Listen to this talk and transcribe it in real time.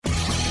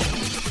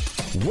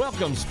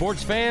Welcome,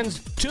 sports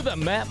fans, to the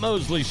Matt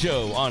Mosley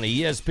Show on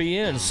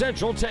ESPN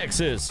Central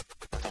Texas.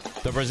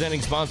 The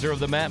presenting sponsor of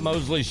the Matt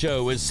Mosley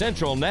Show is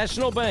Central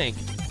National Bank,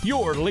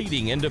 your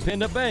leading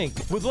independent bank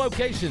with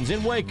locations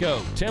in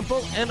Waco,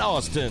 Temple, and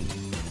Austin.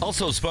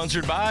 Also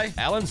sponsored by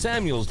Allen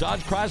Samuels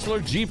Dodge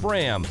Chrysler Jeep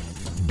Ram,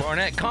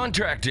 Barnett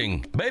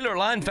Contracting, Baylor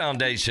Line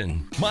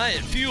Foundation,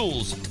 Myatt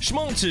Fuels,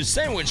 Schmaltz's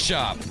Sandwich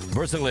Shop,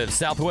 VersaLive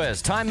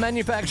Southwest Time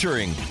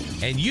Manufacturing,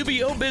 and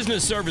UBO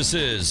Business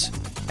Services.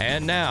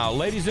 And now,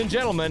 ladies and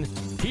gentlemen,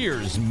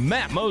 here's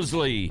Matt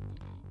Mosley.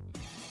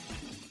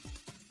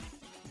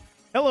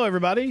 Hello,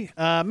 everybody.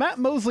 Matt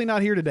Mosley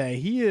not here today.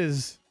 He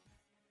is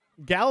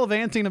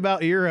gallivanting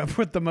about Europe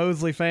with the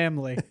Mosley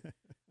family.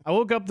 I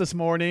woke up this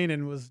morning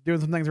and was doing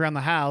some things around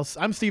the house.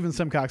 I'm Steven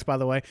Simcox, by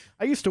the way.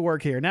 I used to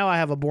work here. Now I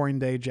have a boring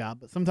day job,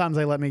 but sometimes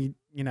they let me,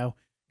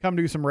 come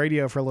do some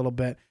radio for a little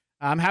bit.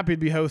 I'm happy to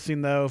be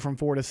hosting, though, from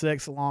 4 to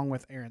 6, along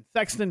with Aaron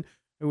Sexton,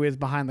 who is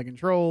behind the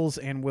controls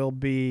and will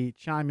be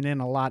chiming in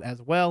a lot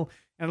as well.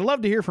 And I'd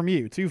love to hear from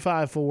you,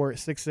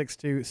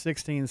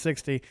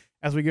 254-662-1660,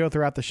 as we go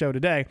throughout the show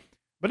today.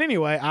 But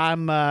anyway,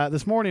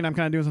 this morning I'm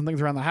kind of doing some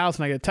things around the house,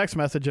 and I get a text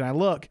message, and I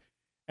look,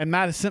 and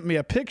Matt has sent me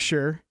a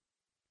picture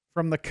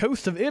from the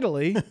coast of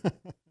Italy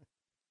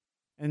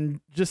and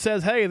just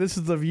says, hey, this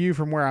is the view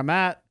from where I'm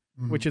at,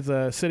 which is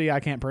a city I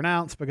can't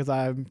pronounce because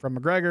I'm from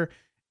McGregor.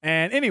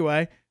 And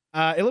anyway,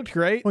 it looked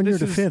great. On your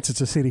defense,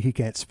 it's a city he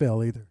can't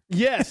spell either.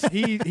 Yes,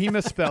 he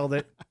misspelled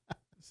it.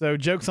 So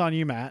joke's on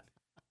you, Matt.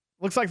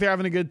 Looks like they're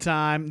having a good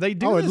time. They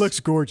do. It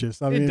looks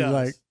gorgeous. I mean, it does.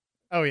 Like,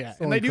 oh yeah,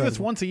 and they do this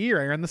once a year,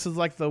 Aaron. This is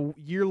like the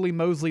yearly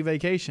Mosley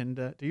vacation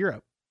to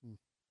Europe.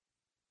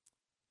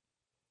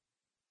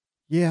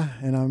 Yeah,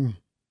 and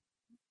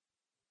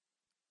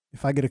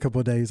if I get a couple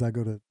of days, I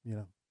go to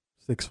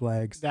Six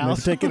Flags, maybe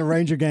take in a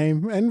Ranger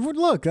game, and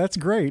look, that's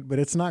great, but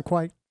it's not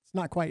quite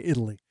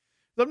Italy.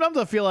 Sometimes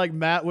I feel like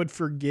Matt would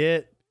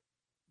forget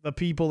the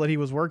people that he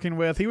was working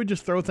with. He would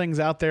just throw things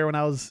out there when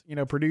I was,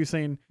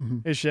 producing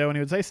his show, and he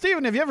would say,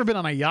 Steven, have you ever been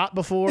on a yacht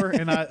before?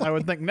 And I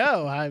would think,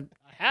 no, I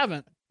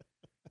haven't.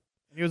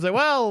 And he would say,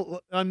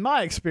 well, in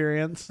my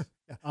experience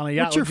on a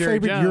yacht What's your with Jerry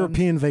favorite Jones,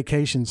 European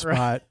vacation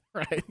spot?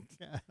 Right.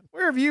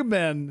 Where have you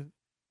been,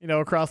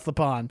 across the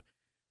pond?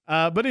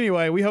 But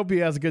anyway, we hope he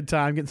has a good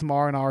time getting some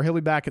R&R. He'll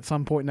be back at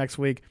some point next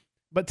week.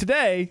 But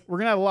today, we're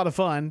going to have a lot of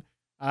fun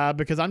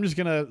because I'm just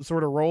going to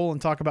sort of roll and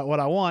talk about what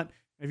I want.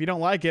 If you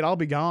don't like it, I'll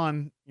be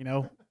gone,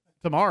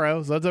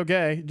 tomorrow. So that's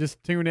okay.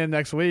 Just tune in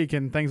next week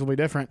and things will be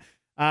different.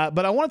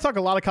 But I want to talk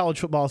a lot of college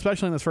football,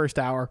 especially in this first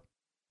hour.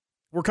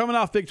 We're coming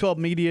off Big 12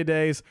 Media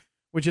Days,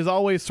 which is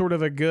always sort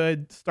of a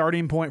good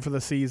starting point for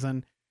the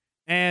season.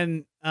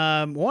 And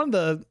one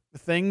of the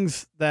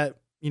things that,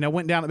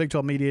 went down at Big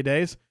 12 Media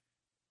Days,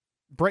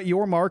 Brett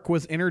Yormark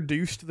was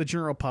introduced to the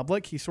general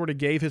public. He sort of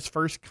gave his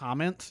first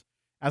comments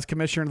as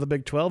commissioner of the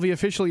Big 12. He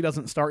officially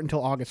doesn't start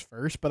until August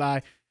 1st,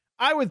 but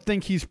I would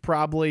think he's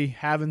probably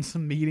having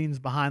some meetings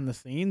behind the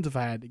scenes, if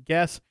I had to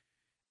guess.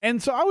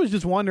 And so I was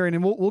just wondering,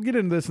 and we'll get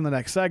into this in the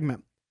next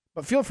segment,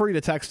 but feel free to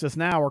text us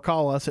now or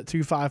call us at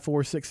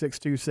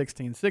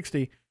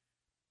 254-662-1660.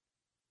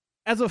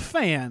 As a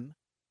fan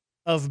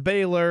of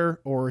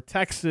Baylor or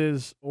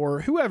Texas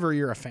or whoever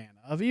you're a fan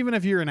of, even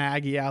if you're an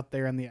Aggie out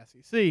there in the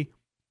SEC,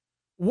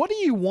 what do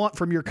you want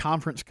from your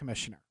conference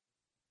commissioner?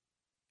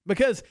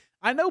 Because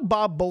I know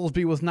Bob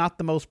Bowlesby was not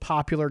the most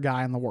popular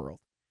guy in the world.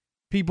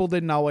 People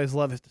didn't always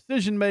love his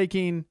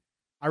decision-making.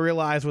 I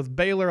realized with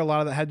Baylor, a lot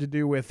of that had to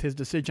do with his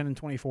decision in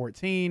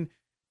 2014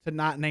 to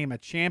not name a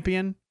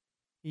champion.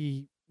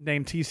 He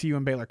named TCU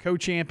and Baylor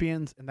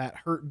co-champions, and that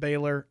hurt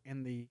Baylor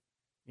in the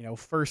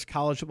first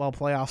college football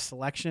playoff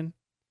selection.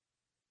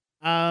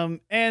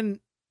 And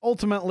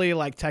ultimately,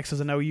 like Texas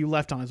and OU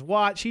left on his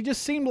watch. He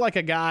just seemed like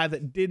a guy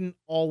that didn't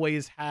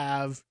always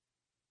have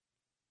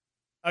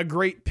a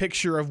great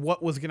picture of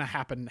what was going to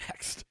happen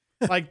next.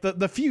 Like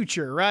the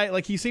future, right?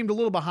 Like he seemed a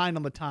little behind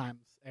on the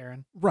times,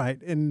 Aaron.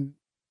 Right. And,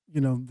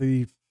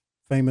 the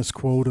famous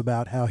quote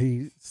about how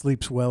he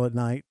sleeps well at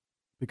night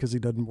because he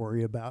doesn't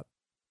worry about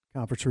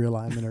conference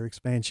realignment or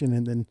expansion.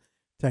 And then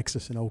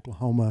Texas and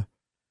Oklahoma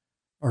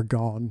are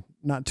gone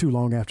not too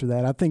long after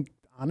that. I think,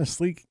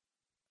 honestly,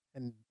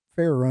 and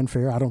fair or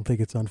unfair, I don't think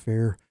it's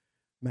unfair.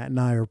 Matt and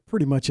I are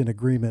pretty much in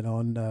agreement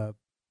on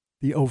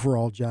the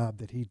overall job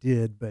that he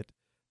did, but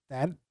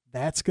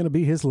that's going to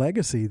be his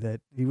legacy, that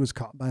he was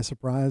caught by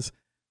surprise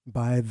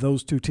by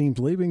those two teams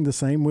leaving. The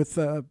same with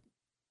the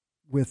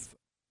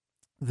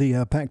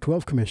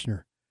Pac-12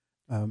 commissioner.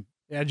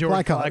 George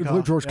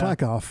Klaikoff. George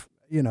Klaikoff,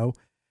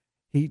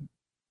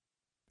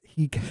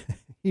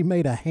 he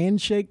made a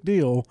handshake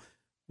deal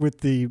with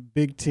the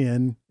Big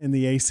Ten and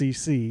the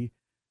ACC,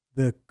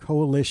 the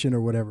coalition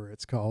or whatever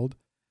it's called,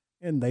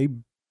 and they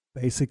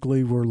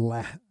basically were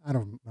I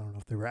don't know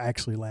if they were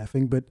actually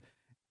laughing, but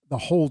the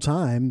whole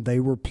time they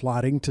were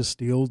plotting to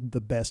steal the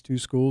best two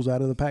schools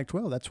out of the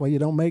Pac-12. That's why you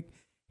don't make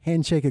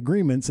handshake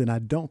agreements, and I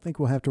don't think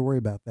we'll have to worry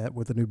about that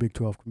with the new Big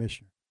 12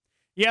 commissioner.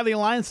 Yeah, the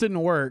alliance didn't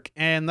work,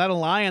 and that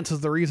alliance is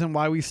the reason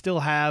why we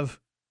still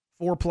have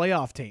 4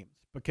 playoff teams,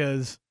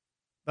 because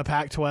the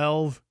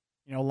Pac-12,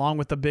 along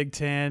with the Big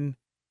Ten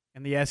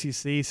and the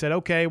SEC, said,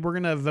 okay, we're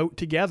going to vote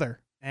together.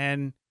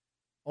 And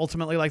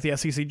ultimately, like, the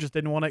SEC just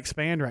didn't want to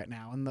expand right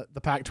now. And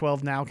the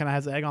Pac-12 now kind of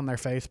has egg on their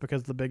face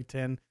because the Big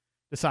Ten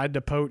decided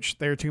to poach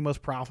their two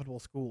most profitable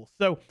schools.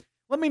 So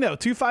let me know,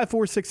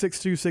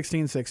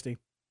 254-662-1660.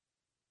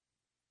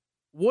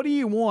 What do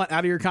you want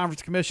out of your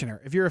conference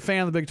commissioner if you're a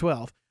fan of the Big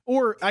 12?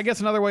 Or I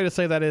guess another way to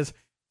say that is,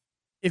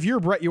 if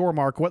you're Brett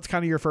Yormark, what's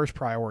kind of your first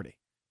priority?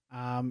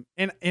 And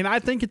I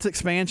think it's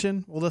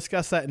expansion. We'll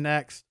discuss that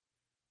next.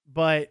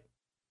 But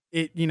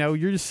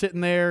you're just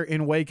sitting there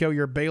in Waco.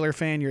 You're a Baylor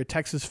fan. You're a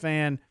Texas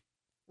fan.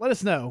 Let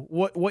us know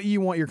what you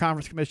want your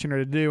conference commissioner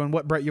to do and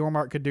what Brett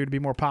Yormark could do to be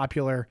more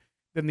popular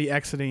than the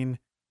exiting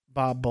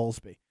Bob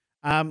Bowlesby.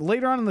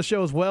 Later on in the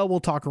show as well, we'll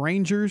talk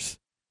Rangers.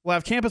 We'll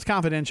have Campus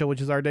Confidential,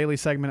 which is our daily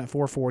segment at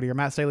 4:40, or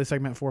Matt's daily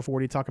segment at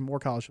 4:40, talking more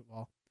college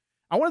football.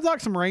 I want to talk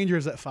some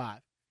Rangers at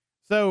 5.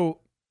 So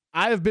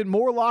I have been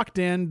more locked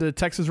into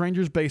Texas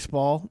Rangers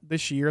baseball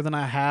this year than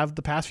I have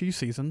the past few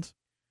seasons.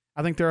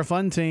 I think they're a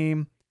fun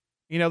team.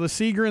 The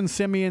Seager and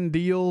Simeon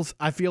deals,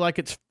 I feel like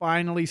it's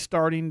finally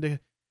starting to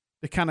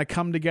kind of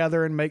come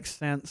together and make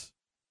sense,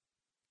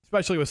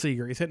 especially with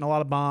Seager. He's hitting a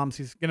lot of bombs.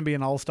 He's going to be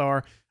an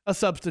all-star, a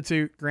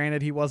substitute.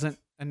 Granted, he wasn't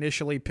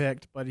initially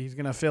picked, but he's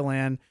going to fill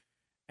in.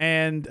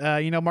 And,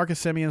 Marcus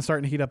Simeon's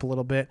starting to heat up a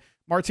little bit.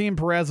 Martin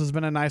Perez has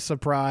been a nice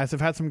surprise.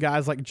 They've had some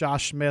guys like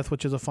Josh Smith,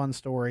 which is a fun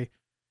story.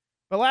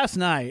 But last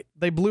night,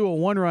 they blew a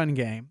one-run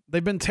game.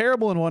 They've been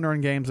terrible in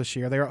one-run games this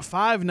year. They were up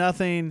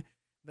 5-0.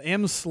 The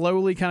M's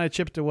slowly kind of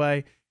chipped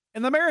away.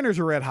 And the Mariners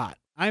are red hot.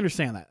 I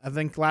understand that. I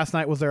think last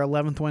night was their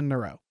 11th win in a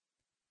row.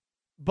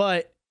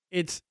 But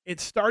it's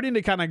starting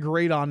to kind of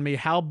grate on me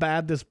how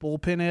bad this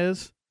bullpen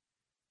is.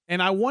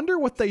 And I wonder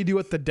what they do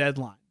at the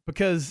deadline.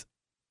 Because,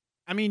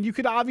 you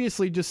could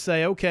obviously just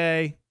say,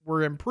 okay,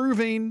 we're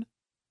improving.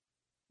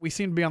 We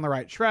seem to be on the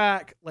right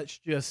track. Let's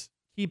just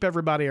keep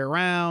everybody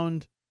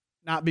around,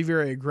 not be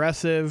very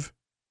aggressive,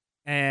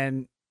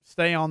 and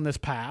stay on this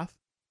path.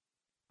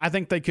 I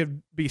think they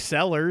could be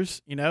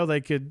sellers.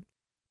 They could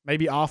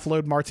maybe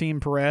offload Martin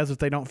Perez if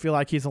they don't feel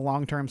like he's a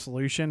long-term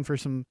solution for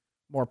some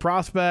more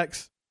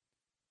prospects.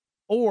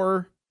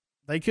 Or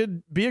they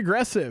could be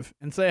aggressive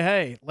and say,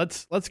 hey,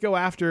 let's go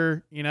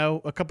after,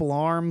 a couple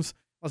arms.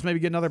 Let's maybe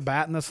get another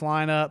bat in this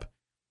lineup.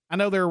 I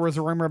know there was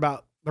a rumor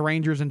about the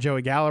Rangers and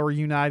Joey Gallo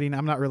reuniting.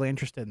 I'm not really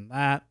interested in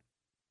that.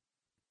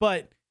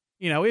 But,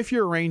 if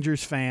you're a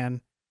Rangers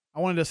fan, I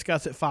want to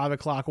discuss at 5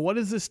 o'clock, what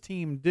does this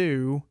team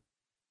do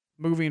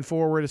moving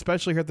forward,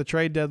 especially here at the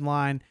trade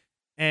deadline,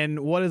 and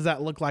what does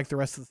that look like the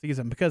rest of the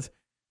season? Because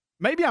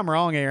maybe I'm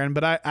wrong, Aaron,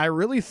 but I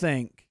really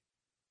think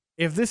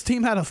if this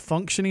team had a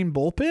functioning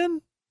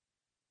bullpen,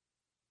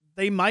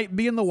 they might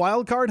be in the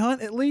wild card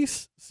hunt at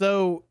least.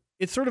 So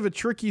it's sort of a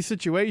tricky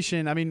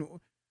situation.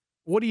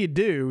 What do you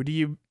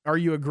do? Are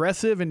you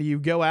aggressive and do you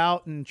go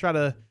out and try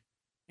to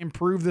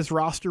improve this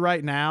roster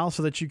right now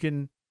so that you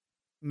can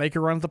make a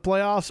run at the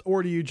playoffs?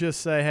 Or do you just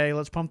say, hey,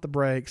 let's pump the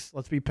brakes,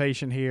 let's be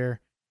patient here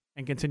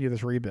and continue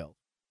this rebuild?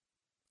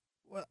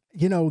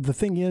 Well, the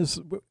thing is,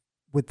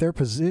 with their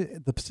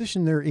the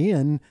position they're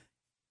in,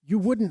 you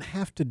wouldn't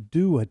have to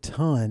do a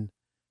ton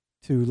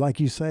to, like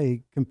you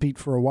say, compete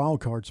for a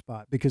wild card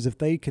spot. Because if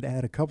they could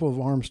add a couple of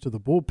arms to the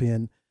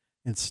bullpen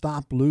and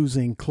stop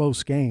losing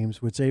close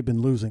games, which they've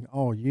been losing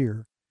all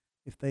year,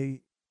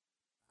 I'd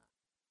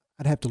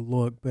have to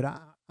look, but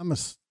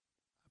I've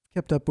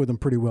kept up with them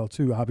pretty well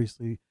too.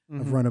 Obviously,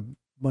 I've run a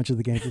bunch of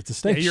the games at the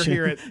station. Yeah,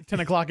 you're here at 10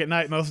 o'clock at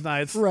night most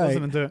nights, right?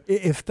 Listening to it.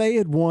 If they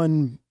had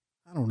won,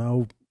 I don't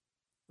know,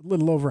 a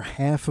little over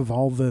half of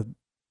all the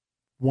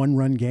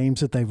one-run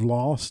games that they've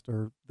lost,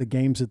 or the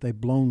games that they've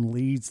blown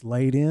leads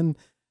late in,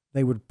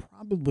 they would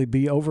probably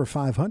be over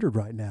 500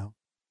 right now.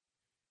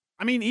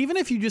 Even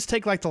if you just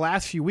take like the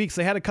last few weeks,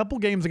 they had a couple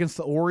games against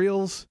the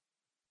Orioles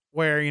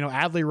where,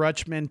 Adley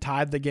Rutschman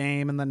tied the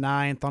game in the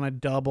 9th on a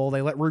double.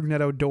 They let Rougned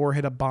Odor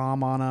hit a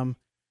bomb on him,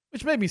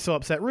 which made me so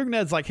upset.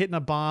 Rougned's like hitting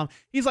a bomb.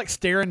 He's like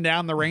staring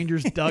down the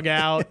Rangers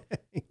dugout.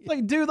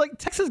 Like, dude,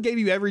 Texas gave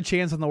you every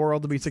chance in the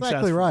world to be successful.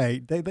 Exactly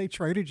right. They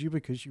traded you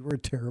because you were a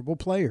terrible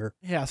player.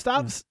 Yeah,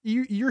 stop.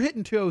 Yeah. You're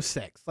hitting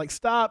 206.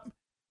 Stop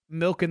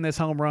milking this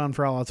home run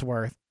for all it's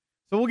worth.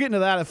 So we'll get into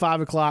that at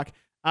 5 o'clock.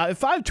 At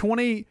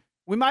 5:20,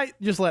 we might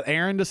just let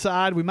Aaron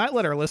decide. We might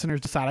let our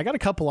listeners decide. I got a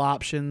couple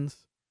options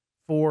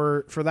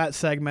for that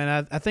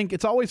segment. I think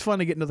it's always fun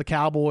to get into the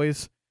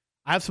Cowboys.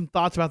 I have some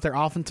thoughts about their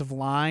offensive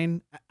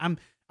line.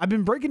 I've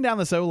been breaking down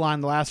this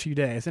O-line the last few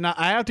days, and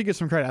I have to give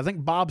some credit. I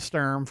think Bob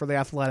Sturm for The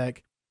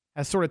Athletic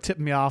has sort of tipped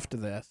me off to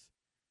this.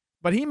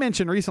 But he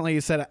mentioned recently, he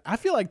said, I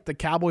feel like the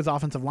Cowboys'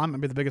 offensive line might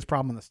be the biggest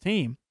problem on this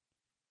team.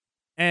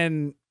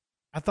 And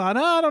I thought,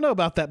 I don't know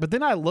about that. But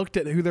then I looked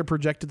at who their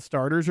projected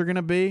starters are going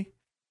to be.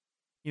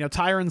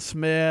 Tyron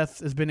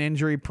Smith has been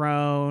injury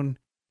prone.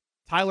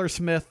 Tyler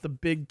Smith, the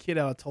big kid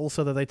out of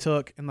Tulsa that they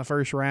took in the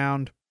first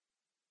round.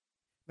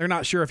 They're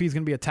not sure if he's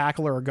going to be a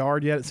tackle or a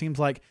guard yet. It seems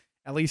like,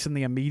 at least in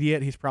the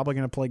immediate, he's probably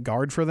going to play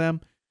guard for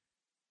them.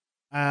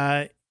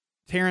 To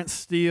Terrence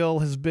Steele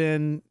has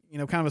been,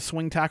 kind of a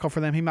swing tackle for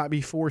them. He might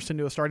be forced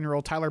into a starting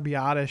role. Tyler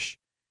Biotish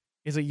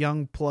is a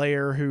young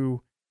player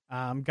who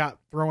got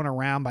thrown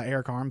around by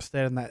Eric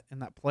Armstead in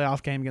that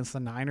playoff game against the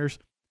Niners.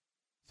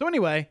 So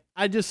anyway,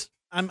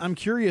 I'm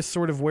curious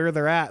sort of where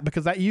they're at,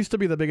 because that used to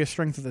be the biggest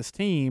strength of this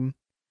team,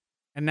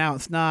 and now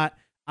it's not.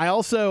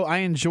 I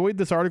enjoyed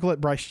this article that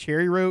Bryce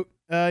Cherry wrote,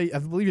 I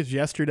believe it's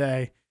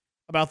yesterday,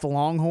 about the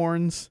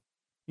Longhorns.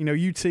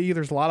 UT,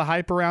 there's a lot of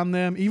hype around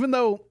them, even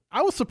though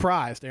I was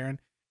surprised, Aaron.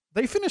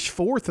 They finished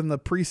 4th in the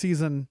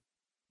preseason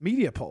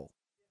media poll.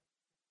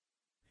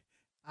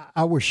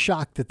 I was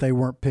shocked that they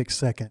weren't picked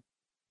second.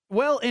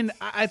 Well, and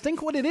I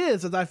think what it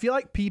is I feel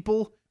like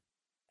people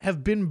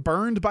have been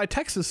burned by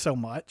Texas so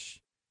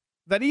much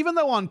that even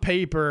though on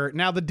paper,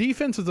 now the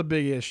defense is a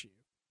big issue,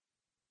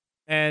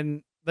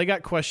 and they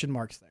got question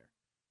marks there.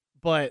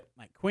 But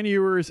like Quinn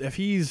Ewers, if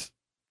he's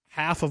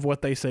half of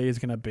what they say he's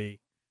going to be,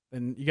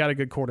 then you got a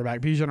good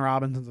quarterback. Bijan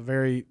Robinson's a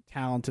very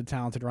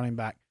talented running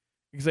back.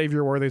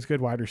 Xavier Worthy's a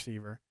good wide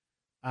receiver.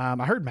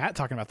 I heard Matt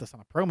talking about this on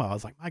a promo. I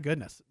was like, my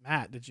goodness,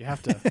 Matt, did you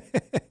have to,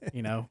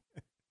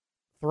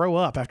 throw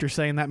up after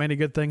saying that many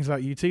good things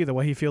about UT, the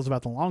way he feels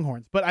about the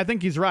Longhorns? But I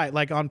think he's right.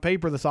 Like on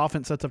paper, this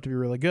offense sets up to be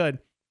really good.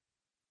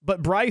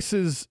 But Bryce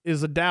is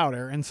a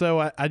doubter, and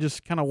so I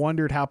just kind of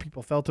wondered how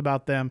people felt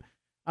about them.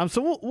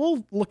 So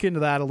we'll look into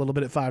that a little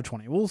bit at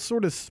 520. We'll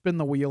sort of spin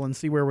the wheel and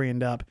see where we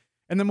end up,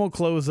 and then we'll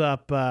close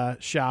up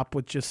shop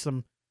with just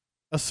some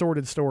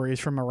assorted stories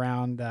from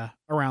around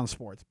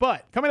sports.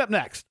 But coming up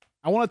next,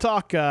 I want to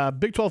talk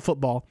Big 12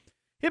 football.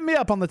 Hit me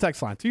up on the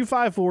text line,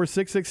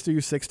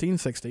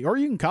 254-662-1660, or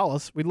you can call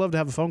us. We'd love to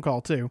have a phone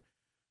call too.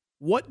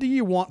 What do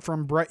you want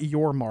from Brett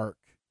Yormark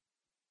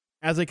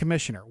as a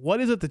commissioner? What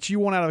is it that you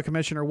want out of a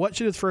commissioner? What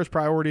should his first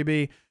priority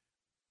be?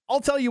 I'll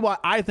tell you why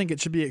I think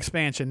it should be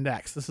expansion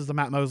next. This is the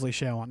Matt Mosley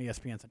Show on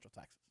ESPN Central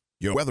Texas.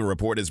 Your weather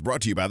report is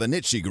brought to you by the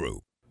Nitsche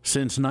Group.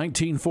 Since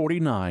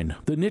 1949,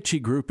 the Nitsche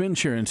Group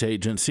Insurance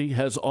Agency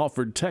has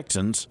offered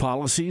Texans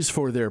policies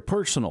for their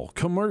personal,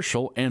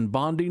 commercial, and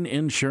bonding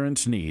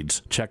insurance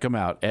needs. Check them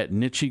out at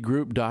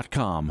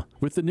NitscheGroup.com.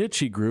 With the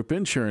Nitsche Group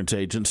Insurance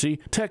Agency,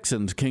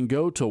 Texans can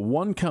go to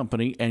one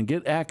company and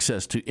get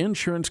access to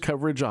insurance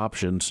coverage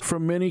options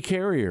from many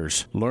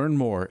carriers. Learn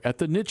more at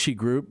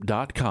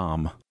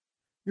thenitschegroup.com.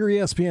 Your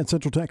ESPN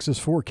Central Texas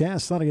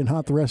forecast, sunny and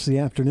hot the rest of the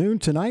afternoon.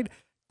 Tonight,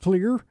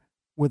 clear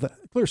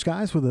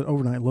skies with an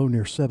overnight low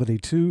near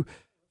 72.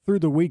 Through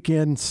the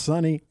weekend,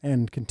 sunny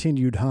and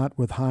continued hot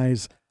with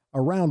highs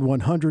around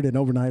 100 and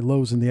overnight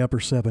lows in the upper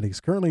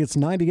 70s. Currently, it's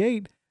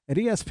 98 at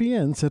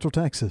ESPN Central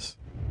Texas.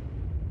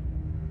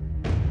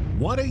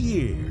 What a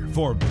year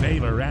for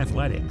Baylor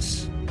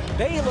Athletics.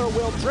 Baylor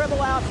will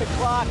dribble out the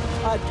clock.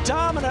 A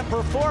dominant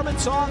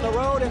performance on the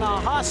road in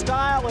a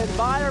hostile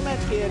environment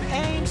in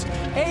Ames.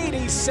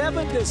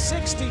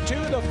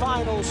 87-62 the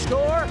final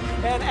score.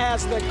 And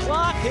as the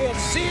clock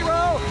hits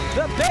 0,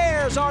 the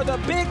Bears are the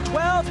Big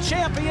 12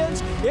 champions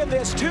in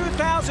this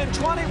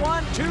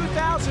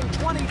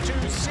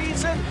 2021-2022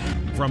 season.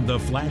 From the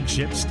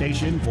flagship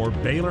station for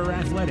Baylor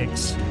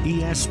Athletics,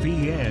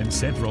 ESPN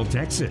Central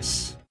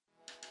Texas.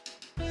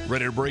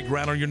 Ready to break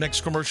ground on your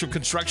next commercial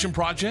construction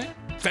project?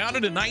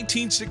 Founded in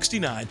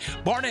 1969,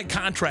 Barnett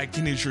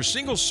Contracting is your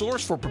single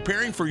source for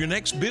preparing for your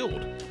next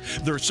build.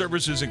 Their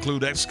services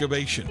include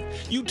excavation,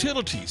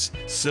 utilities,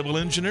 civil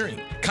engineering,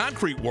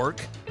 concrete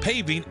work,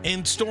 paving,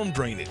 and storm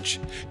drainage.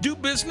 Do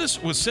business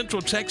with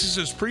Central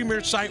Texas's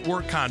premier site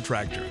work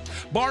contractor,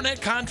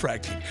 Barnett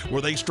Contracting,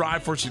 where they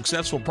strive for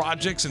successful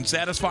projects and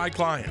satisfied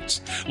clients.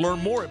 Learn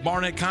more at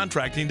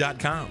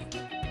barnettcontracting.com.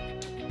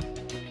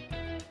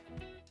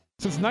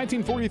 Since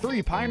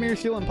 1943, Pioneer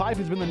Steel and Pipe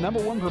has been the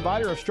 #1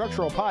 provider of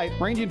structural pipe,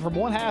 ranging from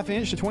 1/2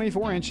 inch to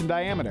 24 inch in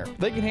diameter.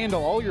 They can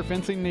handle all your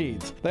fencing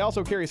needs. They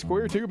also carry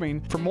square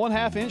tubing from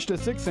 1/2 inch to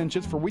 6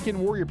 inches for weekend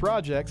warrior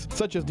projects,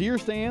 such as deer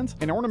stands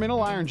and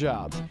ornamental iron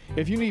jobs.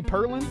 If you need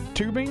purlin,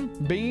 tubing,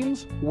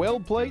 beams,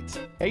 weld plates,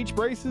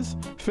 H-braces,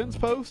 fence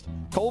posts,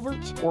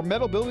 culverts, or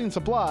metal building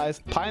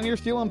supplies, Pioneer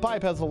Steel and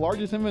Pipe has the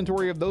largest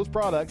inventory of those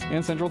products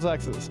in Central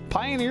Texas.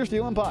 Pioneer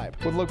Steel and Pipe,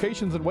 with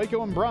locations in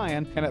Waco and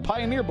Bryan and at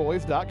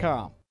pioneerboys.com.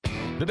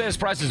 The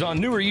best prices on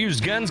newer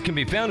used guns can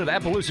be found at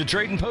Appaloosa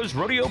Trading Post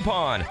Rodeo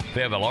Pond.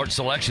 They have a large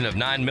selection of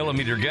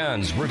 9mm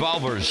guns,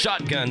 revolvers,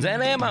 shotguns,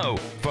 and ammo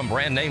from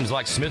brand names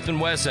like Smith &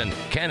 Wesson,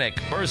 Kennick,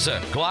 Bersa,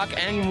 Glock,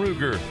 and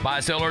Ruger. Buy,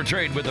 sell, or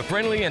trade with a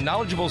friendly and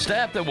knowledgeable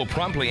staff that will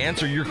promptly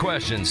answer your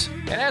questions.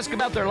 And ask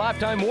about their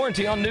lifetime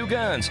warranty on new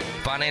guns.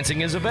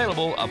 Financing is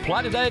available.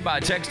 Apply today by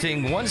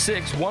texting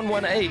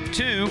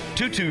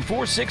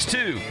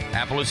 16118-22462.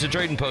 Appaloosa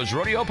Trading Post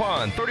Rodeo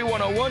Pond,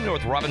 3101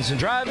 North Robinson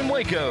Drive in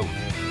Waco.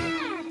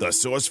 The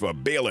source for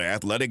Baylor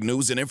athletic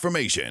news and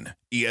information.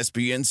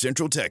 ESPN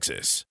Central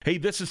Texas. Hey,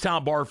 this is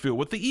Tom Barfield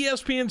with the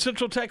ESPN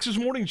Central Texas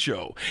Morning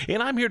Show,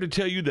 and I'm here to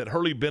tell you that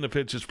Hurley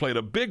Benefits has played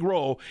a big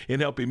role in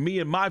helping me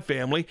and my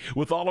family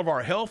with all of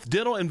our health,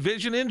 dental, and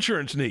vision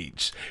insurance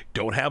needs.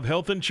 Don't have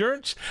health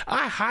insurance?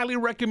 I highly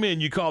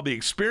recommend you call the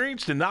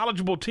experienced and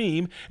knowledgeable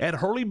team at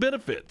Hurley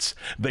Benefits.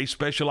 They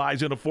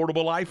specialize in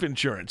affordable life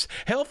insurance,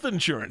 health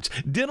insurance,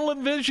 dental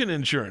and vision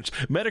insurance,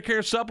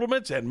 Medicare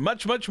supplements, and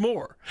much, much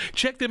more.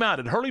 Check them out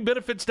at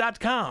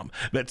hurleybenefits.com.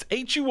 That's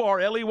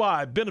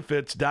HURLEY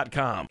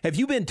benefits.com. Have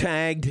you been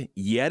tagged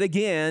yet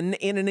again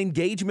in an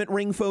engagement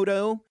ring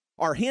photo?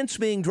 Are hints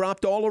being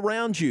dropped all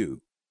around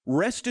you?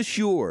 Rest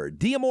assured,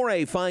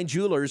 D'Amore Fine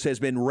Jewelers has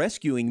been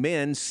rescuing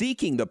men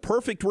seeking the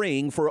perfect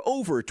ring for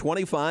over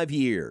 25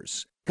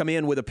 years. Come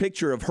in with a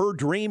picture of her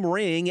dream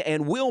ring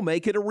and we'll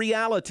make it a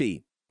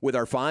reality. With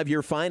our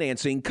 5-year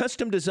financing,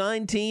 custom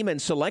design team,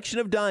 and selection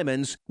of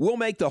diamonds, we'll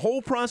make the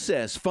whole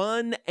process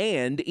fun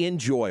and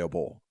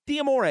enjoyable.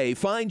 D'Amore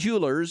Fine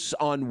Jewelers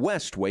on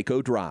West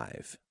Waco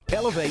Drive.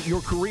 Elevate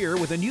your career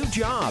with a new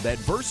job at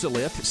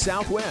VersaLift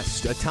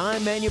Southwest, a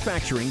time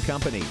manufacturing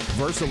company.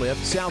 VersaLift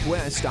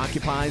Southwest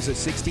occupies a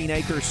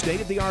 16-acre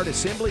state-of-the-art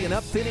assembly and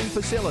upfitting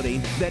facility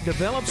that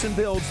develops and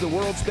builds the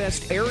world's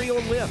best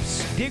aerial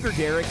lifts, digger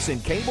derricks,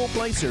 and cable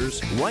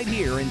placers right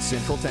here in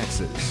Central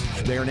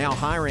Texas. They are now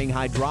hiring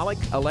hydraulic,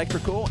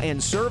 electrical,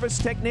 and service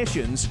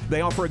technicians.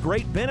 They offer a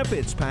great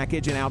benefits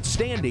package and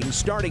outstanding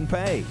starting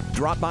pay.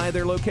 Drop by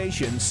their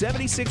location,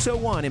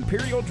 7601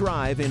 Imperial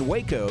Drive in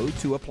Waco,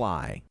 to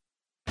apply.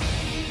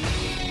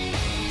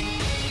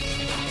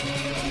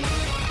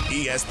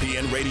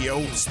 ESPN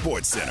Radio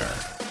Sports Center.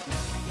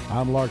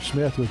 I'm Lark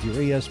Smith with your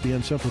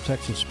ESPN Central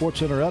Texas Sports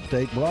Center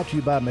update, brought to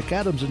you by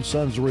McAdams &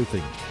 Sons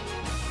Roofing.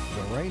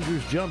 The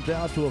Rangers jumped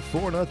out to a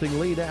 4-0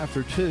 lead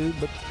after 2,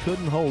 but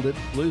couldn't hold it,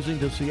 losing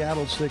to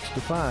Seattle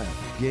 6-5.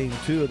 Game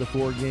 2 of the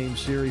 4-game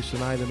series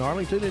tonight in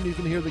Arlington, and you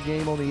can hear the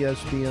game on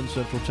ESPN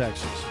Central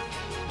Texas.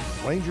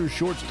 Rangers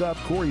shortstop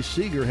Corey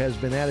Seager has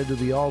been added to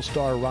the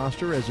All-Star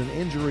roster as an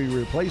injury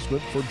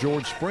replacement for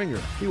George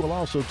Springer. He will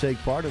also take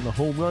part in the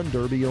Home Run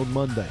Derby on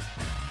Monday.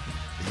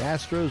 The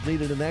Astros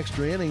needed an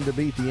extra inning to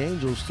beat the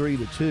Angels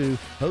 3-2.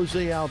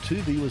 Jose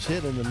Altuve was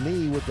hit in the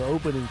knee with the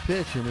opening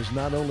pitch and is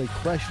not only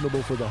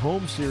questionable for the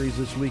home series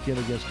this weekend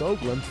against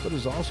Oakland, but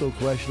is also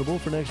questionable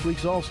for next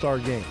week's All-Star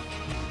game.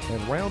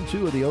 And round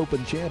 2 of the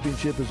Open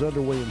Championship is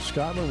underway in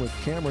Scotland with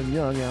Cameron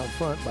Young out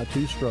front by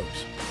 2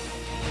 strokes.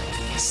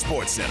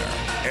 Sports Center,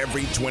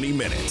 every 20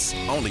 minutes,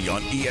 only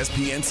on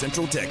ESPN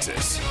Central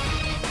Texas.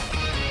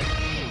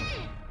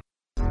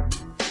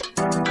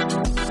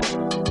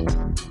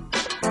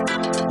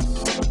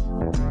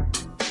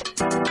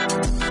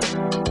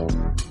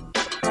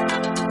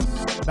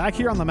 Back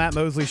here on the Matt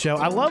Mosley Show,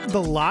 I love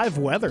the live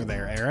weather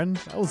there, Aaron.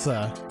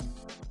 That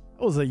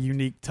was a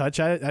unique touch.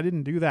 I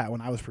didn't do that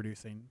when I was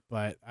producing,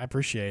 but I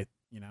appreciate,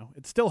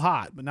 it's still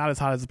hot, but not as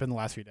hot as it's been the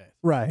last few days.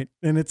 Right.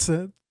 And it's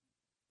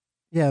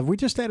we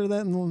just added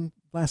that in the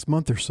last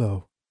month or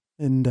so.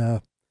 And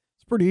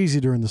it's pretty easy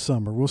during the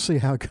summer. We'll see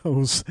how it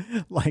goes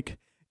like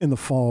in the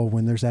fall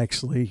when there's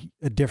actually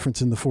a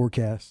difference in the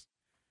forecast.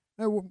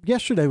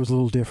 Yesterday was a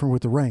little different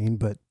with the rain,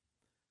 but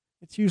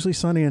it's usually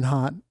sunny and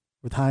hot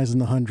with highs in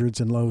the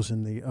hundreds and lows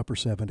in the upper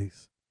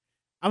 70s.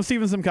 I'm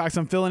Steven Simcox.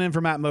 I'm filling in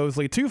for Matt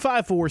Mosley.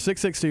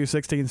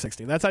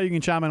 254-662-1660. That's how you can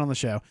chime in on the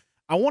show.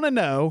 I want to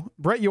know,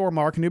 Brett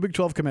Yormark, new Big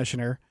 12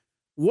 commissioner,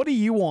 what do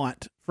you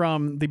want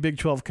from the Big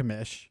 12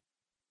 commish?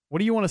 What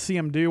do you want to see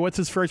him do? What's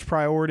his first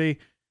priority?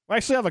 We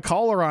actually have a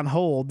caller on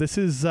hold. This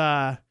is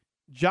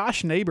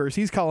Josh Neighbors.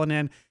 He's calling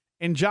in,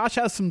 and Josh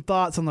has some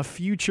thoughts on the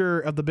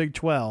future of the Big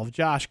 12.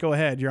 Josh, go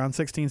ahead. You're on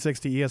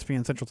 1660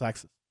 ESPN Central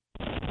Texas.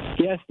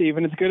 Yes,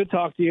 Stephen, it's good to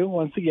talk to you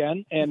once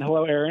again. And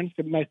hello, Aaron.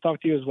 It's nice to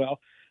talk to you as well.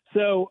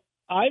 So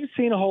I've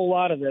seen a whole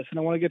lot of this, and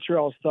I want to get your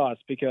all's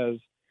thoughts because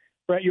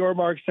Brett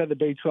Yormark said the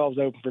Big 12 is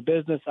open for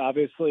business.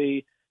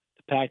 Obviously,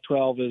 the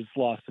Pac-12 has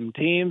lost some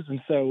teams,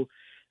 and so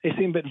they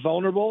seem a bit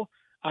vulnerable.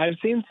 I've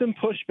seen some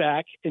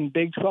pushback in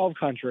Big 12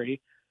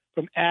 country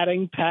from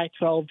adding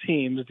Pac-12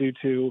 teams due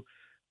to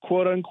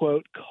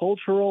quote-unquote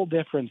cultural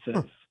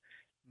differences.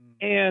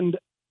 And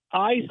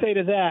I say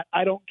to that,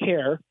 I don't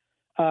care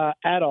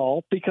at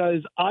all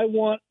because I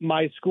want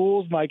my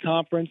schools, my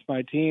conference,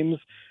 my teams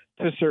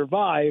to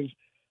survive.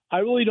 I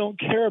really don't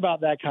care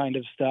about that kind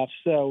of stuff.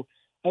 So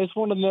I just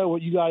want to know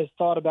what you guys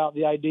thought about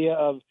the idea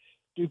of,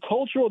 do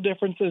cultural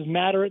differences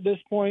matter at this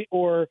point?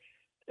 Or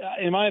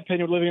in my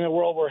opinion, we're living in a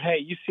world where, hey,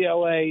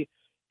 UCLA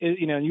and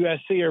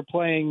USC are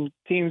playing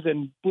teams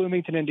in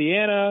Bloomington,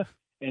 Indiana,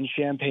 and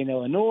Champaign,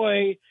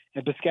 Illinois,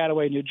 and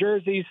Piscataway, New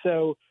Jersey.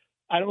 So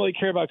I don't really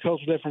care about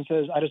cultural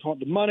differences. I just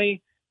want the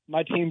money,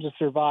 my teams to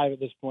survive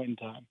at this point in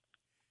time.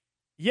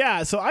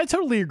 Yeah, so I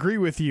totally agree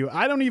with you.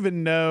 I don't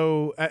even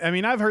know. I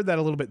mean, I've heard that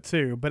a little bit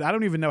too, but I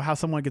don't even know how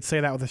someone could say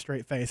that with a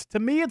straight face. To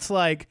me, it's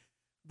like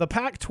the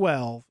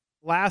Pac-12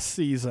 last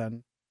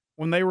season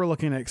when they were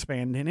looking at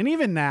expanding, and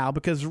even now,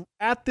 because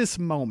at this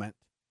moment,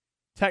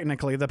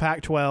 technically, the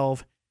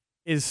Pac-12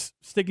 is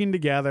sticking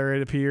together,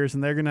 it appears,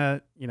 and they're going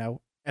to,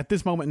 at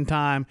this moment in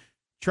time,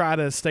 try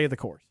to stay the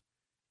course.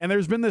 And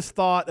there's been this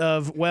thought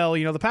of, well,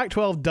 the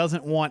Pac-12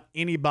 doesn't want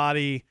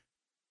anybody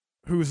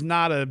who's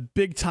not a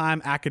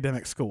big-time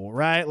academic school,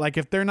 right? Like,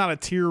 if they're not a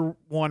Tier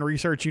 1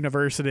 research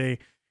university,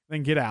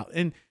 then get out.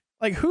 And,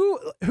 like, who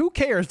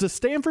cares? Does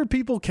Stanford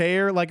people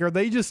care? Like, are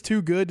they just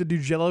too good to do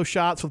Jell-O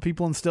shots with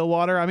people in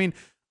Stillwater? I mean,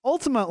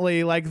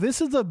 ultimately, like,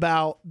 this is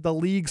about the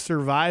league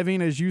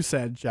surviving, as you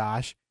said,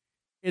 Josh.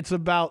 It's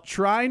about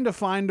trying to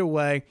find a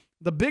way.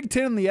 The Big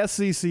Ten and the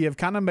SEC have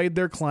kind of made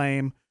their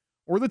claim.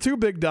 We're the two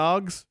big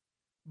dogs.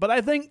 But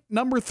I think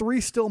number 3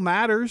 still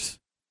matters.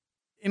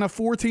 In a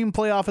 4-team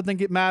playoff, I think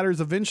it matters.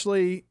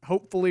 Eventually,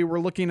 hopefully, we're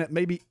looking at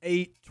maybe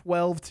 8,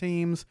 12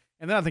 teams.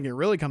 And then I think it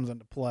really comes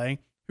into play.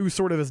 Who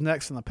sort of is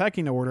next in the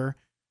pecking order.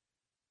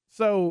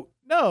 So,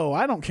 no,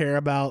 I don't care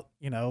about,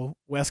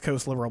 West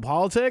Coast liberal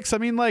politics. I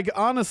mean, like,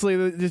 honestly,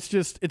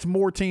 it's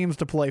more teams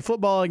to play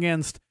football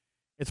against.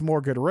 It's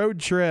more good road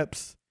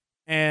trips.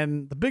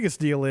 And the biggest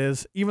deal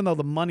is, even though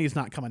the money's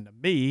not coming to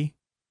me,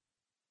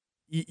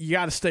 you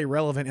got to stay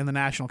relevant in the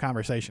national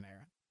conversation,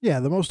 Aaron. Yeah,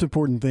 the most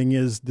important thing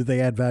is, do they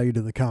add value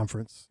to the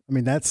conference? I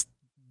mean, that's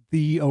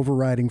the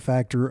overriding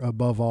factor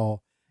above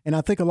all. And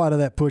I think a lot of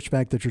that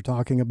pushback that you're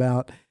talking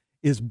about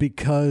is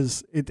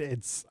because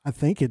I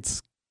think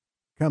it's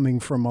coming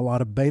from a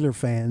lot of Baylor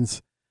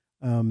fans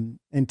and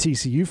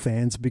TCU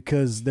fans,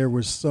 because there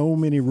was so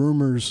many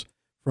rumors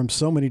from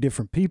so many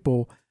different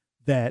people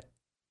that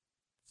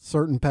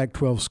certain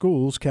Pac-12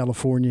 schools,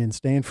 California and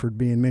Stanford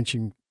being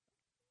mentioned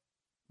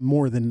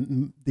more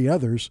than the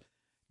others,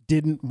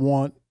 didn't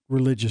want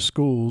religious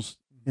schools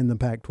in the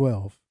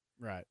Pac-12.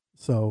 Right.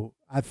 So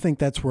I think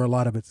that's where a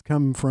lot of it's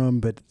coming from.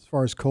 But as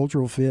far as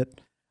cultural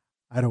fit,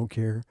 I don't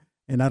care.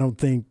 And I don't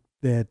think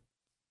that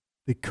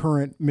the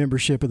current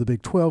membership of the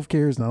Big 12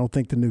 cares, and I don't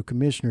think the new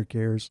commissioner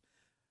cares.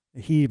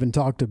 He even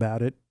talked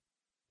about it,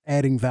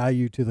 adding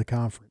value to the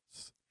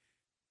conference.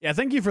 Yeah,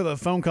 thank you for the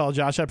phone call,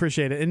 Josh. I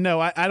appreciate it. And no,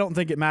 I don't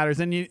think it matters.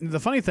 And the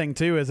funny thing,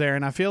 too, is,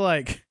 Aaron, I feel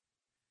like,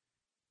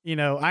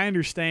 I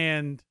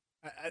understand.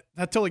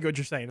 I totally get what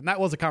you're saying. And that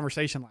was a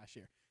conversation last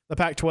year. The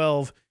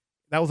Pac-12,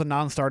 that was a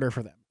non-starter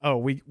for them. Oh,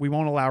 we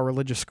won't allow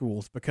religious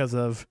schools because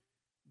of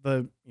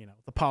the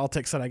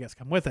politics that I guess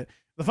come with it.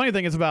 The funny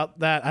thing is about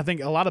that, I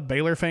think a lot of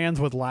Baylor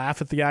fans would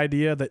laugh at the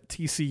idea that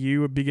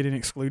TCU would be getting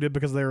excluded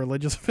because of their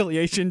religious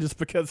affiliation, just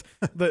because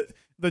the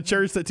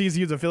church that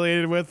TCU is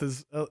affiliated with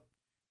is,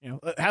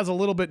 has a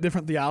little bit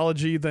different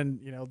theology than,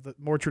 the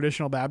more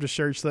traditional Baptist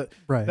church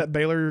that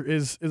Baylor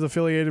is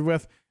affiliated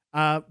with.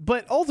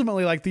 But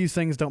ultimately, like, these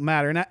things don't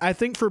matter. And I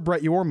think for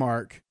Brett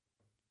Yormark,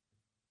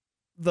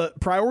 the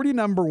priority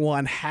number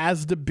 1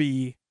 has to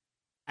be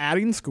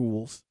adding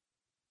schools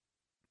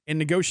and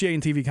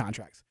negotiating TV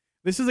contracts.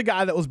 This is a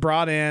guy that was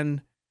brought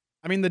in.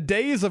 I mean, the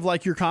days of,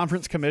 like, your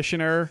conference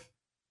commissioner,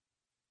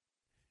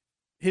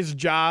 his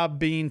job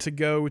being to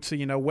go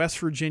to, West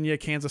Virginia,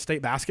 Kansas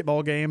State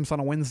basketball games on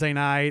a Wednesday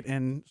night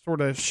and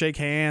sort of shake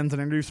hands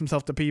and introduce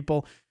himself to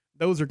people,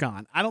 those are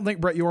gone. I don't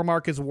think Brett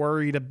Yormark is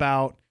worried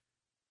about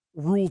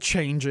rule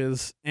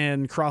changes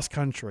in cross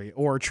country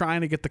or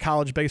trying to get the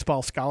college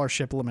baseball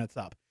scholarship limits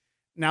up.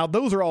 Now,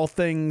 those are all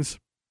things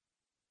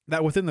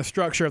that within the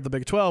structure of the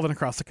Big 12 and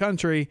across the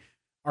country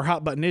are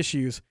hot button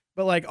issues.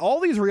 But, like, all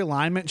these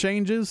realignment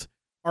changes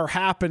are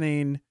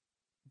happening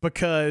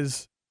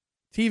because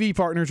TV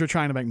partners are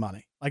trying to make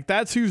money. Like,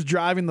 that's who's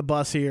driving the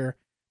bus here.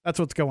 That's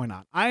what's going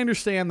on. I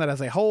understand that as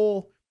a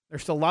whole,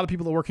 there's still a lot of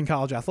people that work in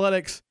college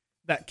athletics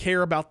that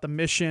care about the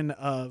mission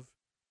of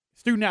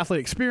student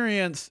athlete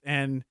experience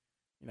and,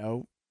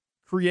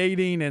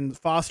 creating and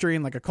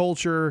fostering, like, a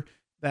culture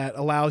that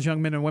allows young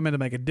men and women to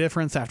make a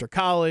difference after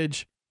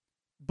college.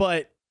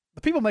 But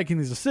the people making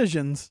these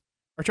decisions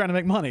are trying to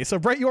make money. So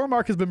Brett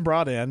Yormark has been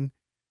brought in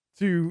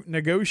to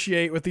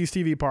negotiate with these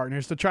TV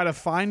partners to try to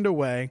find a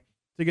way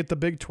to get the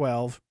Big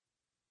 12,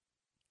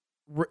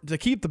 to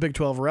keep the Big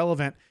 12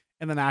 relevant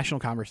in the national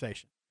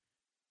conversation.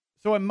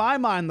 So in my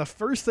mind, the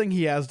first thing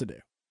he has to do,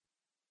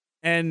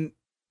 and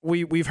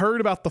we've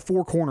heard about the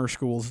 4 corner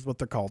schools is what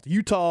they're called: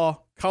 Utah,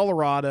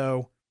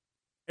 Colorado,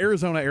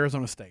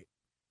 Arizona State,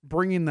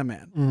 bringing them in.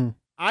 Mm-hmm.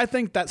 I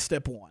think that's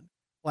step 1.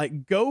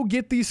 Like, go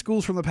get these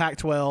schools from the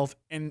Pac-12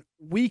 and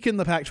weaken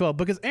the Pac-12.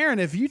 Because, Aaron,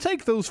 if you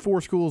take those 4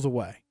 schools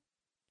away,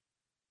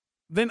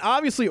 then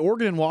obviously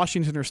Oregon and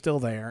Washington are still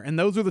there, and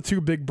those are the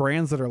 2 big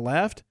brands that are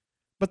left.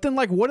 But then,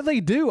 like, what do they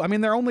do? I mean,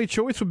 their only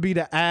choice would be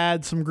to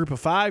add some group of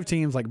 5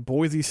 teams like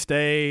Boise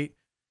State,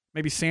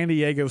 maybe San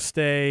Diego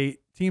State,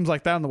 teams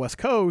like that on the West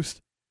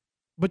Coast.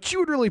 But you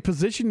would really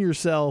position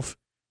yourself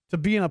to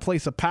be in a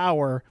place of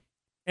power.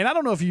 And I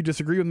don't know if you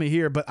disagree with me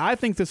here, but I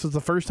think this is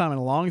the first time in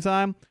a long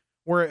time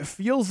where it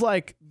feels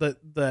like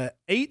the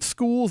 8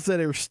 schools that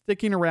are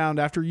sticking around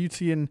after UT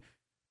and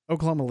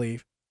Oklahoma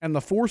leave and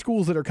the 4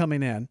 schools that are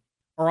coming in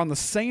are on the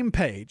same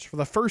page for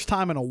the first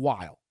time in a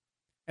while.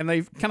 And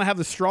they kind of have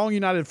this strong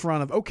united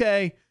front of,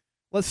 okay,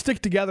 let's stick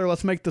together,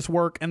 let's make this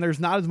work. And there's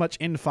not as much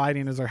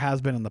infighting as there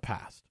has been in the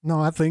past.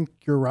 No, I think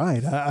you're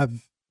right.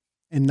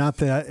 And not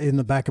that in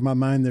the back of my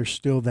mind, there's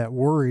still that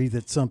worry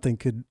that something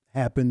could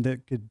happen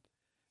that could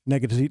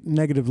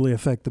negatively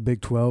affect the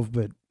Big 12,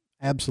 but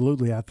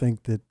absolutely, I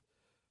think that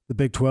the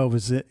Big 12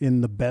 is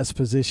in the best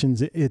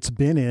positions it's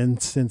been in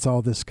since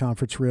all this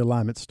conference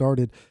realignment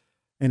started.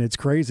 And it's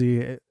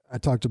crazy. I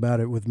talked about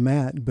it with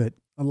Matt, but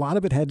a lot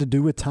of it had to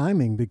do with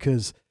timing,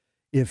 because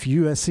if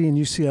USC and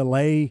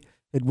UCLA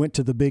had went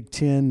to the Big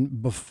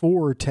 10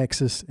 before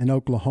Texas and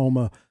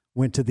Oklahoma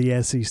went to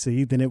the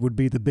SEC, then it would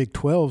be the Big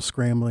 12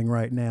 scrambling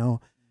right now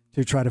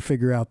to try to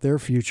figure out their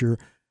future.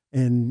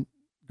 And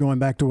going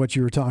back to what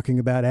you were talking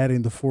about,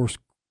 adding the four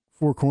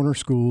corner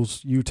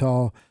schools,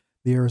 Utah,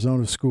 the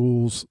Arizona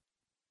schools,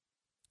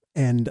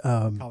 and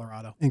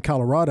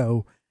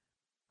Colorado,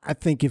 I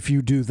think if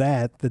you do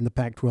that, then the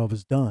Pac-12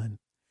 is done.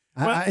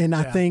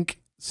 I think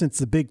since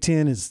the Big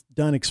 10 is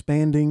done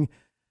expanding,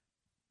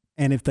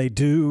 and if they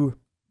do,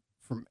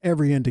 from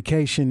every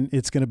indication,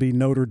 it's going to be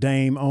Notre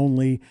Dame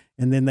only,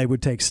 and then they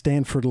would take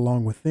Stanford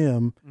along with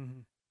them. Mm-hmm.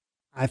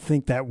 I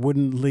think that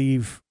wouldn't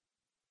leave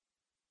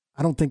 –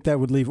 I don't think that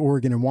would leave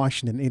Oregon and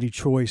Washington any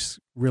choice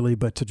really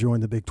but to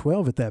join the Big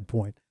 12 at that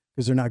point,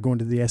 because they're not going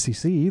to the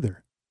SEC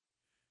either.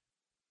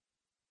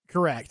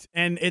 Correct.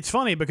 And it's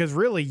funny because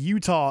really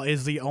Utah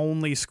is the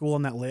only school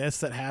on that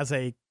list that has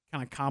a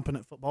kind of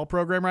competent football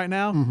program right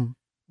now. Mm-hmm.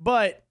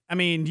 But, I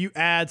mean, you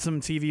add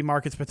some TV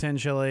markets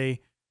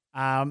potentially.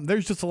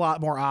 There's just a lot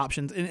more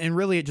options. And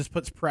really it just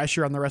puts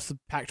pressure on the rest of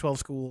the Pac-12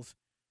 schools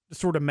to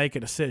sort of make a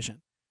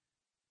decision.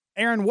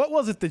 Aaron, what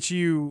was it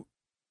that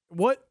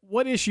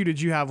what issue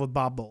did you have with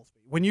Bob Bowlesby?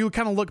 When you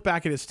kind of look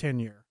back at his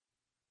tenure,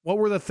 what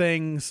were the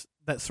things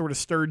that sort of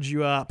stirred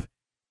you up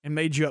and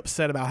made you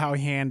upset about how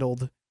he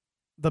handled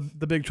the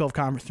Big 12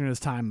 Conference during his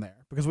time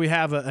there? Because we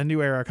have a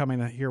new era coming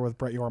here with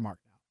Brett Yormark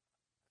now.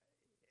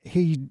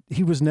 He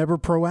was never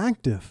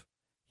proactive.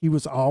 He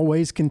was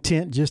always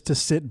content just to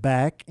sit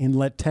back and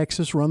let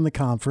Texas run the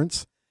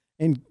conference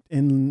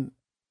and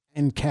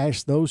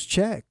cash those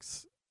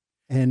checks.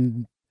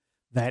 And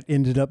that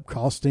ended up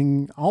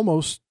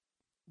almost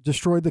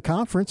destroyed the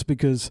conference,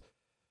 because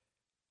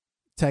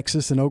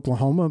Texas and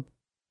Oklahoma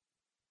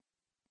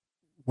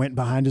went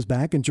behind his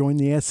back and joined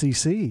the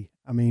SEC.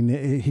 I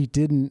mean, he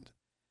didn't.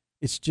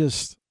 It's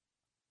just,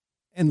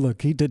 and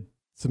look, he did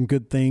some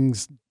good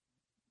things.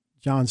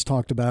 John's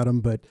talked about him,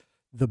 but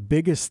the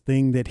biggest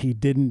thing that he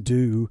didn't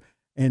do,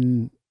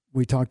 and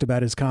we talked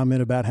about his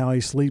comment about how he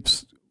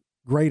sleeps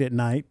great at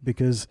night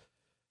because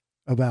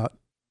about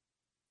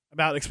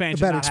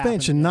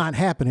expansion not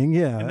happening.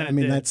 Yeah. I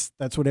mean,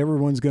 that's what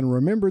everyone's going to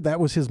remember. That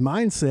was his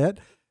mindset,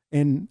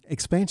 and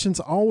expansion's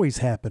always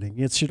happening.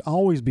 It should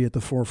always be at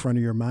the forefront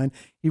of your mind.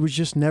 He was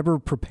just never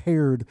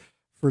prepared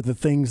for the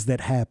things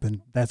that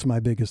happened. That's my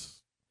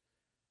biggest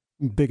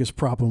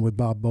problem with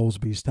Bob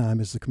Bowlesby's time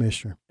as the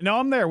commissioner. No,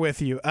 I'm there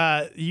with you.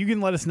 You can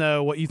let us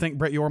know what you think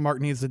Brett Yormark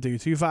needs to do.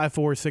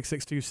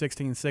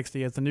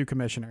 254-662-1660 as the new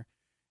commissioner.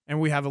 And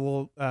we have a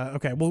little,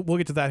 okay, we'll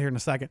get to that here in a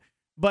second.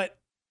 But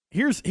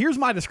here's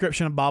my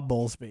description of Bob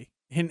Bowlesby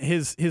in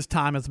his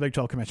time as the Big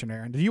 12 commissioner.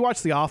 Aaron, did you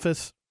watch The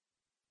Office?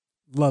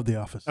 Love The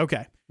Office.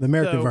 Okay. The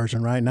American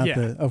version, right?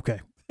 Okay.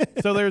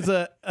 So there's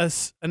an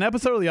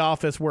episode of The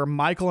Office where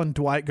Michael and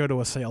Dwight go to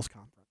a sales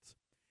conference.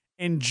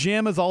 And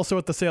Jim is also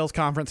at the sales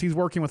conference. He's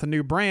working with a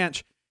new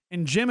branch.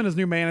 And Jim and his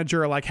new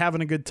manager are like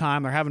having a good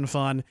time. They're having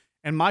fun.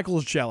 And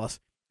Michael's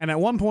jealous. And at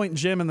one point,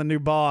 Jim and the new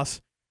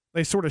boss,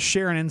 they sort of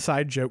share an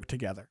inside joke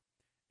together.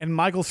 And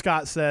Michael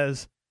Scott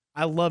says,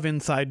 "I love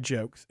inside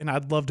jokes, and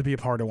I'd love to be a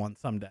part of one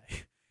someday."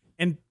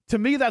 And to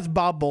me, that's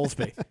Bob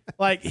Bowlesby.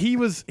 Like,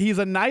 he's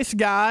a nice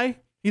guy.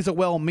 He's a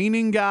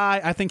well-meaning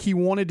guy. I think he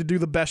wanted to do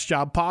the best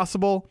job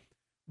possible,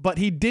 but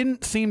he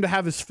didn't seem to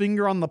have his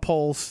finger on the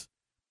pulse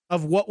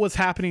of what was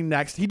happening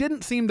next. He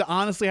didn't seem to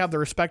honestly have the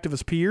respect of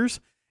his peers.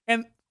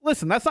 And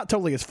listen, that's not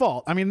totally his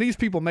fault. I mean, these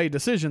people made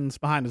decisions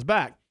behind his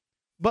back.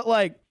 But,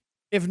 like,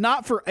 if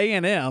not for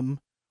A&M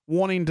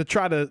wanting to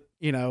try to,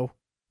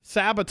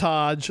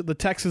 sabotage the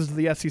Texas to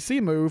the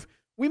SEC move,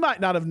 we might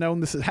not have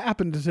known this had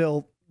happened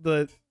until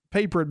the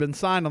paper had been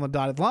signed on the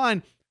dotted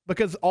line,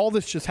 because all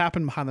this just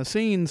happened behind the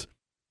scenes.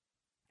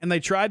 And they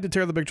tried to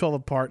tear the Big 12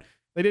 apart.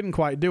 They didn't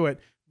quite do it.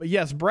 But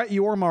yes, Brett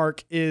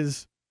Yormark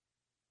is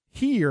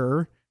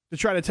here to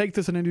try to take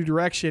this in a new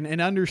direction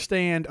and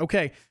understand,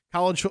 okay,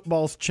 college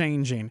football's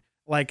changing.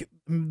 Like,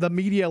 the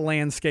media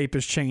landscape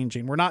is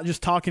changing. We're not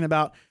just talking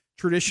about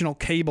traditional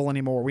cable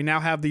anymore. We now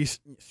have these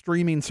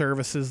streaming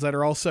services that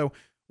are also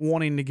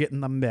wanting to get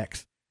in the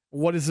mix.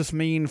 What does this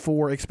mean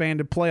for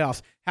expanded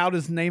playoffs? How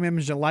does name,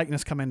 image, and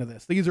likeness come into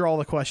this? These are all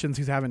the questions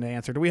he's having to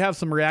answer. Do we have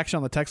some reaction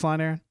on the text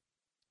line, Aaron?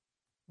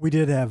 We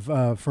did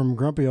have from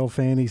Grumpy Old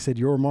Fan. He said,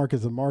 Yormark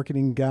is a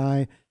marketing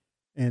guy,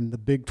 and the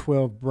Big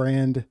 12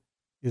 brand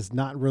is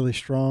not really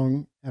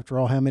strong. After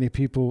all, how many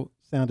people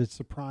sounded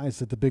surprised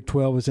that the Big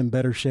 12 was in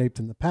better shape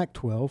than the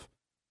Pac-12,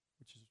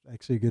 which is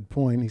actually a good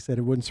point. He said,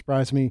 it wouldn't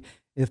surprise me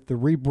if the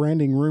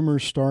rebranding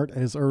rumors start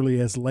as early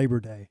as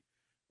Labor Day.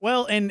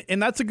 Well, and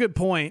that's a good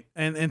point,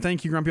 and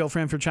thank you, Grumpy Old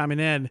Friend, for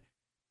chiming in.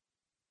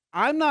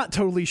 I'm not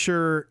totally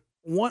sure.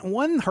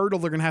 One hurdle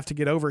they're going to have to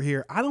get over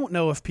here, I don't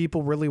know if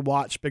people really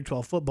watch Big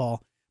 12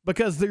 football,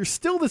 because there's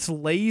still this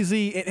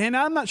lazy, and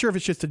I'm not sure if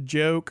it's just a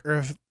joke or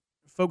if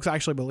folks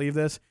actually believe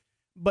this,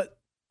 but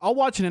I'll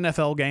watch an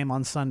NFL game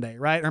on Sunday,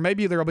 right? Or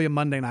maybe there'll be a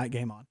Monday night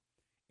game on.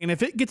 And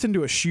if it gets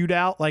into a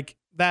shootout like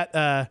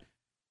that,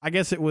 I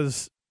guess it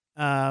was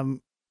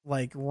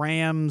like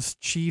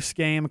Rams-Chiefs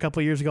game a couple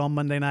of years ago on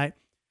Monday night,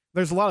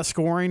 there's a lot of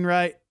scoring,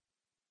 right?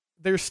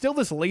 There's still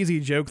this lazy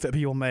joke that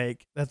people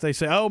make that they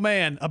say, oh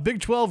man, a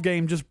Big 12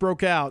 game just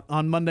broke out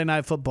on Monday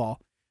Night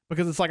Football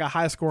because it's like a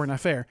high-scoring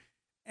affair.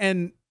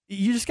 And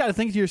you just got to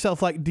think to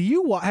yourself, like,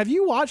 have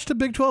you watched a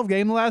Big 12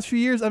 game the last few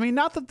years? I mean,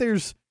 not that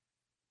there's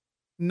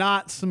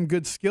not some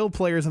good skill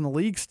players in the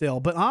league still,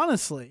 but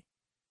honestly,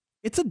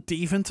 it's a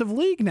defensive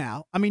league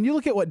now. I mean, you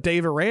look at what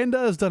Dave Aranda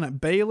has done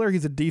at Baylor.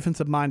 He's a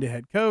defensive-minded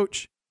head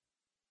coach.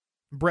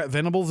 Brett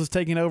Venables is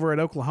taking over at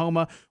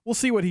Oklahoma. We'll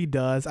see what he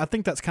does. I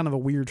think that's kind of a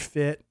weird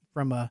fit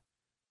from a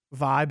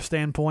vibe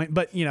standpoint,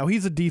 but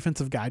he's a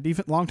defensive guy,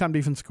 longtime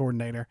defense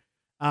coordinator.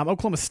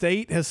 Oklahoma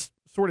State has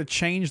sort of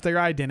changed their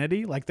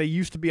identity. Like they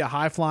used to be a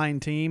high-flying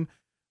team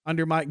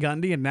under Mike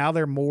Gundy, and now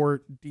they're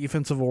more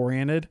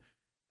defensive-oriented.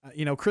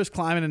 Chris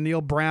Kleiman and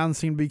Neil Brown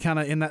seem to be kind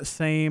of in that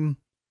same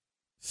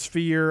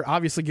sphere.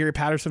 Obviously, Gary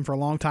Patterson for a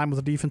long time was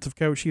a defensive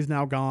coach. He's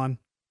now gone.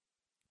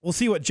 We'll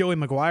see what Joey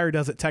McGuire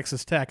does at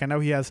Texas Tech. I know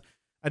he has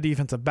a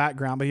defensive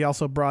background, but he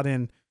also brought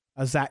in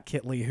Zach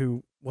Kitley,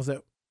 who was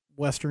at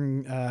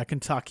Western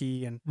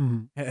Kentucky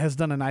and has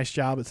done a nice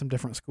job at some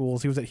different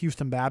schools. He was at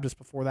Houston Baptist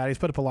before that. He's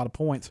put up a lot of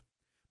points.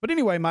 But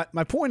anyway,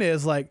 my point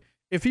is, like,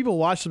 if people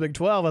watch the Big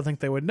 12, I think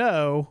they would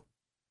know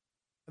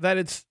that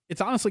it's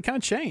honestly kind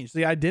of changed.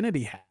 The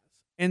identity has.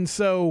 And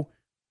so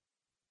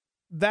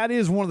that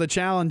is one of the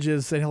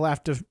challenges that he'll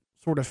have to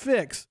sort of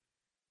fix,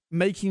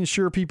 making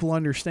sure people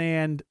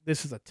understand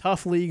this is a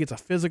tough league. It's a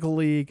physical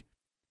league.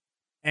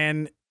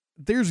 And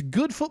there's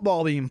good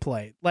football being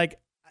played. Like,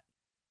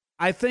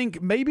 I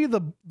think maybe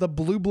the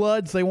Blue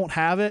Bloods, they won't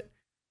have it,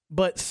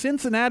 but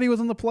Cincinnati was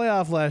in the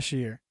playoff last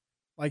year.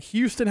 Like,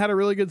 Houston had a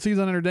really good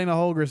season under Dana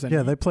Holgorsen.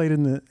 Yeah, they played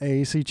in the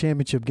AAC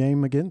championship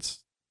game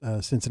against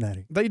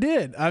Cincinnati. They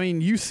did. I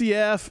mean,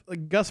 UCF,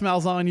 like, Gus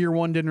Malzahn year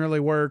one didn't really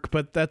work,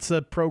 but that's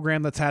a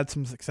program that's had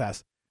some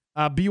success.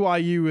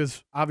 BYU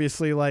is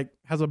obviously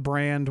has a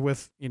brand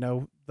with,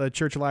 the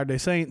Church of Latter-day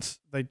Saints.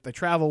 They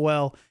travel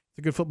well. It's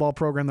a good football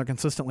program. They're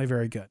consistently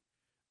very good.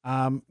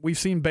 We've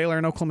seen Baylor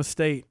and Oklahoma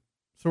State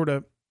sort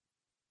of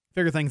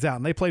figure things out,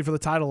 and they played for the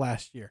title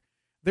last year.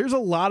 There's a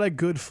lot of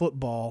good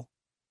football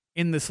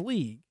in this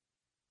league.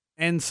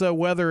 And so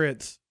whether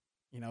it's,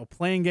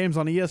 playing games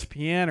on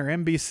ESPN or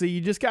NBC,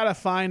 you just got to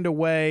find a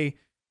way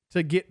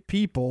to get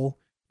people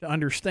to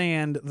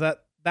understand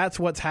that that's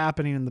what's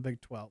happening in the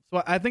Big 12.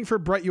 So I think for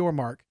Brett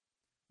Yormark,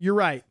 you're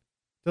right,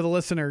 to the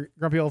listener,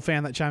 grumpy old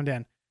fan that chimed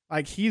in.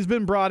 Like, he's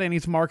been brought in,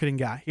 he's a marketing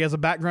guy. He has a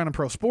background in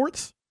pro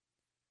sports.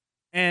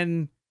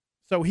 And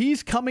so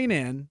he's coming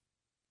in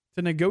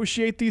to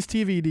negotiate these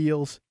TV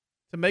deals,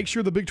 to make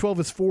sure the Big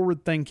 12 is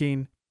forward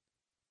thinking,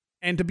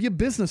 and to be a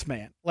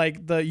businessman.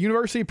 Like, the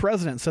university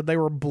president said they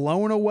were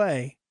blown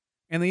away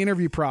in the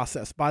interview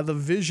process by the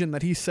vision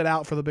that he set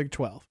out for the Big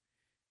 12.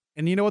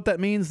 And you know what that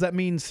means? That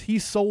means he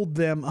sold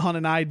them on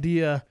an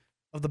idea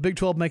of the Big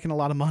 12 making a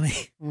lot of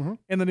money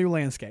in the new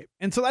landscape.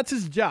 And so that's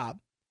his job.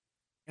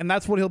 And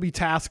that's what he'll be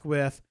tasked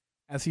with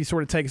as he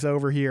sort of takes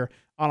over here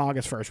on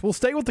August 1st. We'll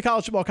stay with the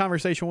college football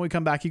conversation when we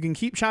come back. You can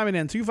keep chiming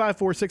in,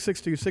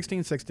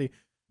 254-662-1660.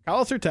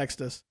 Call us or text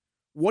us.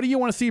 What do you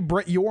want to see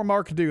Brett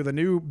Yormark do, the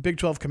new Big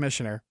 12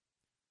 commissioner?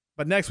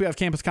 But next we have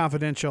Campus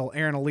Confidential.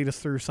 Aaron will lead us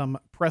through some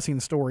pressing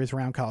stories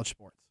around college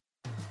sports.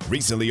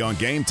 Recently on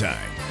Game Time.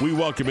 We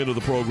welcome into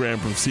the program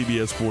from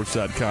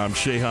CBSSports.com,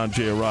 Shehan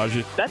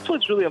Jayarajan. That's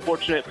what's really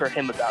unfortunate for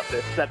him about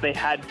this, that they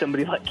had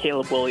somebody like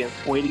Caleb Williams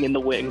waiting in the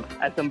wings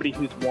as somebody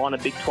who's won a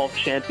Big 12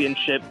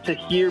 championship. To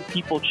hear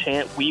people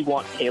chant, "We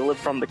want Caleb"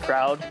 from the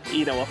crowd,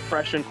 a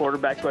freshman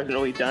quarterback who hasn't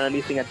really done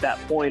anything at that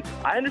point.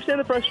 I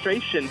understand the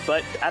frustration,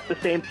 but at the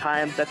same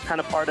time, that's kind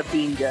of part of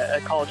being a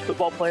college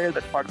football player.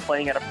 That's part of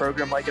playing at a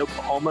program like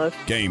Oklahoma.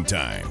 Game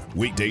Time,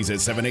 weekdays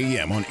at 7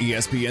 a.m. on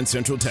ESPN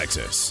Central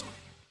Texas.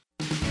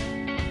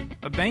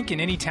 A bank in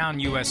any town,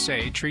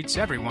 USA treats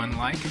everyone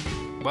like,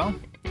 well,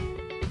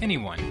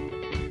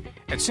 anyone.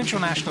 At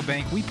Central National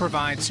Bank, we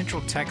provide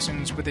Central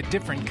Texans with a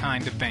different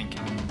kind of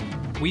banking.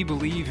 We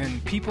believe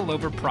in people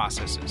over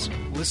processes,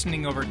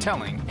 listening over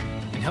telling,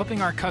 and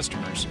helping our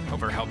customers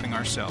over helping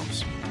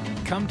ourselves.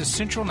 Come to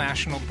Central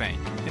National Bank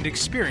and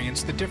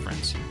experience the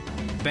difference.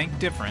 Bank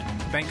different.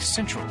 Bank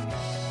Central.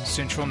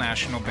 Central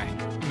National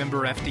Bank.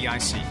 Member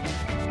FDIC.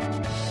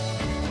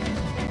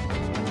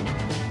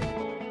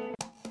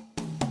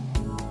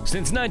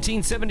 Since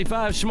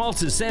 1975,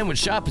 Schmaltz's Sandwich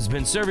Shop has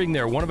been serving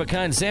their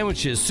one-of-a-kind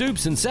sandwiches,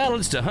 soups, and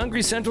salads to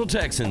hungry Central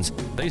Texans.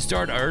 They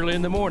start early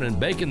in the morning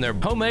baking their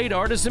homemade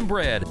artisan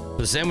bread.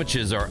 The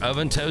sandwiches are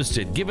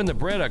oven-toasted, giving the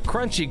bread a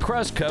crunchy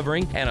crust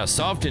covering and a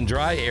soft and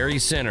dry, airy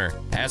center.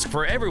 Ask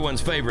for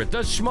everyone's favorite,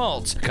 the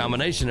Schmaltz, a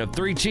combination of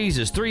 3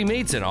 cheeses, 3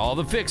 meats, and all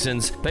the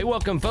fixins. They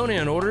welcome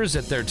phone-in orders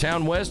at their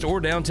Town West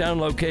or downtown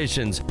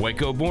locations.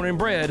 Waco born and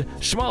bred,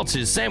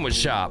 Schmaltz's Sandwich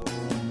Shop.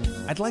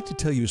 I'd like to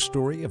tell you a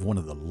story of one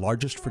of the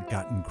largest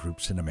forgotten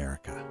groups in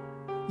America.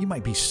 You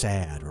might be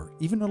sad or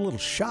even a little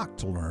shocked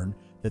to learn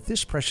that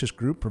this precious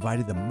group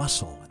provided the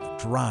muscle and the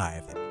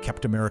drive that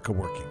kept America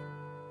working.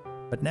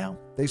 But now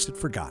they sit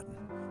forgotten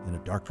in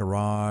a dark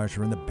garage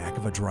or in the back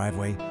of a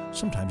driveway,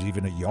 sometimes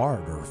even a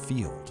yard or a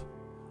field.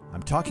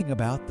 I'm talking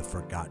about the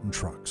forgotten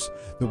trucks,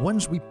 the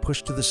ones we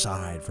push to the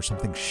side for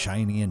something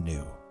shiny and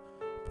new.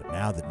 But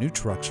now that new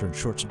trucks are in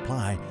short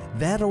supply,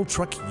 that old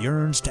truck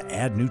yearns to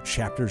add new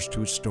chapters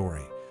to its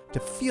story, to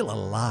feel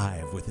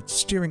alive with its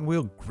steering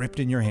wheel gripped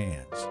in your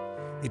hands.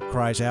 It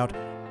cries out,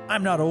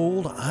 "I'm not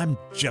old, I'm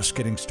just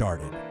getting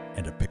started."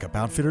 And at Pickup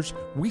Outfitters,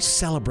 we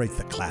celebrate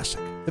the classic,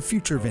 the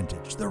future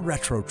vintage, the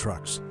retro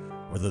trucks,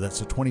 whether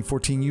that's a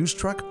 2014 used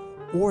truck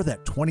or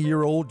that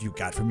 20-year-old you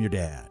got from your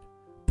dad.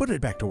 Put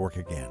it back to work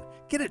again,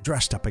 get it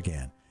dressed up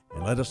again,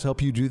 and let us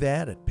help you do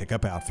that at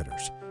Pickup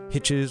Outfitters.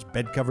 Hitches,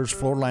 bed covers,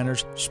 floor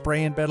liners,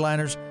 spray and bed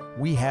liners,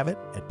 we have it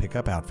at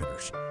Pickup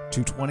Outfitters,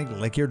 220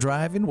 Lake Erie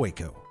Drive in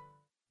Waco.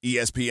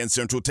 ESPN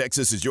Central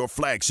Texas is your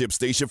flagship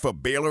station for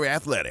Baylor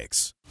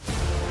Athletics.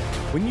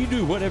 When you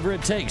do whatever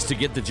it takes to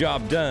get the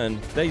job done,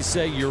 they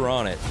say you're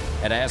on it.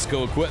 At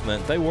ASCO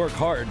Equipment, they work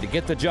hard to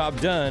get the job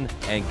done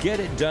and get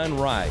it done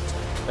right.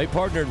 They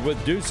partnered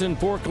with Doosan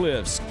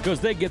Forklifts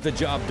because they get the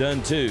job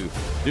done too.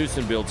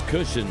 Doosan builds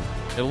cushion,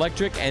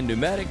 electric, and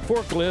pneumatic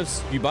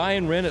forklifts you buy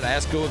and rent at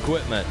ASCO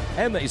Equipment,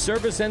 and they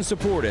service and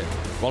support it.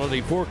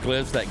 Quality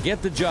forklifts that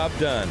get the job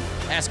done.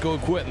 ASCO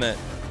Equipment,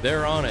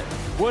 they're on it,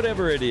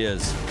 whatever it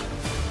is.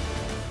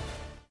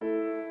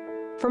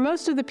 For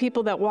most of the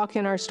people that walk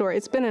in our store,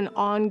 it's been an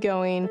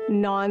ongoing,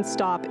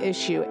 nonstop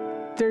issue.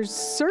 They're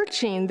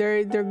searching,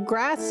 they're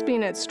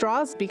grasping at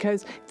straws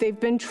because they've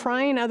been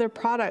trying other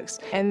products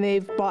and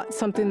they've bought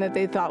something that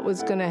they thought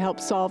was going to help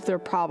solve their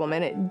problem,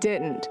 and it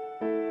didn't.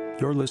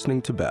 You're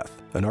listening to Beth,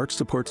 an arch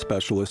support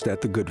specialist at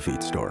the Good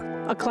Feet store.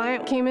 A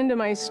client came into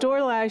my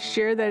store last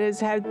year that has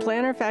had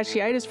plantar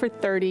fasciitis for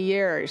 30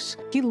 years.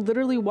 He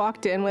literally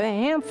walked in with a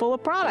handful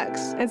of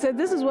products and said,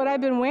 "This is what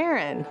I've been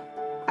wearing."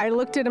 I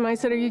looked at him, I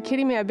said, "Are you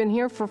kidding me? I've been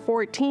here for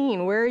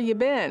 14. Where have you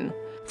been?"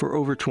 For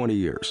over 20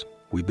 years,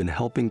 we've been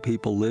helping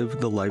people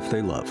live the life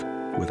they love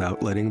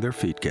without letting their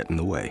feet get in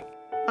the way.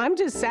 I'm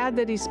just sad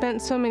that he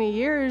spent so many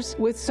years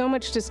with so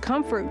much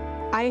discomfort.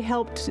 I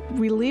helped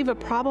relieve a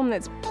problem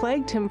that's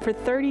plagued him for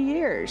 30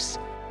 years.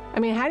 I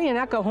mean, how do you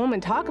not go home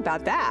and talk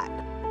about that?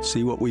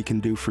 See what we can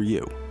do for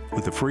you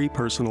with a free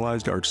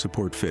personalized arch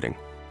support fitting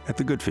at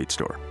the Good Feet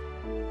store.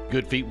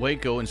 Good Feet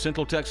Waco in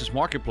Central Texas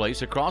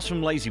Marketplace across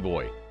from Lazy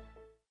Boy.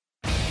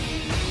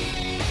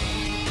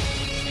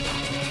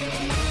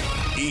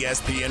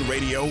 ESPN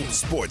Radio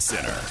Sports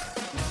Center.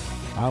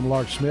 I'm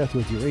Lark Smith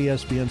with your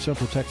ESPN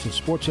Central Texas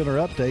Sports Center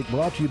update,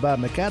 brought to you by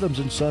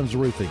McAdams & Sons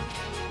Roofing.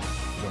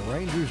 The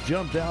Rangers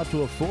jumped out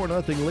to a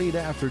 4-0 lead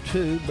after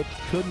 2, but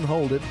couldn't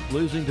hold it,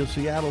 losing to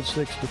Seattle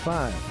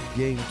 6-5.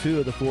 Game 2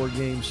 of the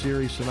 4-game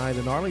series tonight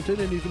in Arlington,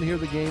 and you can hear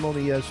the game on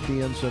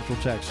ESPN Central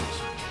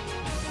Texas.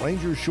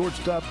 Rangers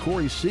shortstop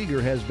Corey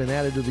Seager has been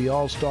added to the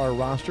All-Star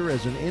roster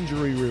as an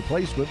injury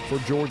replacement for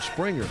George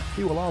Springer.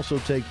 He will also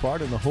take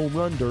part in the Home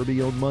Run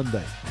Derby on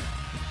Monday.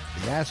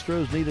 The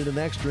Astros needed an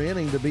extra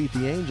inning to beat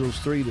the Angels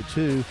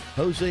 3-2.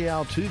 Jose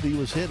Altuve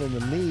was hit in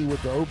the knee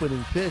with the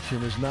opening pitch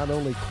and is not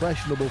only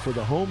questionable for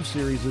the home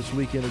series this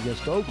weekend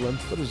against Oakland,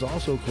 but is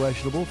also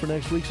questionable for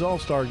next week's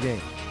All-Star game.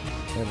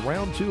 And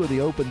round 2 of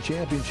the Open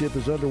Championship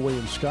is underway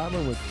in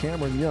Scotland with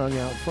Cameron Young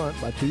out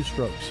front by 2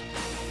 strokes.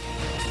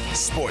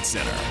 Sports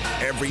Center,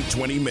 every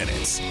 20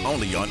 minutes,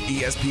 only on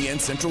ESPN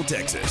Central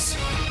Texas.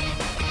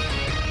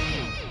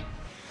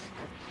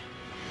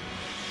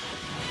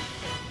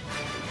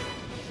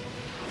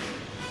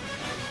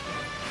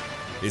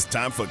 It's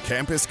time for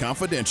Campus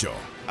Confidential,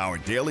 our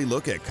daily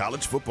look at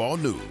college football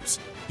news.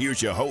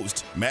 Here's your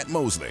host, Matt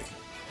Mosley.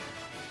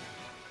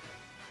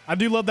 I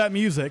do love that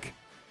music.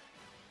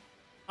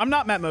 I'm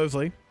not Matt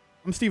Mosley.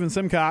 I'm Steven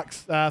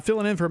Simcox,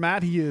 filling in for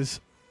Matt. He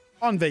is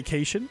on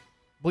vacation.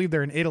 I believe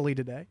they're in Italy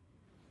today.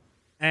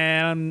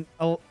 And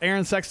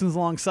Aaron Sexton's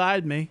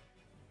alongside me.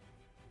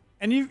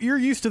 And you're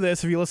used to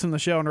this if you listen to the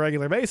show on a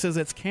regular basis.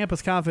 It's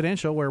Campus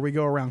Confidential, where we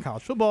go around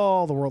college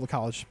football, the world of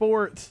college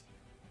sports.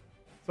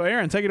 So,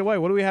 Aaron, take it away.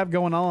 What do we have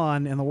going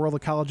on in the world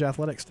of college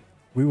athletics?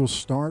 We will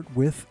start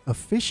with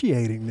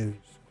officiating news.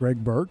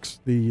 Greg Burks,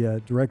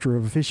 the director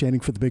of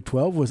officiating for the Big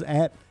 12, was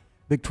at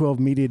Big 12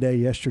 Media Day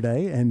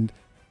yesterday. And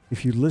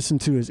if you listen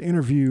to his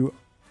interview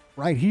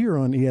right here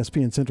on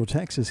ESPN Central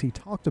Texas, he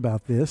talked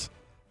about this,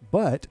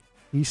 but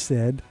he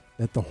said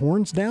that the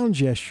horns down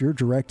gesture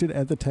directed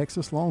at the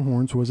Texas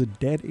Longhorns was a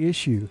dead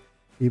issue.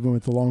 Even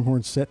with the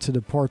Longhorns set to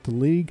depart the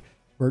league,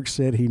 Burks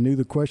said he knew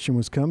the question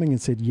was coming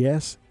and said,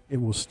 yes,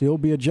 it will still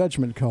be a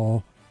judgment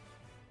call.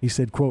 He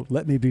said, quote,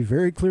 "Let me be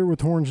very clear with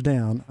horns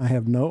down. I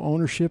have no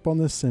ownership on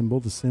this symbol.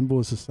 The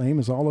symbol is the same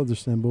as all other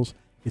symbols.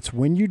 It's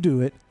when you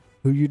do it,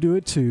 who you do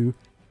it to,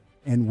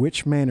 and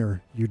which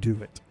manner you do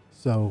it."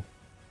 So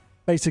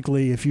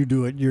basically, if you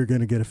do it, you're going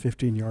to get a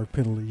 15-yard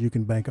penalty. You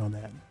can bank on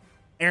that.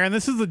 Aaron,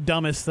 this is the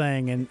dumbest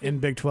thing in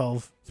Big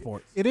 12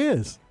 sports. It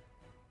is.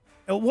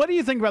 What do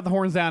you think about the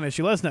horns down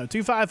issue? Let us know.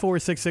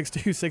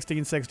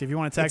 254-662-1660 if you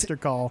want to text or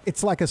call.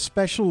 It's like a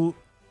special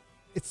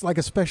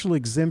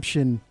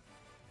exemption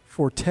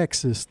for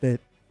Texas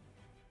that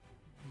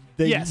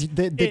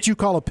you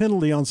call a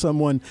penalty on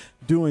someone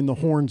doing the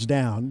horns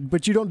down,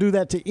 but you don't do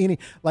that to any.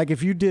 Like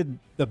if you did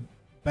the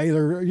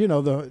Baylor,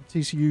 the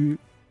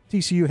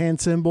TCU hand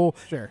symbol,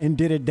 sure, and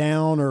did it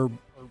down, or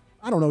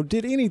I don't know,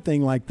 did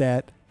anything like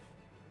that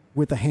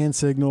with a hand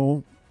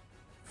signal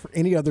for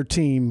any other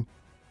team,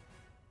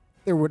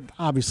 there would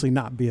obviously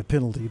not be a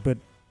penalty. But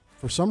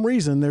for some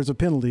reason, there's a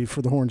penalty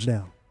for the horns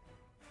down.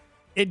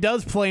 It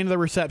does play into the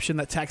reception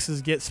that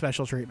Texas gets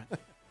special treatment.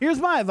 Here's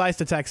my advice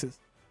to Texas.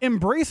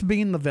 Embrace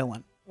being the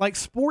villain. Like,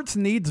 sports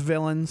needs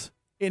villains.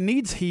 It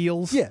needs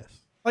heels. Yes.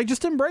 Like,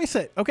 just embrace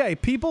it. Okay,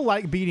 people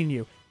like beating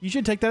you. You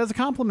should take that as a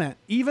compliment.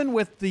 Even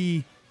with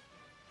the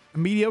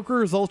mediocre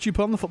results you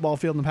put on the football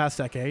field in the past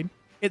decade,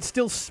 it's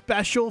still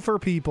special for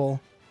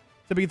people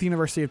to beat the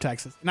University of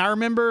Texas. And I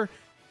remember,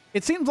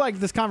 it seems like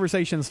this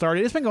conversation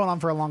started, it's been going on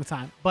for a long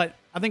time, but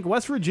I think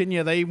West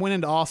Virginia, they went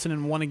into Austin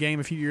and won a game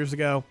a few years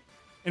ago.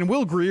 And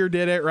Will Greer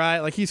did it, right?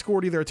 Like, he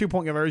scored either a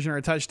 2-point conversion or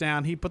a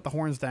touchdown. He put the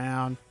horns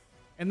down.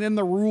 And then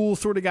the rules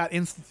sort of got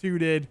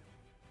instituted.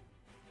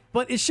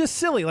 But it's just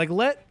silly. Like,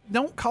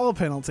 don't call a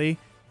penalty.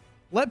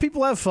 Let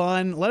people have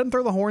fun. Let them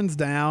throw the horns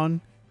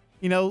down.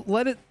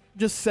 Let it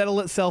just settle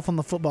itself on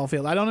the football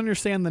field. I don't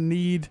understand the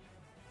need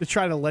to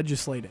try to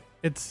legislate it.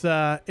 It's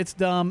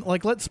dumb.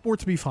 Like, let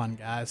sports be fun,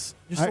 guys.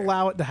 Just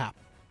allow it to happen.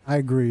 I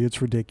agree.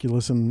 It's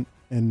ridiculous. And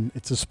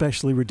it's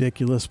especially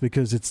ridiculous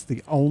because it's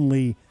the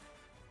only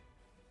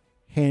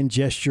hand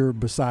gesture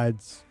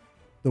besides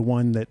the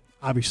one that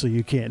obviously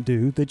you can't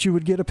do that you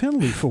would get a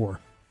penalty for.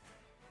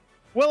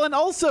 Well, and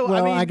also,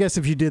 I guess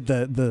if you did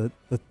the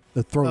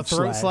throat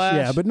slash.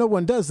 Yeah, but no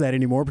one does that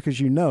anymore because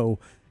and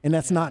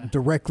that's not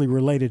directly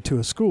related to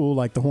a school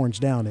like the horns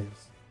down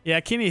is. Yeah,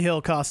 Kenny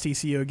Hill cost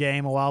TCU a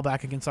game a while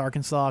back against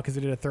Arkansas because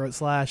he did a throat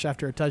slash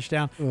after a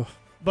touchdown. Ugh.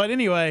 But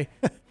anyway,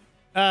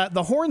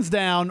 the horns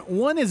down,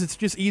 one is it's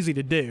just easy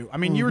to do. I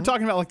mean, you were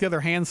talking about like the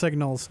other hand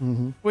signals,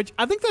 which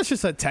I think that's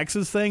just a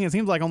Texas thing. It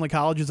seems like only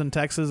colleges in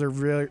Texas are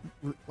really,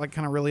 like,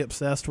 kind of really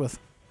obsessed with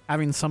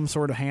having some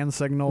sort of hand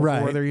signal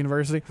for their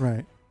university.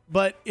 Right.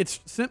 But it's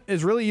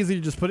really easy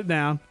to just put it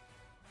down.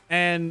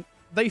 And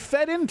they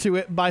fed into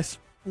it by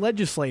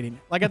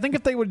legislating. Like, I think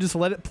if they would just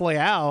let it play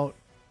out,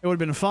 it would have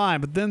been fine.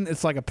 But then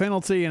it's like a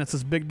penalty and it's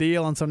this big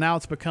deal. And so now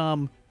it's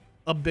become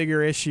a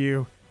bigger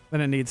issue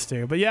than it needs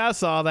to. But yeah, I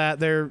saw that.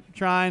 They're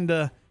trying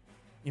to,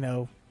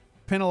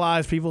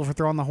 penalize people for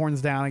throwing the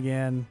horns down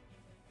again.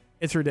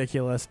 It's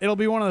ridiculous. It'll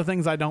be one of the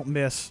things I don't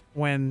miss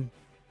when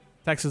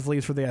Texas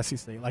leaves for the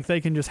SEC. Like,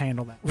 they can just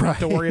handle that. We don't have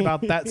to worry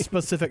about that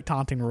specific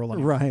taunting rule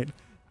anymore. Right.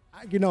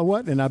 You know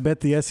what? And I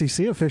bet the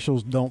SEC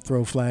officials don't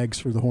throw flags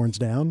for the horns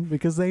down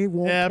because they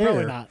won't care. Yeah,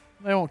 probably not.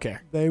 They won't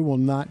care. They will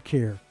not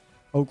care.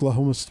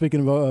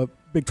 Speaking of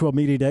Big 12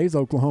 Media Days,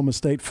 Oklahoma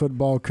State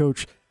football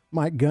coach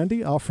Mike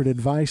Gundy offered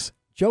advice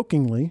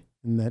jokingly,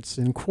 and that's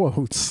in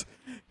quotes,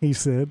 he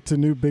said, to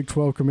new Big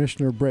 12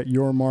 Commissioner Brett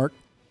Yormark,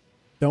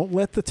 don't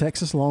let the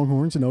Texas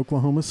Longhorns and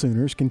Oklahoma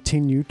Sooners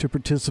continue to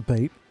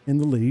participate in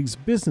the league's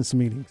business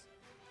meetings.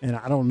 And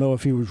I don't know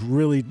if he was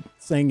really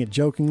saying it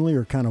jokingly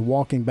or kind of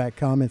walking back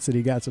comments that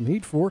he got some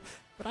heat for,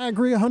 but I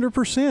agree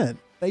 100%.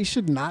 They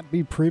should not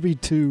be privy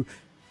to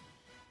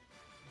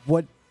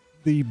what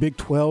the Big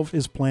 12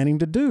 is planning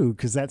to do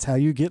because that's how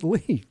you get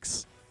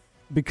leaks.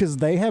 Because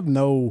they have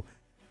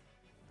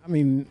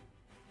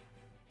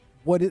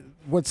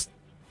what's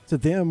to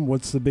them,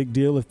 what's the big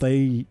deal if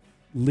they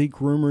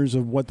leak rumors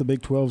of what the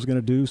Big 12 is going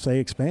to do, say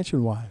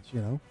expansion-wise,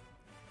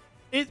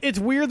 It's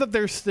weird that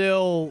they're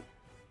still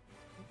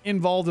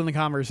involved in the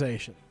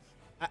conversation.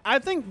 I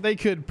think they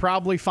could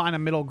probably find a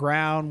middle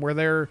ground where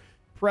they're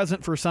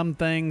present for some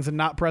things and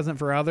not present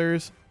for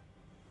others.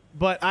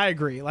 But I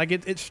agree. Like,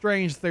 it's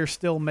strange they're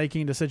still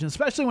making decisions,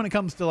 especially when it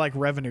comes to, like,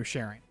 revenue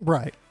sharing.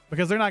 Right.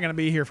 Because they're not going to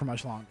be here for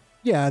much longer.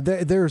 Yeah,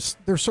 there's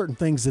certain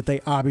things that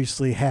they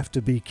obviously have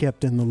to be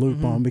kept in the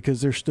loop on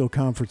because they're still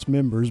conference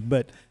members.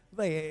 But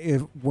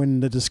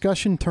when the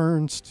discussion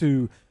turns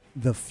to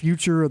the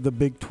future of the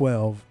Big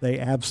 12, they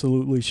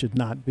absolutely should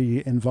not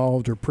be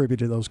involved or privy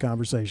to those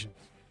conversations.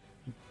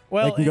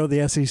 Well, they can go to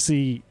the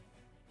SEC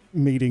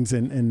meetings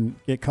and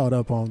get caught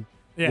up on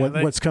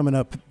what's coming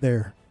up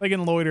there. They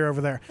can loiter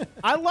over there.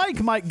 I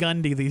like Mike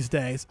Gundy these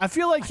days. I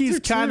feel like he's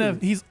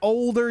he's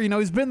older.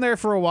 He's been there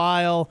for a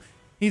while.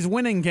 He's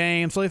winning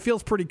games, so he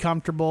feels pretty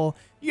comfortable.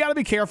 You got to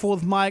be careful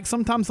with Mike.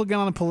 Sometimes he'll get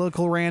on a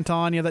political rant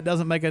on you that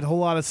doesn't make a whole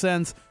lot of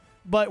sense.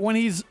 But when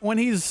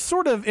he's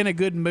sort of in a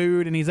good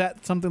mood and he's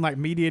at something like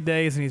Media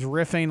Days and he's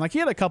riffing, like he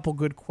had a couple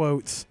good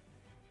quotes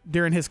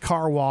during his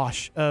car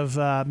wash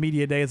of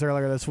Media Days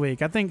earlier this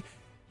week. I think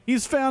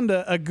he's found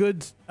a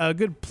good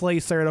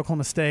place there at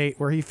Oklahoma State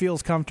where he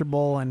feels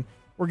comfortable and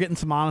we're getting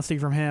some honesty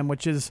from him,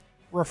 which is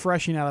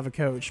refreshing out of a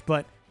coach.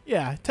 But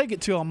yeah, take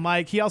it to him,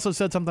 Mike. He also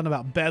said something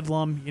about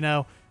Bedlam.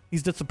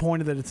 he's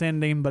disappointed that it's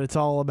ending, but it's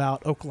all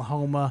about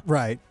Oklahoma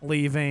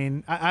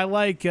leaving. I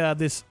like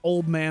this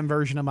old man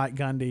version of Mike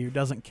Gundy who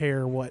doesn't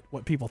care what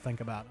people think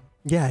about him.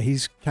 Yeah,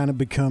 he's kind of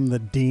become the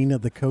dean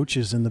of the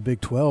coaches in the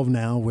Big 12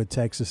 now with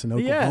Texas and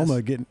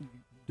Oklahoma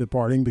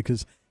departing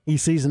because he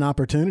sees an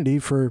opportunity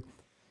for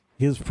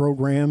his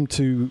program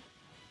to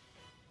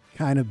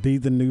kind of be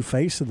the new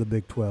face of the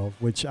Big 12,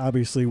 which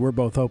obviously we're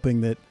both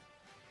hoping that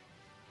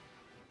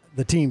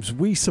the teams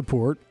we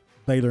support,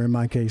 Baylor in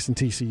my case and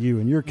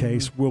TCU in your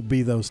case, will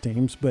be those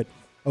teams. But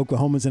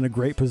Oklahoma's in a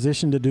great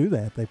position to do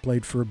that. They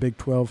played for a Big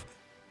 12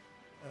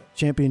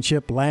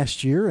 championship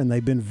last year, and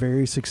they've been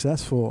very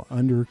successful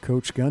under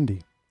Coach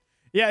Gundy.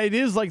 Yeah, it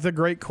is like the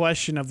great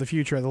question of the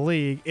future of the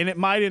league, and it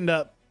might end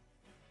up,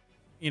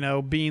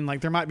 being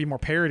like there might be more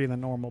parity than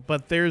normal.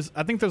 But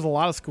I think there's a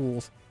lot of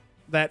schools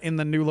that in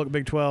the new look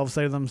Big 12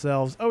 say to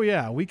themselves, "Oh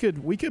yeah, we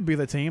could be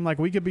the team. Like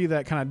we could be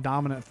that kind of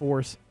dominant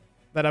force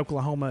that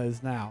Oklahoma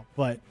is now."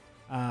 But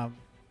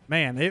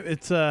man,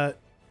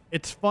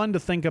 it's fun to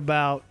think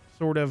about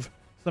sort of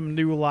some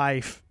new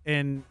life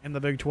in the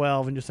Big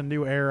 12 and just a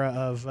new era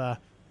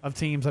of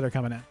teams that are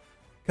coming in.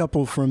 A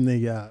couple from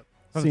the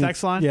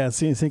text line? Yeah,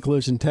 CNC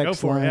Collision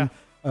text line.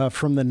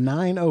 From the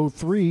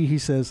 903, he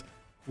says,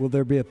 will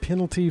there be a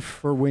penalty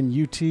for when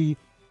UT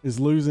is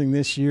losing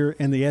this year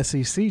and the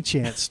SEC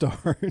chant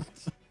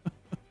starts?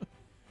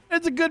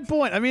 It's a good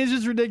point. I mean, it's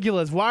just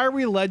ridiculous. Why are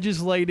we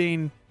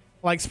legislating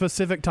like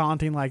specific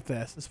taunting like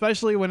this,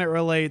 especially when it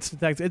relates to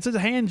Texas? It's a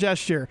hand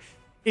gesture.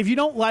 If you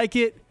don't like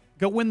it,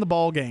 go win the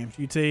ball games,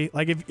 UT.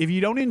 Like, if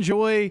you don't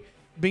enjoy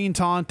being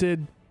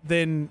taunted,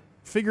 then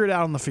figure it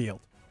out on the field.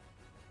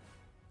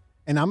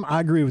 And I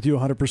agree with you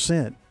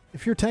 100%.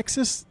 If you're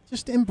Texas,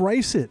 just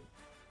embrace it.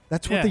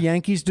 That's what the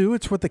Yankees do.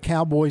 It's what the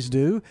Cowboys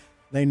do.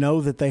 They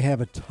know that they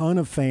have a ton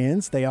of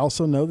fans. They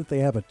also know that they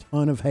have a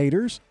ton of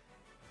haters.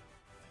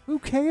 Who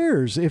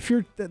cares? If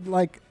you're,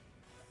 like,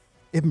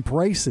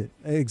 embrace it.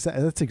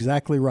 That's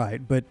exactly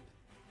right. But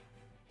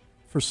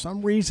for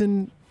some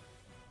reason,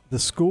 the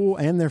school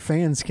and their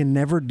fans can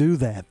never do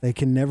that. They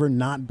can never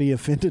not be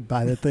offended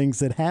by the things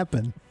that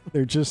happen.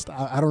 They're just,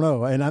 I don't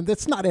know. And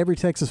that's not every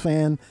Texas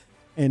fan.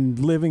 And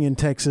living in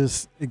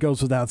Texas, it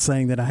goes without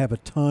saying that I have a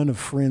ton of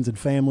friends and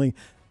family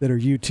that are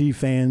UT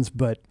fans,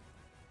 but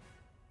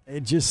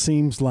it just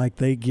seems like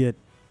they get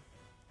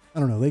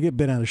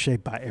bent out of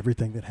shape by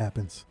everything that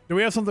happens. Do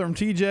we have something from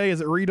TJ?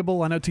 Is it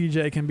readable? I know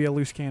TJ can be a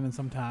loose cannon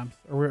sometimes.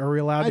 Are we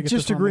allowed to get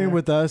just this agreeing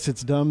with us.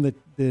 It's dumb that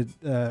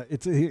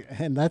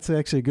and that's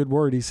actually a good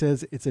word. He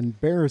says it's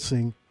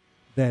embarrassing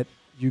that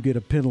you get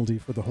a penalty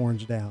for the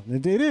horns down.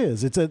 It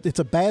is. It's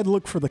a bad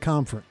look for the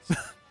conference.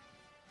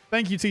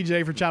 Thank you,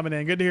 TJ, for chiming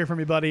in. Good to hear from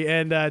you, buddy.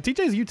 And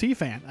TJ's a UT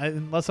fan,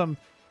 unless I'm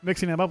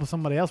mixing him up with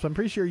somebody else, but I'm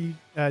pretty sure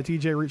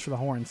TJ roots for the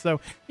Horns.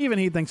 So even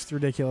he thinks it's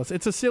ridiculous.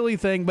 It's a silly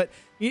thing, but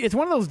it's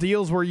one of those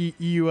deals where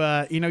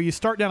you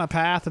start down a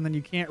path and then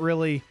you can't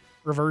really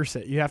reverse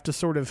it. You have to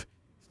sort of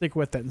stick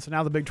with it. And so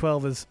now the Big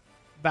 12 has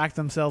backed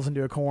themselves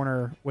into a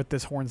corner with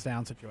this horns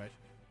down situation.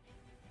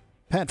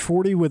 Pat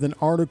Forty with an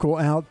article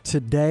out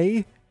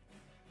today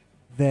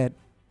that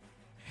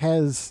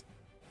has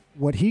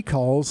what he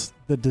calls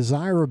the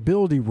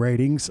desirability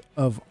ratings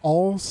of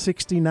all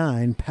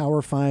 69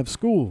 Power 5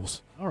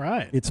 schools. All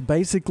right. It's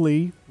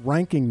basically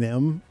ranking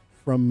them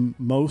from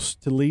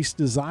most to least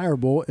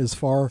desirable as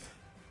far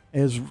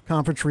as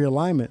conference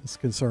realignment is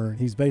concerned.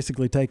 He's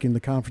basically taking the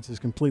conferences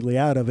completely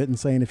out of it and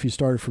saying if you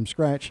started from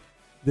scratch,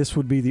 this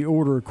would be the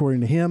order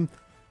according to him.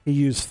 He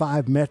used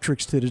 5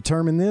 metrics to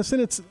determine this,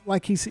 and it's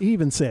like he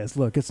even says,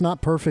 look, it's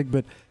not perfect,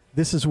 but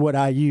this is what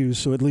I use,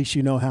 so at least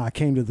you know how I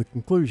came to the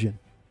conclusion.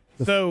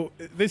 So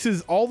this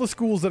is all the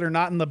schools that are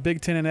not in the Big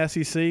Ten and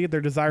SEC,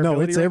 their desirability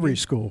No, it's ranking? every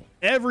school.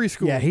 Every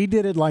school? Yeah, he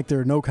did it like there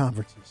are no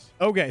conferences.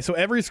 Okay, so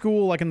every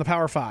school like in the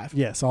Power 5?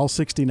 Yes, all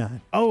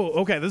 69. Oh,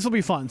 okay, this will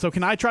be fun. So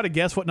can I try to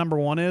guess what number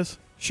 1 is?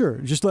 Sure.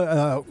 Just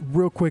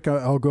real quick,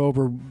 I'll go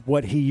over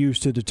what he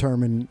used to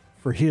determine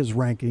for his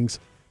rankings.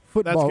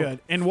 Football. That's good.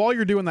 And while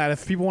you're doing that,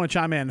 if people want to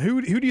chime in,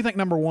 who do you think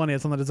number 1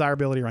 is on the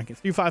desirability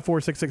rankings?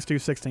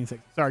 254-662-1660.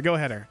 Sorry, go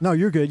ahead, Aaron. No,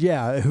 you're good.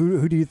 Yeah,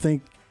 who do you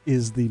think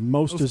is the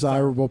most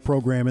desirable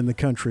program in the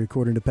country,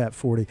 according to Pat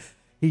Forty?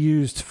 He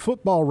used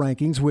football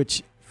rankings,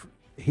 which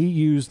he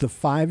used the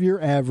 5-year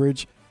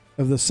average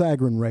of the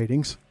Sagarin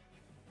ratings,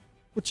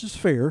 which is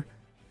fair.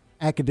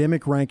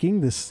 Academic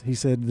ranking, he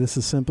said this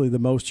is simply the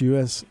most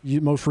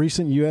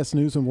recent U.S.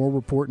 News and World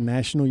Report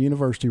national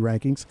university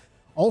rankings.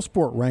 All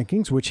sport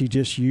rankings, which he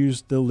just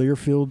used the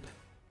Learfield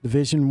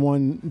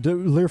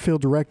Learfield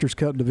Directors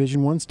Cup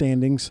Division I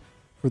standings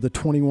for the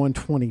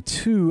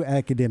 21-22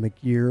 academic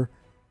year,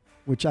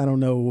 which I don't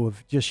know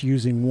if just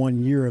using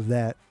 1 year of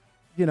that,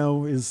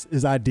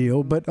 is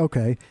ideal, but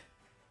okay.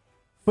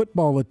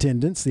 Football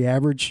attendance, the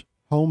average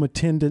home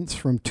attendance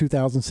from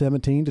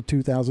 2017 to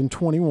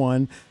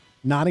 2021,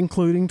 not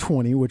including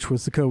 20, which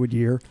was the COVID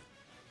year,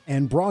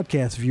 and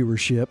broadcast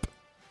viewership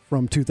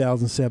from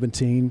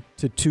 2017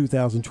 to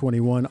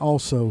 2021,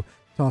 also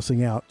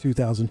tossing out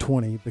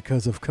 2020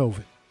 because of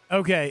COVID.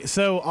 Okay,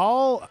 so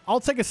I'll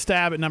take a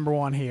stab at number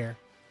 1 here.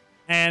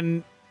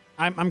 And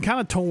I'm kind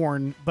of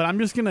torn, but I'm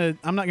not gonna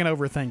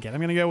overthink it. I'm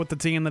gonna go with the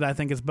team that I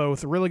think is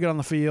both really good on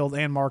the field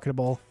and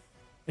marketable.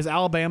 Is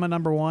Alabama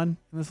number 1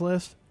 in this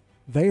list?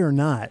 They are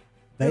not.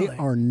 They Really?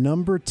 are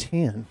number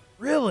 10.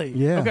 Really?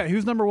 Yeah. Okay,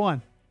 who's number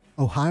 1?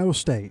 Ohio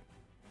State.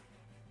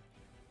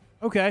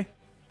 Okay.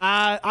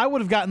 I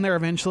would have gotten there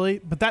eventually,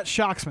 but that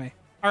shocks me.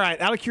 All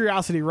right, out of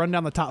curiosity, run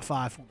down the top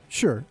 5 for me.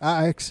 Sure.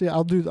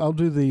 I'll do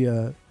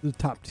the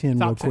top 10 real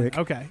Top 10. quick.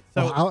 Okay.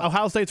 So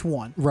Ohio State's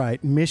 1.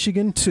 Right.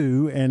 Michigan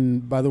 2.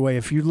 And by the way,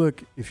 if you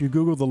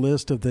Google the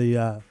list of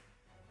the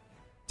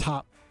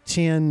top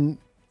 10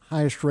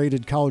 highest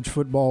rated college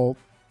football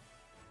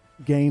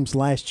games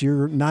last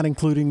year, not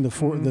including the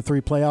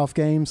 3 playoff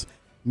games,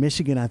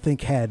 Michigan I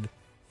think had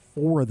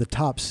 4 of the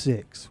top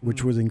 6,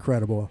 which was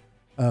incredible.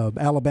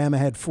 Alabama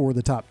had 4 of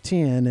the top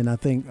 10, and I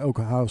think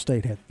Ohio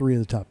State had 3 of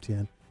the top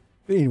 10.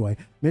 But anyway,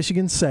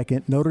 Michigan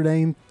 2nd, Notre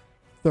Dame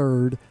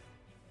 3rd,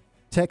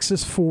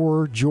 Texas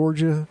 4,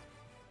 Georgia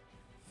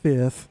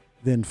 5th,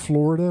 then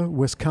Florida,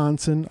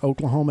 Wisconsin,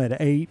 Oklahoma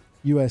at 8,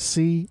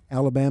 USC,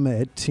 Alabama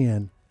at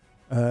 10.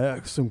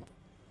 Some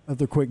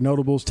other quick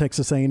notables: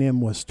 Texas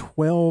A&M was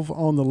 12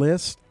 on the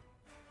list,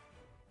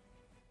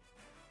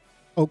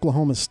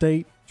 Oklahoma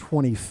State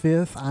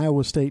 25th,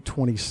 Iowa State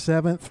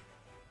 27th,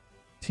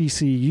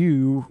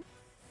 TCU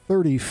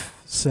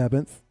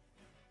 37th,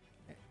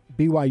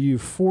 BYU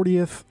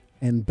 40th,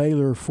 and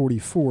Baylor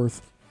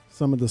 44th.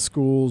 Some of the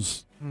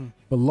schools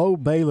below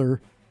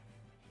Baylor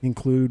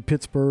include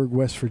Pittsburgh,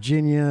 West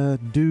Virginia,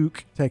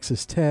 Duke,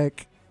 Texas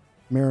Tech,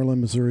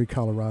 Maryland, Missouri,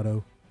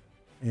 Colorado,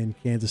 and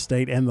Kansas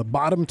State. And the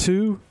bottom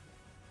 2,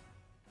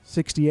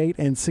 68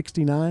 and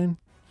 69,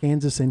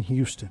 Kansas and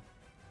Houston.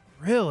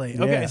 Really?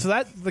 Yeah. Okay,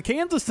 so the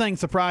Kansas thing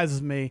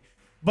surprises me,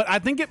 but I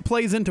think it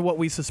plays into what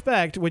we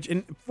suspect, which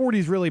in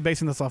 40's really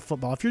basing this off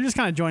football. If you're just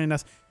kind of joining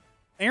us,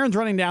 Aaron's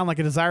running down like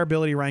a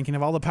desirability ranking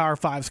of all the Power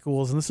 5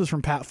 schools, and this is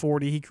from Pat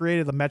 40. He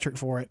created the metric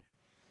for it.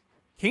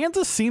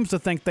 Kansas seems to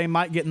think they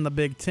might get in the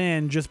Big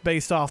Ten just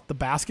based off the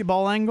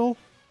basketball angle.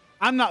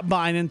 I'm not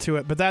buying into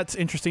it, but that's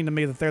interesting to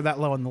me that they're that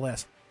low on the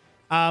list.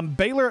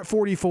 Baylor at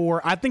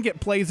 44, I think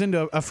it plays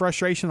into a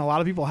frustration a lot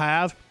of people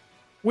have,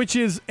 which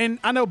is, and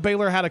I know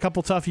Baylor had a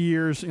couple tough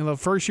years,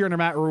 first year under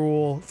Matt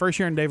Rule, first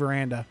year in Dave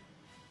Aranda,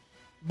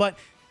 but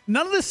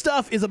none of this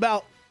stuff is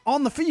about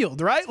on the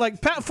field, right?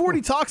 Like Pat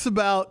 40 talks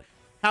about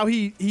how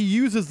he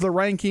uses the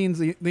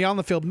rankings, the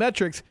on-the-field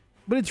metrics,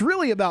 but it's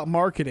really about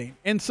marketing.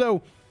 And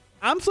so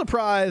I'm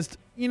surprised,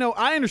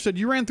 I understood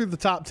you ran through the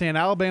top 10.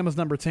 Alabama's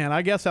number 10.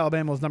 I guess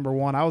Alabama was number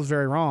 1. I was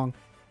very wrong.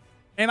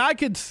 And I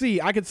could see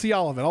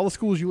all of it, all the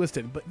schools you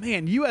listed. But,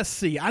 man,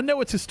 USC, I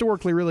know it's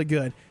historically really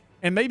good.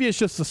 And maybe it's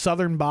just a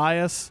Southern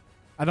bias.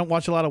 I don't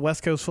watch a lot of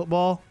West Coast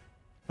football.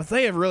 But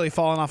they have really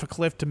fallen off a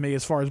cliff to me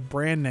as far as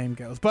brand name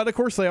goes. But, of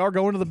course, they are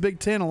going to the Big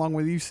Ten along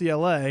with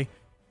UCLA.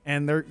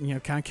 And they're,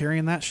 kind of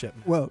carrying that ship.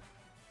 Well,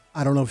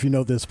 I don't know if you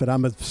know this, but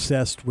I'm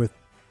obsessed with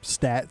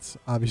stats,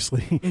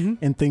 obviously,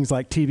 and things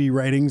like TV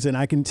ratings. And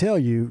I can tell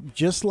you,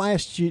 just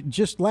last year,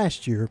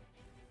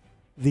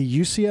 the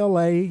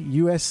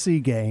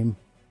UCLA-USC game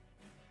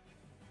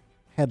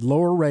had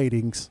lower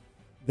ratings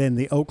than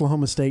the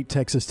Oklahoma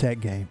State-Texas Tech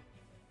game.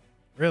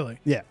 Really?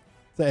 Yeah.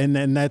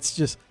 And that's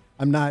just,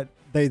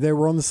 they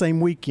were on the same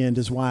weekend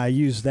is why I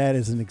use that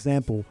as an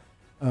example.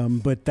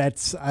 But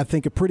that's, I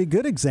think, a pretty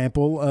good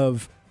example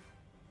of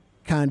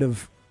kind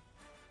of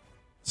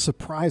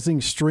surprising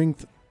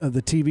strength of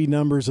the TV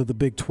numbers of the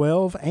Big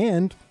 12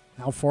 and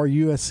how far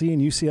USC and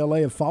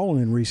UCLA have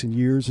fallen in recent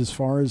years as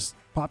far as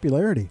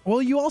popularity.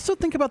 Well, you also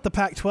think about the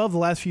Pac-12 the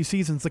last few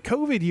seasons. The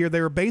COVID year,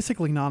 they were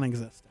basically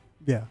non-existent.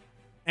 Yeah.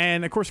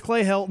 And, of course,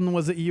 Clay Helton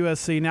was at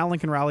USC. Now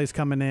Lincoln Riley's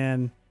coming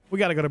in. We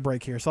got to go to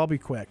break here, so I'll be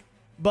quick.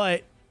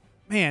 But,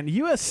 man,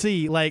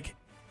 USC, like,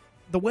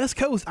 the West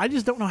Coast, I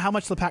just don't know how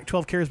much the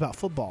Pac-12 cares about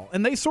football.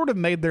 And they sort of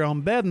made their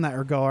own bed in that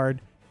regard.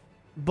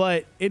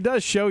 But it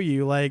does show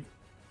you, like,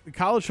 the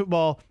college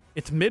football,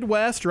 it's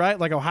Midwest, right?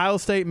 Like Ohio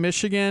State,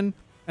 Michigan,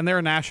 and they're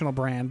a national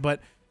brand. But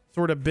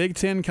sort of Big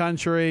Ten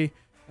country,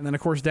 and then,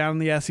 of course,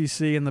 down in the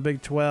SEC and the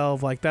Big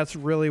 12, like, that's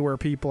really where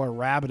people are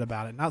rabid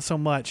about it. Not so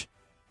much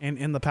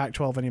in the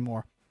Pac-12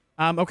 anymore.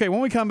 Okay,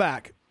 when we come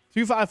back,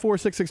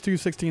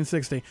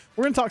 254-662-1660,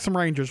 we're going to talk some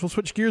Rangers. We'll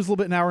switch gears a little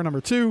bit in hour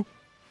number 2.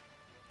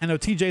 I know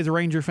TJ's a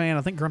Ranger fan.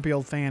 I think Grumpy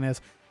Old Fan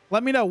is.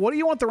 Let me know, what do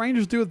you want the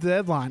Rangers to do at the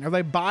deadline? Are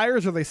they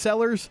buyers? Are they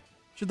sellers?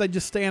 Should they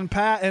just stand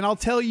pat? And I'll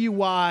tell you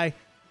why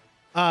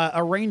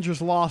a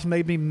Rangers loss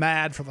made me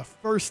mad for the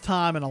first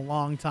time in a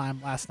long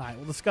time last night.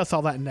 We'll discuss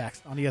all that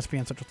next on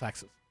ESPN Central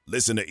Texas.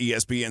 Listen to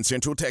ESPN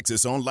Central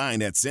Texas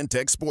online at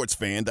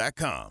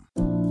centexsportsfan.com.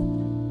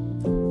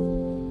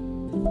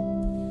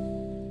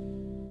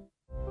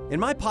 In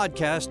my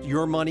podcast,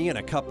 Your Money in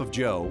a Cup of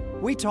Joe,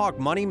 we talk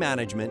money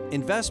management,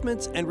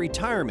 investments, and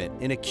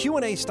retirement in a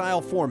Q&A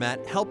style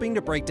format, helping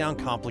to break down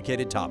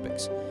complicated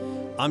topics.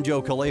 I'm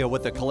Joe Kaleo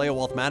with the Kaleo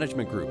Wealth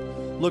Management Group.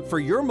 Look for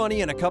Your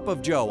Money in a Cup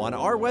of Joe on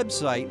our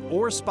website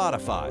or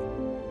Spotify.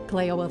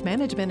 Kaleo Wealth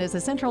Management is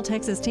a Central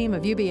Texas team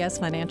of UBS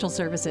Financial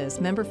Services,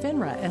 member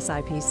FINRA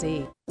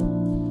SIPC.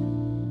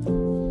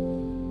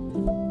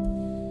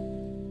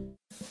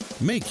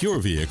 Make your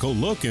vehicle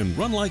look and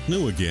run like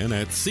new again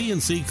at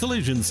C&C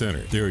Collision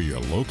Center. They're your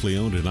locally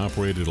owned and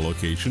operated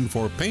location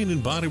for paint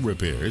and body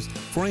repairs,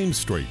 frame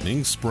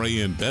straightening,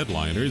 spray and bed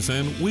liners,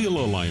 and wheel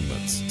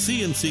alignments.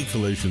 C&C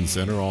Collision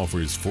Center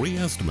offers free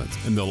estimates,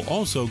 and they'll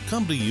also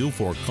come to you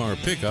for car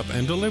pickup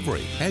and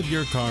delivery. Have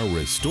your car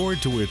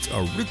restored to its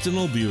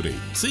original beauty.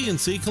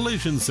 C&C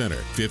Collision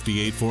Center,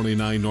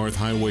 5849 North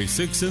Highway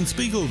 6 in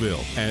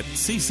Spiegelville, at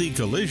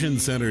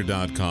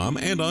cccollisioncenter.com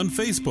and on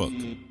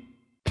Facebook.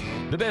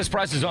 The best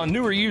prices on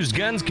newer used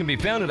guns can be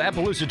found at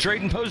Appaloosa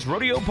Trading Post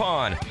Rodeo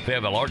Pond. They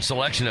have a large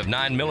selection of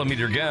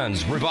 9mm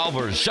guns,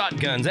 revolvers,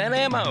 shotguns, and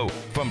ammo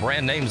from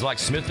brand names like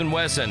Smith &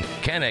 Wesson,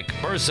 Kennick,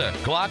 Bersa,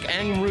 Glock,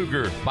 and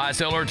Ruger. Buy,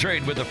 sell, or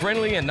trade with a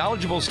friendly and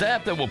knowledgeable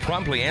staff that will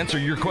promptly answer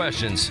your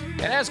questions.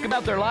 And ask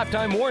about their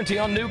lifetime warranty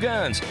on new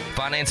guns.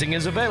 Financing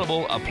is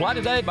available. Apply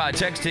today by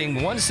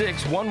texting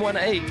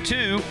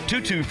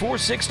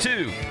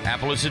 16118-22462.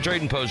 Appaloosa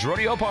Trading Post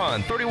Rodeo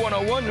Pond,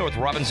 3101 North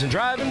Robinson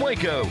Drive in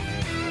Waco.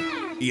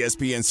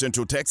 ESPN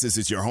Central Texas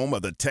is your home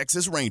of the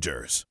Texas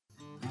Rangers.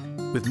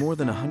 With more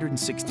than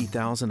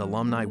 160,000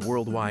 alumni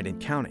worldwide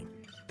and counting,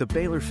 the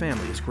Baylor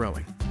family is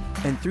growing.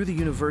 And through the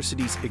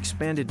university's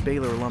expanded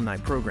Baylor alumni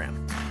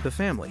program, the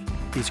family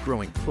is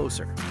growing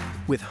closer.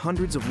 With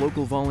hundreds of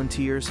local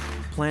volunteers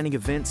planning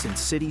events in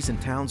cities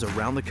and towns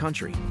around the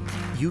country,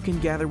 you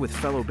can gather with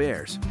fellow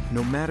Bears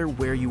no matter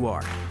where you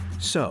are.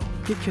 So,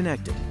 get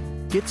connected,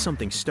 get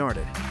something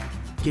started,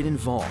 get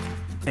involved,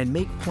 and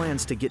make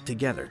plans to get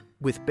together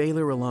with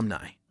Baylor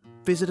alumni.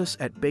 Visit us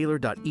at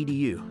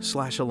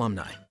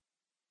baylor.edu/alumni.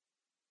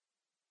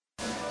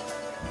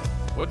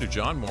 What do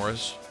John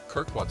Morris,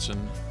 Kirk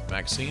Watson,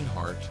 Maxine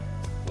Hart,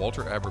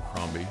 Walter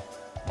Abercrombie,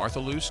 Martha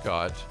Lou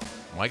Scott,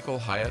 Michael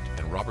Hyatt,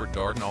 and Robert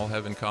Darden all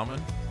have in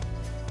common?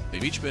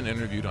 They've each been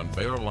interviewed on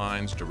Baylor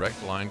Line's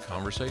Direct Line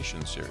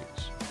Conversation series.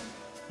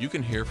 You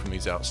can hear from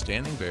these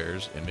outstanding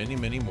Bears and many,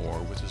 many more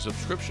with a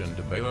subscription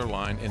to Baylor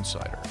Line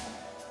Insider.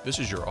 This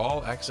is your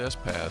all-access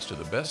pass to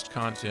the best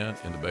content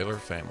in the Baylor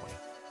family.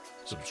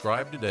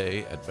 Subscribe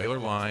today at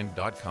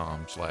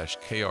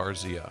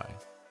BaylorLine.com/KRZI.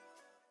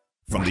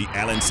 From the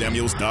Allen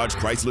Samuels Dodge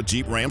Chrysler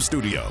Jeep Ram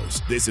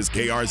Studios, this is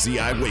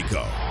KRZI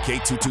Waco,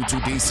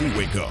 K222DC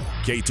Waco,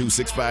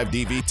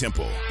 K265DV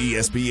Temple,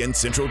 ESPN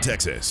Central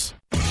Texas.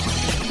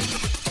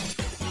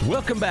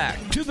 Welcome back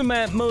to the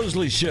Matt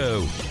Mosley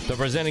Show. The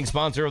presenting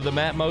sponsor of the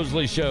Matt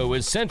Mosley Show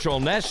is Central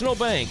National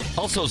Bank.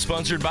 Also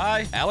sponsored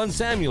by Allen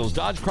Samuels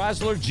Dodge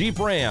Chrysler Jeep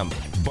Ram,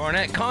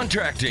 Barnett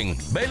Contracting,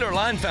 Baylor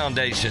Line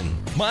Foundation,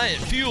 Myatt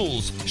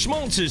Fuels,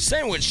 Schmaltz's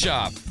Sandwich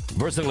Shop,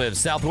 VersaLive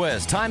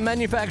Southwest Time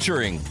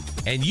Manufacturing,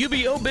 and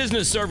UBO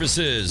Business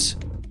Services.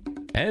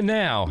 And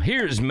now,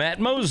 here's Matt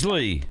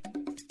Mosley.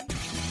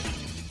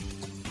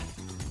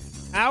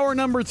 Hour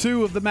number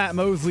 2 of the Matt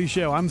Mosley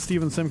Show. I'm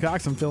Steven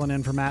Simcox. I'm filling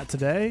in for Matt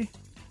today.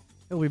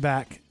 He'll be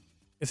back.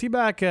 Is he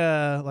back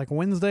like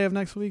Wednesday of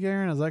next week,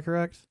 Aaron? Is that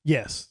correct?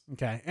 Yes.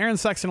 Okay. Aaron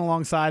Sexton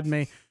alongside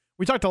me.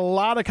 We talked a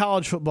lot of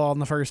college football in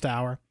the first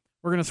hour.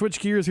 We're going to switch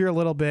gears here a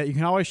little bit. You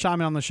can always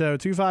chime in on the show,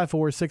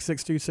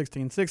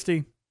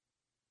 254-662-1660.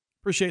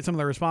 Appreciate some of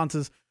the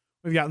responses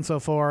we've gotten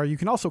so far. You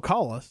can also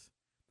call us.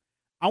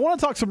 I want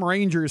to talk some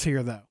Rangers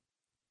here, though.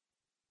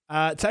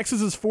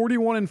 Texas is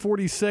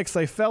 41-46.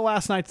 They fell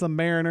last night to the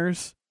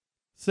Mariners,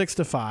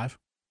 6-5.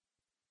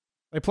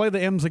 They play the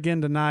M's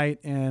again tonight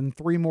and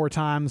 3 more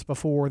times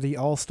before the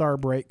All-Star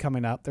break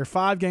coming up. They're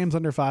 5 games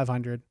under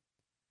 500.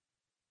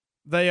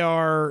 They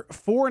are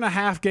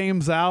 4.5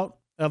 games out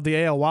of the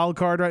AL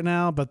wildcard right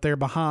now, but they're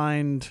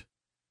behind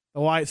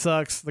the White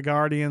Sox, the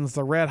Guardians,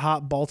 the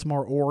red-hot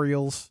Baltimore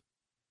Orioles.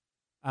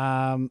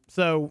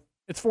 So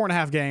it's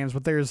 4.5 games,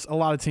 but there's a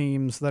lot of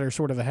teams that are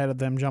sort of ahead of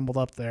them, jumbled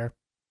up there.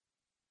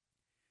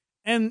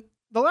 And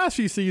the last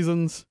few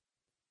seasons,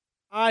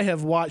 I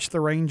have watched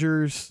the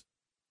Rangers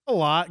a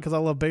lot because I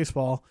love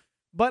baseball,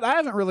 but I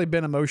haven't really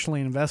been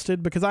emotionally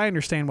invested because I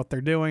understand what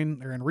they're doing.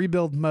 They're in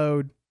rebuild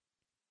mode.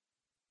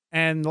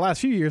 And the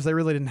last few years, they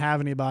really didn't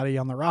have anybody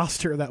on the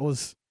roster that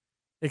was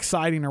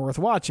exciting or worth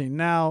watching.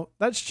 Now,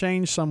 that's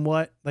changed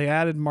somewhat. They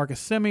added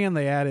Marcus Semien.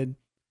 They added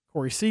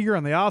Corey Seager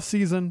in the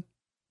offseason.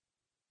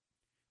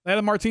 They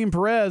added Martin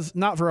Perez,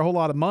 not for a whole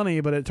lot of money,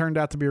 but it turned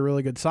out to be a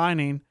really good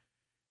signing.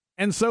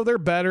 And so they're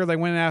better. They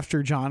went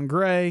after John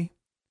Gray.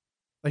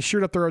 They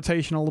shored up the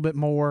rotation a little bit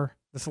more.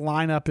 This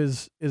lineup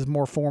is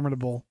more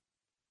formidable.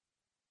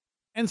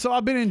 And so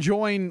I've been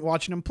enjoying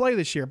watching them play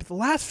this year. But the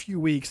last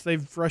few weeks,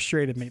 they've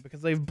frustrated me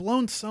because they've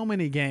blown so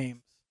many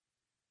games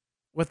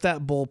with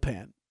that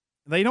bullpen.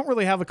 They don't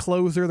really have a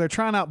closer. They're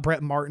trying out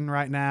Brett Martin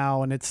right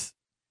now, and it's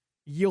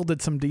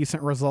yielded some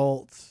decent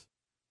results.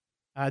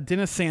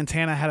 Dennis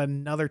Santana had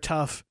another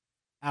tough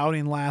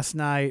outing last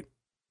night.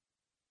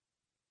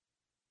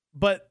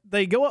 But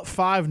they go up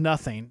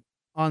 5-0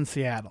 on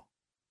Seattle.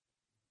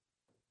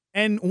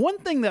 And one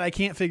thing that I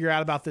can't figure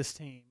out about this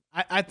team,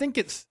 I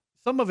think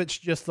some of it's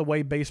just the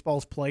way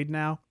baseball's played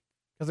now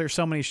because there's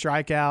so many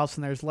strikeouts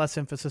and there's less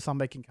emphasis on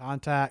making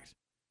contact.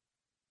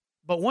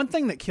 But one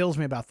thing that kills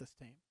me about this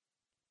team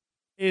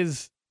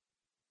is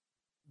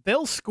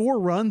they'll score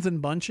runs in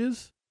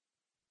bunches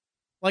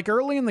like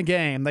early in the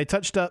game, they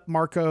touched up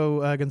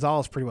Marco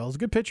Gonzalez pretty well. It was a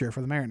good pitcher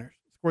for the Mariners.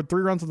 Scored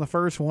 3 runs in the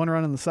first, 1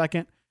 run in the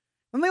second.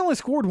 And they only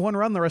scored 1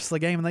 run the rest of the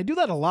game. And they do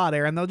that a lot,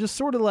 Aaron. They'll just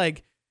sort of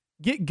like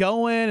get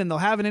going and they'll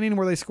have an inning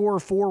where they score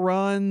 4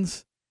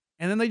 runs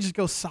and then they just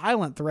go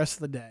silent the rest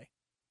of the day.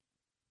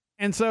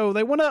 And so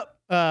they went up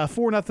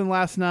 4-0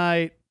 last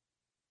night.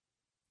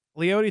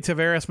 Leody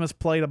Taveras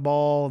misplayed a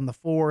ball in the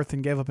 4th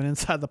and gave up an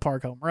inside the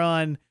park home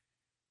run.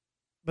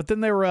 But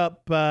then they were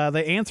up,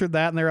 they answered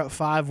that and they were up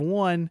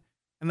 5-1.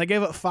 And they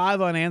gave up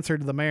 5 unanswered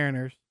to the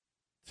Mariners,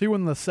 2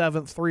 in the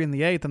 7th, 3 in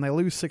the 8th, and they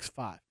lose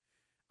 6-5.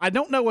 I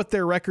don't know what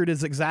their record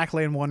is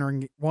exactly in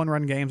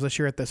one-run games this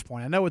year at this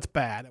point. I know it's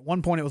bad. At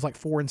one point, it was like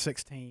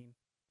 4-16.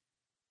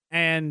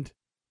 And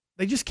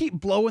they just keep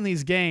blowing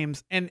these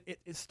games, and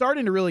it's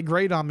starting to really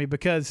grate on me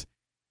because,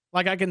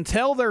 like, I can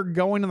tell they're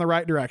going in the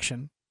right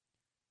direction.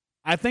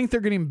 I think they're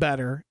getting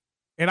better,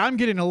 and I'm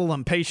getting a little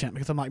impatient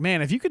because I'm like,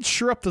 man, if you could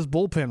shore up this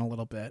bullpen a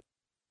little bit,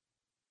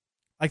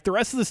 like the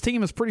rest of this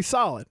team is pretty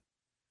solid.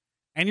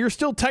 And you're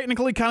still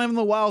technically kind of in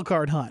the wild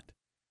card hunt.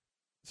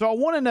 So I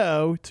want to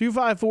know,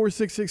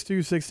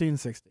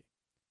 254-662-1660.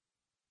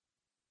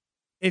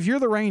 If you're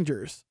the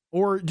Rangers,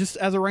 or just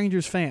as a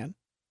Rangers fan,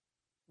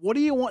 what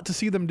do you want to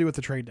see them do at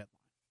the trade deadline?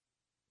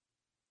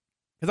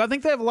 Because I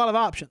think they have a lot of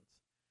options.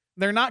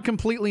 They're not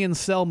completely in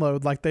sell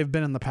mode like they've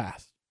been in the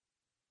past.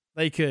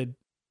 They could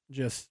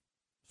just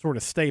sort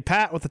of stay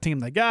pat with the team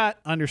they got,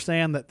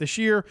 understand that this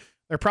year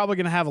they're probably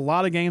going to have a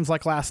lot of games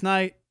like last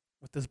night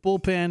with this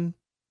bullpen,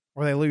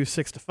 or they lose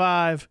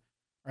 6-5,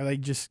 or they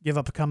just give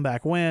up a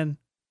comeback win.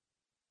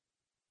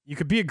 You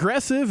could be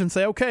aggressive and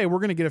say, okay, we're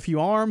going to get a few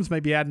arms,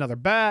 maybe add another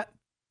bat,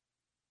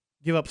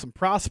 give up some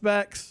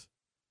prospects,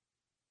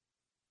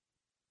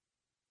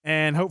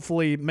 and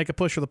hopefully make a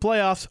push for the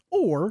playoffs.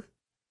 Or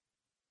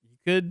you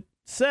could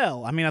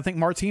sell. I mean, I think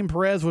Martin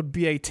Perez would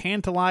be a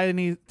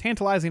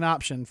tantalizing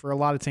option for a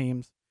lot of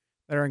teams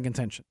that are in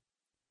contention.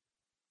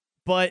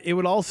 But it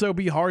would also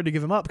be hard to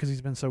give him up because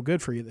he's been so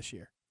good for you this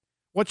year.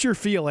 What's your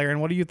feel, Aaron?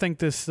 What do you think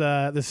this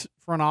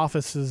front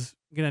office is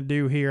going to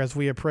do here as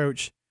we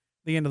approach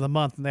the end of the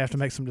month and they have to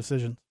make some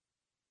decisions?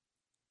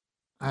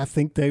 I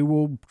think they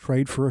will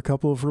trade for a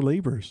couple of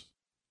relievers.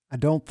 I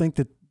don't think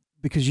that,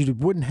 because you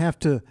wouldn't have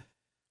to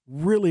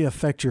really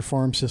affect your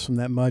farm system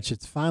that much.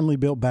 It's finally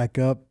built back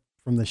up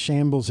from the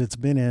shambles it's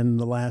been in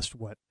the last,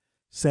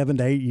 7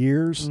 to 8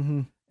 years.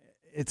 Mm-hmm.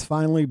 It's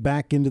finally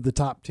back into the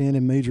top 10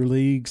 in major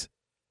leagues.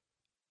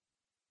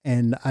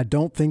 And I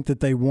don't think that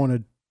they want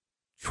to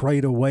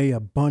trade away a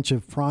bunch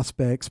of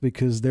prospects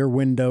because their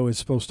window is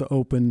supposed to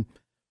open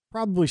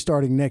probably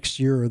starting next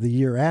year or the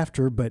year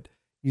after. But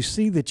you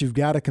see that you've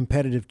got a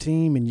competitive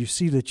team, and you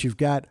see that you've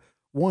got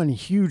one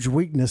huge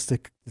weakness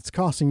that's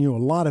costing you a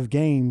lot of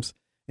games.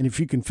 And if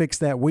you can fix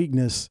that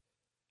weakness,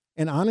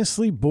 and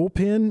honestly,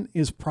 bullpen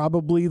is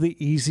probably the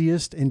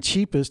easiest and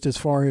cheapest as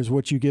far as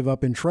what you give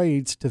up in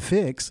trades to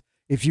fix.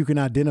 If you can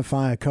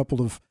identify a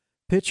couple of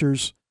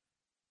pitchers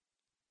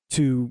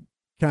to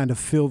kind of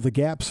fill the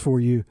gaps for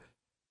you,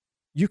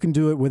 you can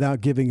do it without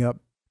giving up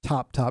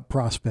top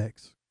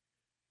prospects.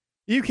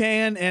 You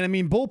can, and I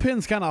mean,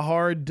 bullpen's kind of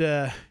hard.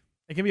 It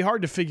can be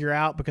hard to figure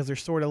out because they're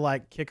sort of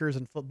like kickers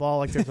in football.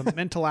 Like there's a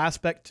mental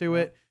aspect to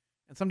it,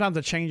 and sometimes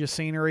a change of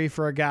scenery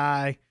for a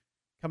guy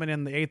coming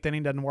in the 8th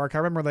inning doesn't work. I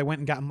remember they went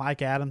and got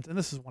Mike Adams, and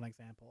this is one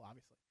example,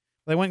 obviously.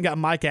 They went and got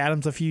Mike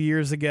Adams a few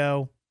years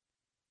ago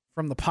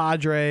from the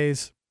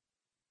Padres,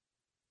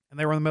 and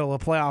they were in the middle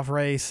of a playoff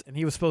race, and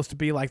he was supposed to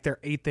be like their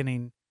 8th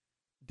inning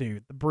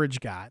dude, the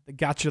bridge guy that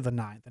got you to the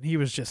 9th. And he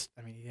was just,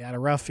 I mean, he had a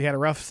rough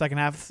second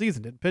half of the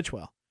season, didn't pitch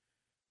well.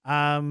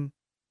 I'm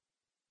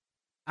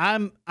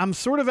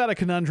sort of at a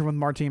conundrum with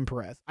Martin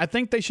Perez. I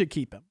think they should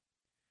keep him.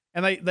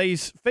 And they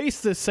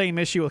faced this same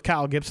issue with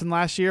Kyle Gibson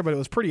last year, but it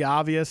was pretty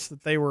obvious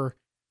that they were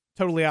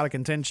totally out of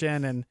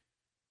contention. And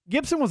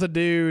Gibson was a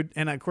dude,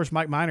 and of course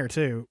Mike Minor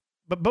too.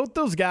 But both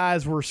those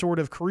guys were sort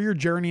of career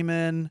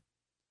journeymen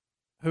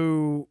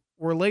who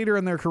were later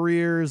in their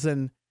careers,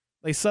 and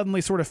they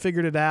suddenly sort of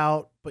figured it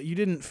out, but you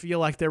didn't feel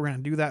like they were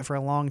going to do that for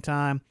a long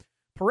time.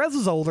 Perez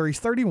is older. He's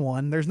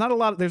 31. There's not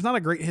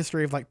a great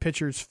history of like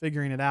pitchers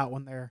figuring it out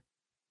when they're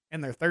in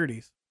their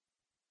 30s.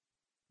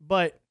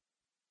 But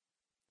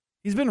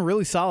he's been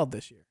really solid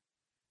this year.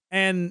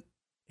 And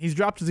he's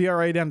dropped his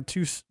ERA down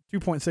to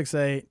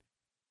 2.68.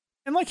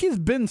 And like he's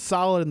been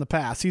solid in the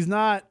past. He's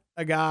not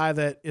a guy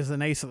that is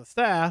an ace of the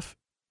staff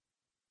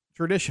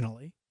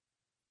traditionally,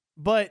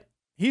 but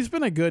he's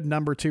been a good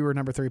number 2 or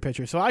number 3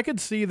 pitcher. So I could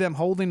see them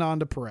holding on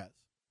to Perez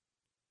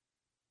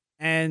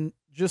and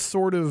just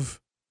sort of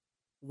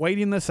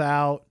waiting this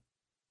out,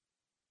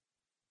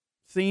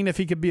 seeing if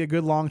he could be a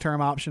good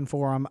long-term option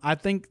for him. I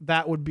think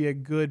that would be a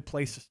good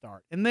place to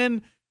start. And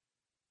then,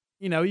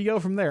 you go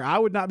from there. I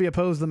would not be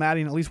opposed to them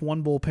adding at least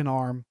one bullpen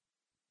arm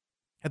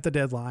at the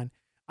deadline.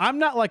 I'm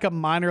not like a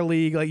minor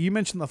league, like you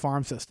mentioned the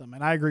farm system,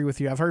 and I agree with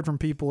you. I've heard from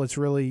people it's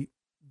really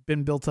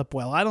been built up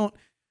well. I don't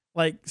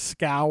like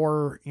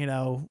scour,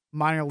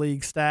 minor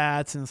league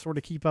stats and sort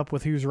of keep up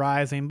with who's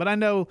rising. But I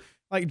know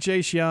like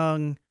Jace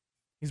Young,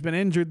 he's been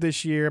injured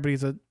this year, but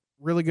he's a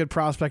really good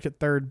prospect at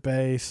third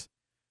base.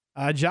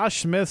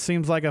 Josh Smith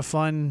seems like a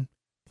fun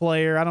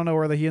player. I don't know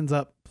whether he ends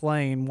up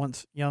playing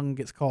once Young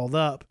gets called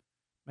up.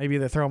 Maybe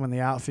they throw him in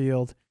the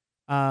outfield.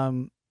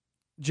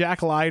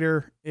 Jack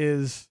Leiter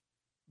is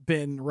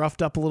been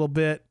roughed up a little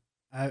bit.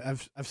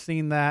 I've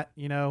seen that,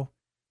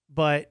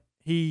 but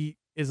he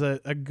is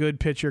a good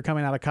pitcher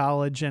coming out of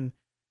college, and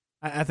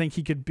I think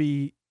he could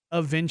be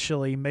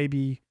eventually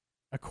maybe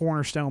a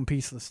cornerstone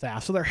piece of the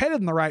staff. So they're headed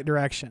in the right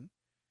direction.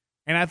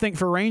 And I think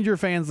for Ranger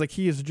fans, the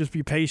key is to just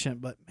be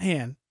patient. But,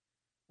 man,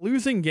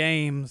 losing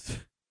games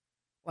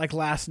like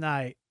last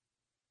night,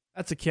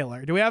 that's a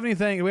killer. Do we have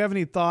anything? Do we have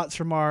any thoughts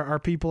from our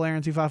people,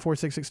 Aaron,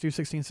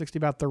 254-662-1660,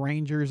 about the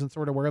Rangers and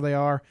sort of where they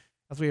are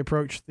as we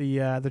approach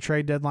the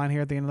trade deadline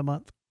here at the end of the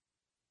month?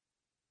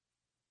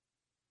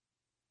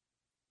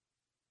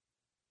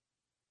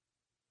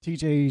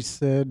 TJ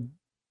said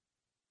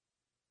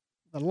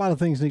a lot of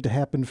things need to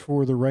happen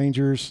for the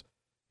Rangers.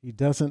 He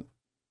doesn't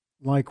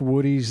like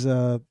Woody's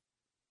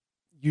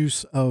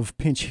use of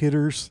pinch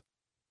hitters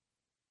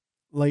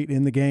late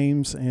in the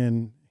games,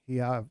 and he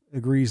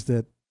agrees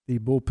that the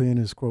bullpen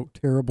is, quote,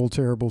 terrible,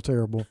 terrible,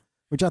 terrible,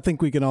 which I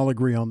think we can all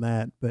agree on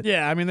that. But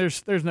yeah, I mean,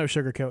 there's no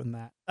sugarcoating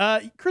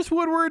that. Chris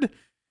Woodward,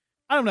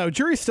 I don't know.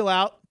 Jury's still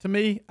out to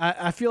me.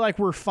 I feel like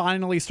we're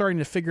finally starting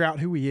to figure out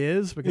who he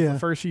is, because the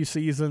first few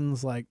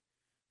seasons, like,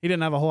 he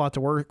didn't have a whole lot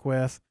to work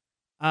with.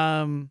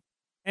 And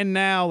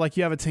now, like,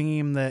 you have a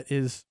team that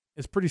is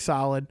pretty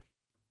solid.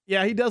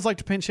 Yeah, he does like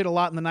to pinch hit a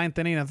lot in the ninth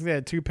inning. I think they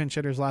had 2 pinch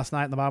hitters last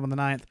night in the bottom of the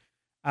ninth.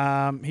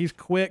 He's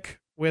quick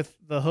with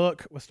the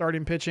hook, with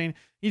starting pitching.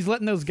 He's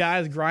letting those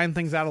guys grind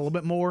things out a little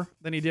bit more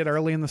than he did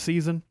early in the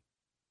season.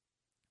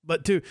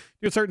 But to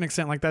a certain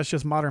extent, like, that's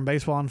just modern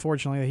baseball,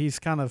 unfortunately. He's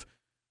kind of,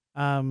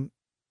 in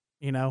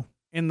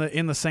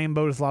the same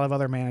boat as a lot of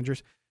other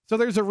managers. So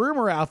there's a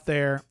rumor out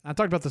there. I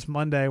talked about this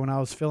Monday when I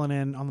was filling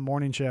in on the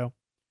morning show.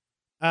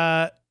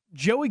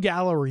 Joey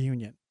Gallo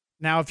reunion.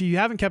 Now, if you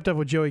haven't kept up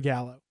with Joey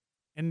Gallo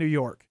in New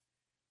York,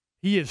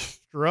 he is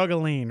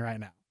struggling right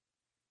now.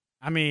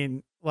 I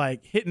mean,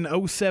 like, hitting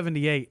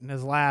 .078 in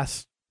his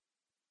last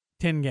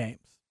 10 games.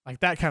 Like,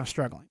 that kind of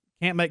struggling.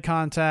 Can't make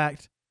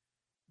contact.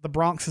 The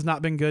Bronx has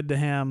not been good to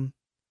him.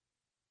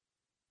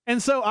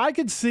 And so I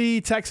could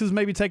see Texas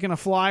maybe taking a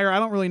flyer. I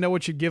don't really know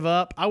what you'd give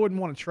up. I wouldn't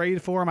want to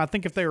trade for him. I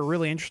think if they were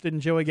really interested in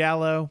Joey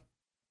Gallo,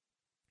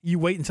 you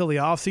wait until the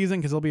offseason,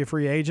 because he'll be a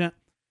free agent.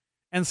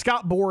 And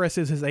Scott Boras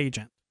is his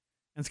agent.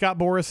 And Scott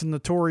Boras is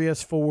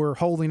notorious for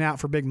holding out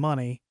for big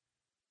money.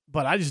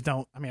 But I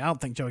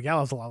don't think Joey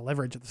Gallo has a lot of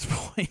leverage at this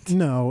point.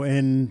 No,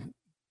 and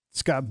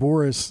Scott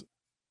Boras,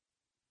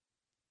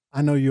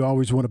 I know you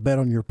always want to bet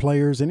on your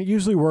players, and it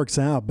usually works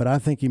out, but I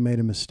think he made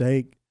a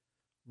mistake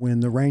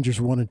when the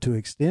Rangers wanted to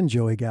extend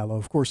Joey Gallo.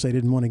 Of course, they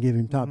didn't want to give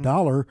him top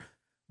dollar,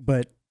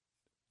 but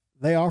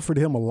they offered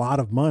him a lot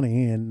of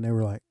money, and they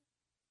were like,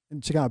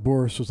 and Scott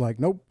Boras was like,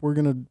 nope, we're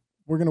gonna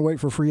wait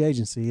for free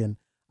agency, and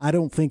I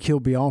don't think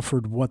he'll be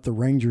offered what the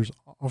Rangers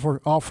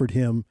offered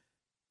him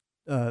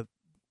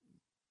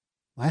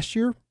last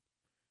year.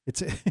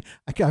 It's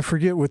I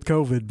forget with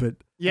COVID, but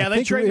yeah,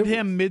 they traded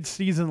him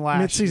mid-season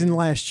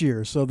last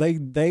year. So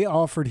they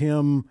offered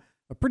him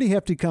a pretty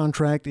hefty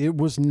contract. It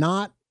was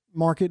not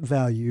market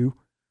value.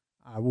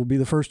 I will be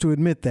the first to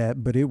admit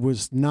that, but it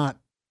was not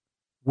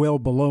well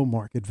below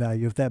market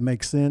value, if that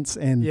makes sense.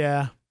 And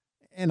yeah,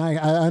 and I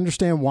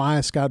understand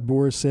why Scott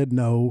Boras said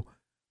no,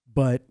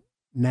 but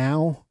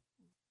now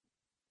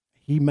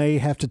he may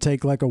have to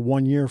take like a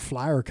 1-year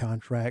flyer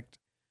contract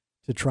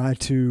to try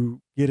to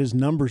get his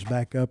numbers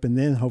back up and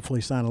then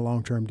hopefully sign a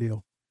long-term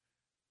deal.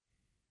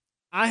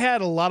 I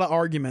had a lot of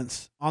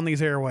arguments on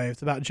these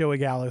airwaves about Joey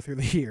Gallo through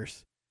the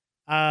years.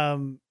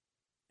 And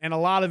a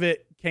lot of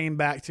it came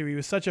back to he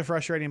was such a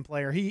frustrating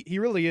player. He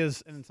really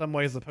is, in some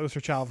ways, the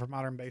poster child for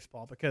modern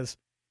baseball, because,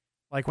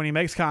 like, when he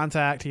makes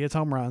contact, he hits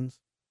home runs.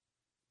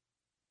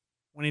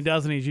 When he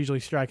doesn't, he's usually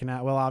striking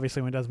out. Well,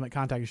 obviously, when he doesn't make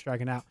contact, he's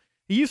striking out.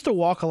 He used to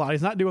walk a lot.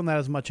 He's not doing that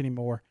as much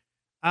anymore.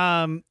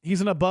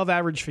 He's an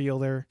above-average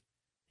fielder.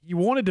 He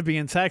wanted to be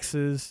in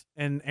Texas,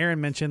 and Aaron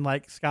mentioned,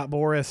 like, Scott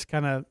Boras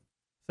kind of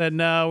said,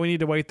 no, we need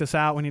to wait this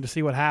out. We need to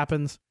see what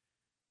happens.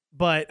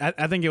 But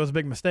I think it was a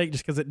big mistake,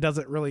 just because it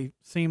doesn't really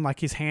seem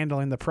like he's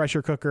handling the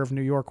pressure cooker of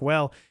New York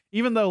well,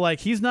 even though, like,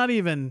 he's not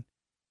even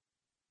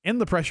in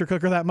the pressure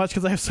cooker that much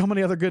because they have so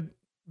many other good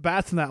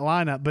bats in that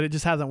lineup, but it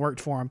just hasn't worked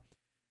for him.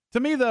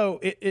 To me, though,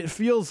 it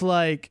feels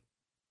like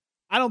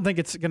I don't think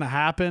it's going to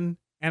happen,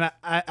 and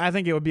I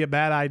think it would be a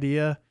bad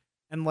idea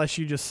unless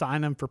you just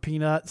sign him for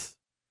peanuts.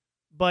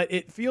 But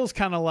it feels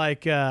kind of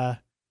like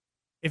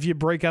if you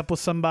break up with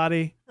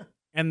somebody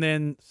and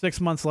then 6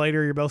 months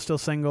later you're both still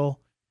single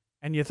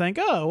and you think,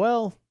 oh,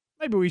 well,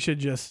 maybe we should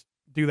just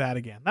do that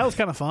again. That was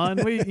kind of fun.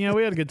 We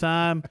had a good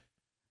time.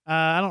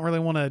 I don't really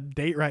want to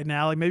date right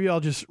now. Like, maybe I'll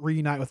just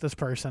reunite with this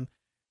person.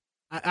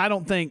 I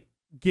don't think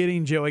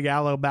getting Joey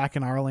Gallo back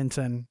in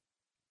Arlington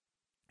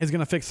is going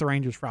to fix the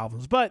Rangers'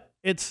 problems, but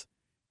it's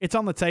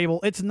on the table.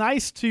 It's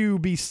nice to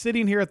be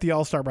sitting here at the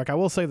All-Star break. I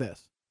will say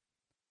this.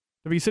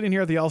 To be sitting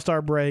here at the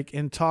All-Star break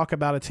and talk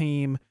about a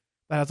team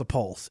that has a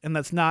pulse, and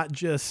that's not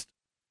just,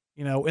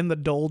 in the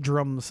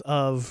doldrums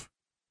of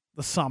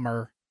the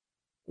summer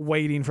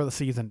waiting for the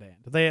season to end.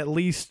 They at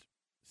least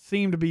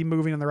seem to be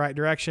moving in the right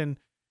direction.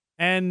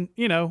 And,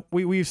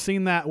 we've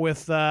seen that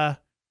with the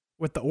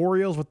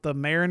Orioles, with the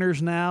Mariners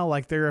now.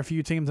 Like, there are a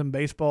few teams in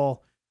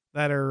baseball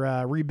that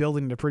are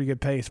rebuilding at a pretty good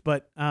pace.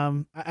 But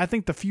I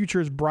think the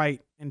future is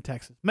bright in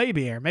Texas.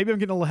 Maybe, Aaron. Maybe I'm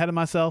getting a little ahead of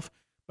myself,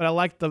 but I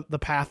like the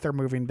path they're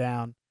moving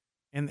down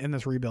in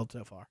this rebuild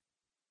so far.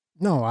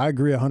 No, I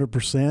agree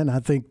 100%. I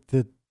think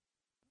that,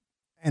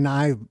 and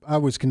I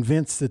was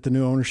convinced that the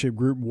new ownership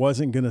group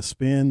wasn't going to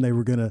spend. They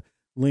were going to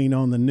lean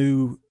on the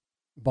new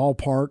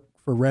ballpark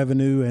for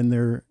revenue and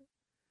their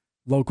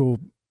local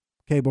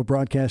cable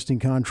broadcasting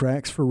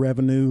contracts for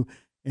revenue,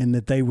 and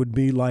that they would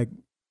be like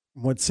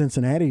what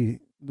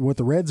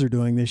the Reds are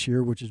doing this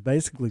year, which is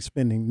basically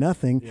spending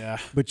nothing,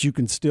 but you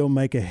can still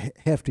make a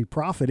hefty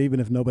profit even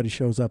if nobody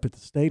shows up at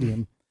the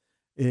stadium.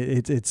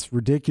 It's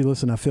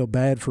ridiculous, and I feel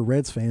bad for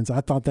Reds fans.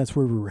 I thought that's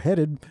where we were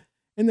headed,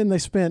 and then they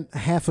spent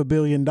 $500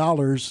 million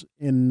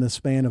in the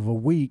span of a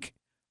week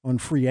on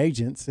free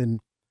agents, and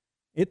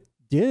it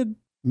did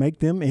make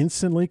them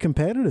instantly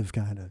competitive,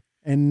 kind of.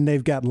 And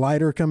they've got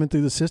Leiter coming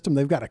through the system.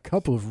 They've got a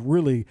couple of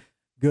really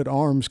good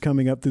arms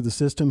coming up through the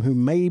system who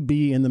may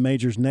be in the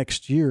majors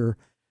next year.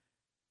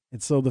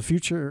 And so the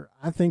future,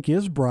 I think,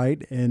 is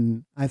bright,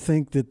 and I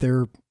think that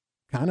they're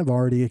kind of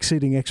already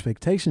exceeding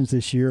expectations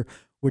this year,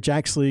 which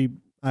actually,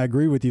 I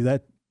agree with you,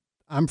 that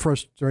I'm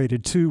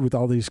frustrated too with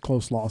all these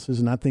close losses,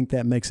 and I think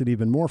that makes it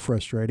even more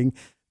frustrating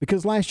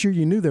because last year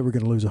you knew they were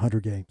going to lose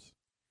 100 games.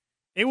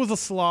 It was a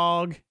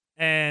slog,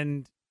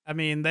 and, I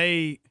mean,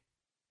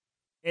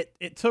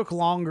 it took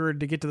longer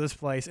to get to this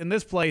place. And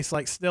this place,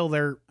 like, still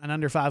they're an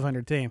under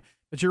 500 team.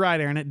 But you're right,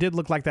 Aaron, it did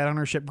look like that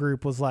ownership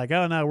group was like,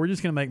 oh, no, we're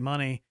just going to make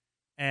money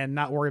and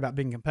not worry about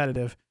being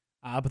competitive.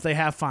 But they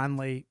have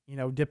finally,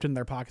 dipped in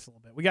their pockets a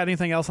little bit. We got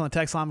anything else on the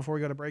text line before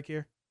we go to break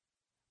here?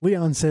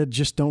 Leon said,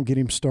 just don't get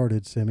him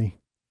started, Simi.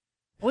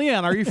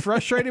 Leon, are you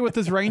frustrated with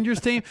this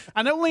Rangers team?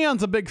 I know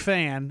Leon's a big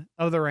fan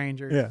of the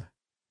Rangers. Yeah.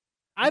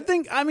 I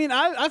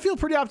feel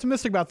pretty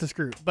optimistic about this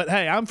group. But,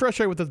 hey, I'm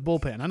frustrated with this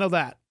bullpen. I know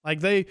that. Like,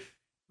 they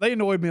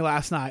annoyed me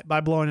last night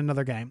by blowing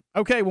another game.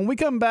 Okay, when we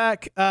come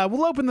back,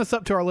 we'll open this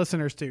up to our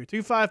listeners, too.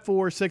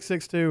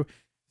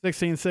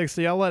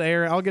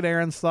 254-662-1660. I'll get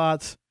Aaron's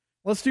thoughts.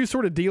 Let's do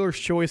sort of dealer's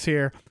choice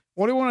here.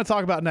 What do we want to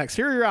talk about next?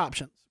 Here are your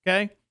options,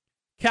 okay?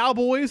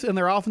 Cowboys and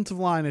their offensive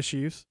line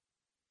issues.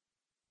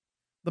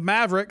 The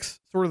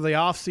Mavericks, sort of the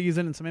offseason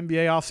and some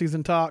NBA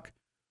offseason talk.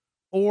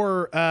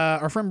 Or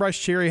our friend Bryce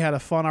Cherry had a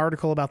fun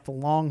article about the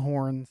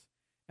Longhorns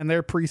and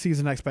their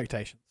preseason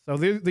expectations. So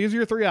these are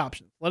your three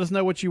options. Let us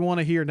know what you want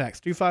to hear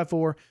next.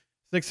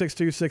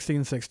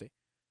 254-662-1660.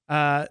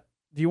 Do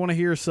you want to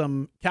hear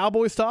some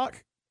Cowboys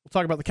talk? We'll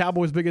talk about the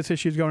Cowboys' biggest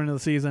issues going into the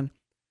season.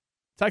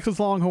 Texas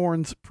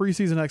Longhorns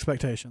preseason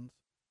expectations.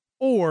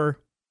 Or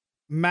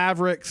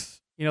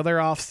Mavericks, their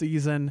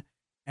offseason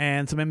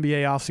and some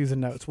NBA offseason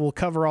notes. We'll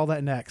cover all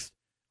that next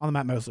on the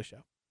Matt Mosley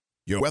Show.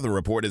 Your weather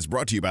report is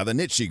brought to you by the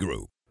Nitsche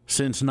Group.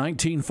 Since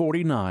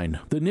 1949,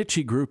 the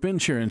Nitsche Group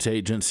Insurance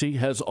Agency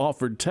has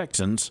offered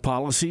Texans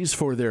policies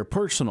for their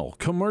personal,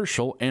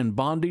 commercial, and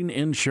bonding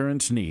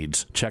insurance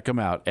needs. Check them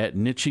out at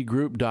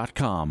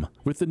NitscheGroup.com.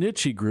 With the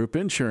Nitsche Group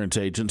Insurance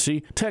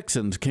Agency,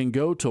 Texans can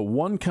go to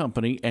one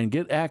company and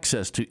get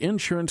access to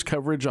insurance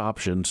coverage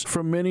options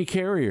from many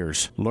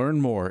carriers. Learn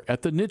more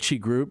at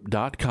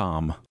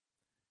thenitschegroup.com.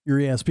 Your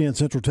ESPN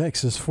Central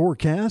Texas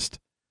forecast.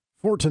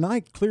 For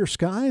tonight, clear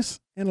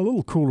skies and a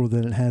little cooler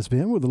than it has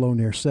been with a low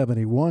near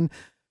 71.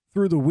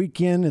 Through the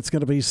weekend, it's going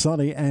to be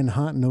sunny and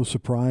hot, no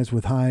surprise,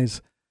 with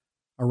highs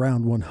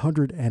around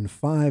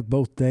 105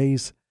 both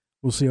days.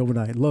 We'll see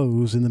overnight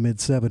lows in the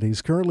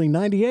mid-70s. Currently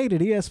 98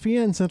 at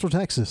ESPN Central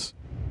Texas.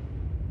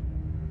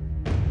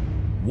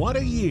 What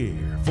a year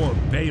for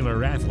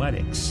Baylor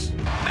Athletics.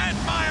 Matt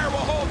Meyer will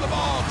hold the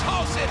ball,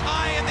 toss it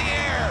high in the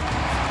air.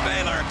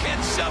 Baylor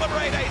can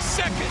celebrate a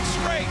second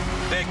straight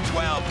Big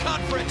 12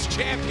 Conference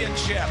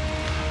Championship.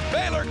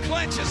 Baylor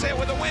clinches it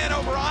with a win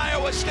over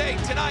Iowa State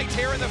tonight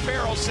here in the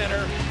Farrell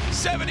Center.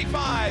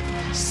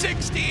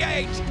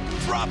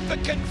 75-68. Drop the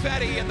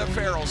confetti in the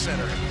Farrell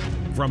Center.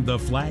 From the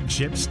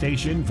flagship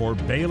station for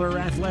Baylor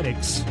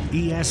Athletics,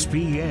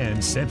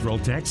 ESPN Central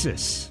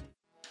Texas.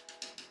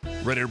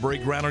 Ready to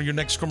break ground on your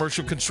next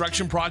commercial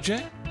construction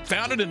project?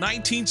 Founded in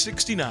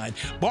 1969,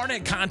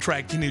 Barnett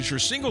Contracting is your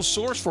single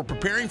source for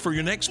preparing for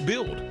your next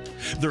build.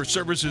 Their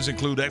services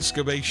include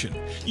excavation,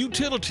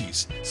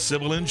 utilities,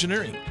 civil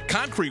engineering,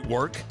 concrete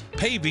work,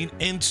 paving,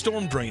 and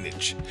storm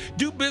drainage.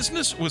 Do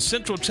business with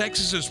Central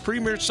Texas's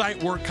premier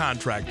site work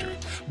contractor,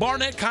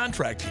 Barnett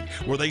Contracting,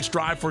 where they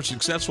strive for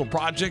successful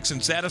projects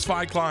and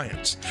satisfy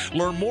clients.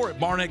 Learn more at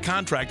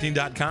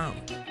barnettcontracting.com.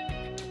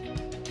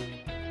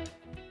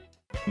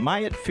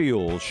 Myatt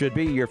Fuels should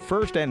be your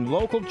first and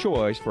local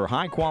choice for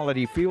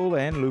high-quality fuel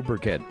and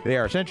lubricant. They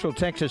are Central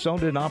Texas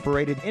owned and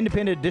operated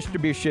independent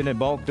distribution and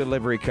bulk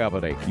delivery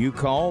company. You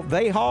call,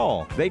 they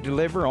haul. They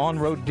deliver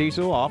on-road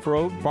diesel,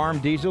 off-road, farm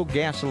diesel,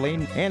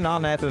 gasoline, and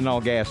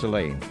non-ethanol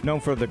gasoline. Known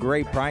for the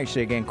great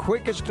pricing and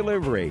quickest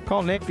delivery.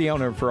 Call Nick, the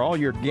owner, for all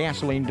your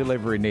gasoline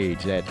delivery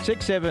needs at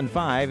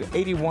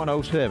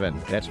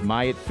 675-8107. That's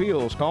Myatt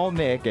Fuels. Call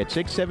Nick at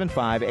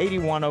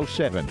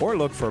 675-8107 or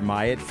look for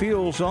Myatt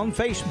Fuels on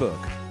Facebook.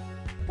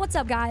 What's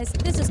up, guys?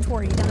 This is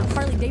Tori down at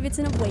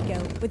Harley-Davidson of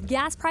Waco. With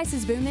gas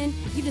prices booming,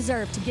 you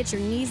deserve to get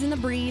your knees in the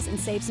breeze and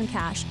save some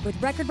cash.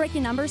 With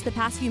record-breaking numbers the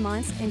past few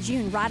months and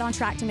June right on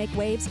track to make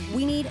waves,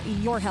 we need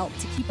your help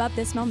to keep up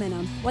this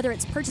momentum. Whether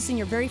it's purchasing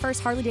your very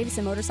first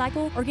Harley-Davidson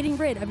motorcycle or getting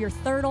rid of your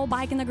third old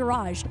bike in the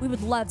garage, we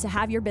would love to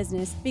have your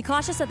business. Be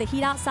cautious of the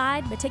heat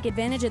outside, but take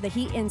advantage of the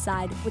heat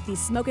inside with these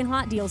smoking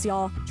hot deals,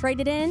 y'all. Trade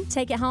it in,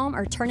 take it home,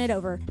 or turn it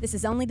over. This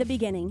is only the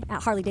beginning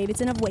at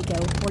Harley-Davidson of Waco,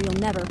 where you'll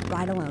never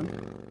ride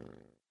alone.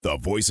 The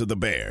voice of the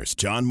Bears,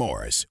 John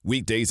Morris,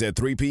 weekdays at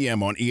 3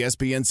 p.m. on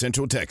ESPN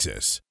Central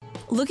Texas.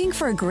 Looking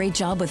for a great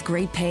job with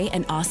great pay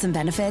and awesome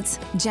benefits?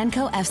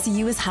 Genco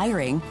FCU is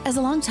hiring. As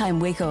a longtime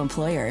Waco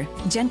employer,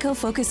 Genco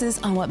focuses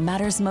on what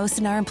matters most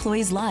in our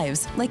employees'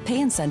 lives, like pay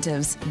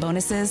incentives,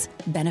 bonuses,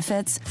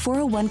 benefits,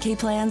 401k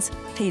plans,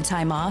 paid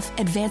time off,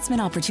 advancement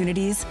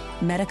opportunities,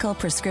 medical,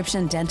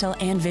 prescription, dental,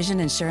 and vision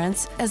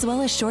insurance, as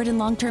well as short and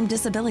long-term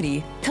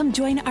disability. Come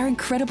join our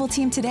incredible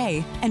team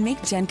today and make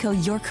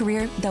Genco your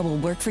career that will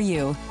work for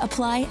you.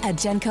 Apply at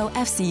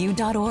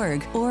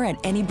gencofcu.org or at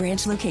any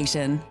branch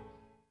location.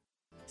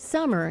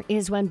 Summer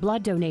is when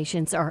blood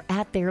donations are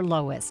at their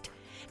lowest.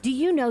 Do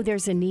you know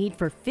there's a need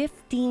for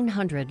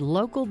 1,500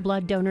 local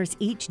blood donors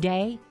each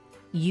day?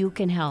 You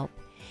can help.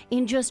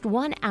 In just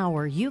 1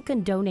 hour, you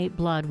can donate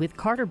blood with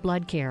Carter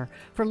Blood Care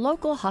for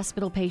local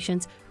hospital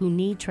patients who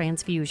need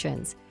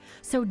transfusions.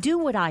 So do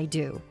what I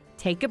do.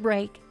 Take a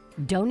break,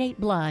 donate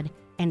blood,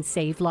 and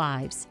save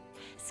lives.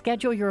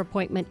 Schedule your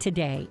appointment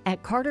today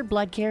at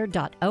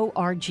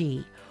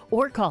carterbloodcare.org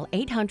or call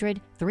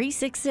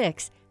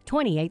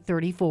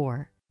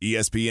 800-366-2834.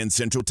 ESPN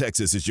Central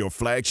Texas is your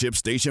flagship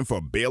station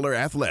for Baylor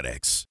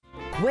Athletics.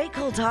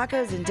 Waco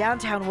Tacos in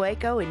downtown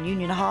Waco and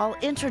Union Hall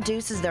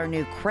introduces their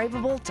new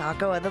craveable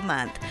taco of the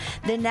month,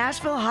 the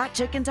Nashville Hot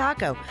Chicken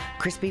Taco.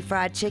 Crispy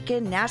fried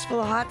chicken,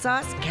 Nashville hot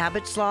sauce,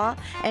 cabbage slaw,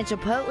 and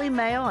chipotle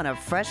mayo on a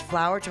fresh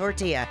flour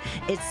tortilla.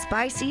 It's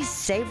spicy,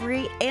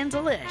 savory, and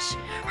delish.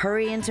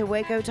 Hurry into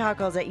Waco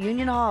Tacos at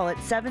Union Hall at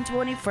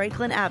 720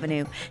 Franklin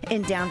Avenue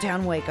in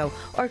downtown Waco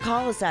or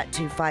call us at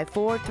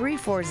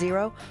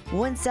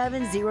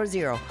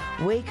 254-340-1700.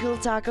 Waco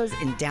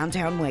Tacos in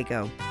downtown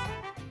Waco.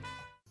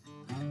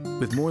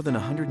 With more than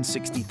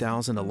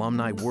 160,000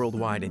 alumni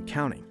worldwide and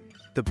counting,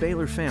 the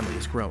Baylor family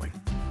is growing.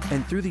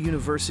 And through the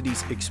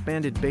university's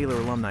expanded Baylor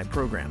alumni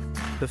program,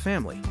 the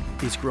family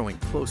is growing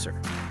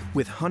closer.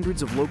 With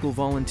hundreds of local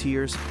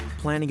volunteers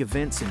planning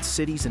events in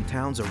cities and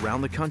towns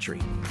around the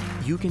country,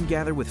 you can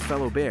gather with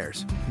fellow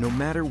Bears no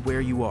matter where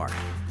you are.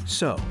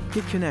 So,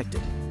 get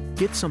connected,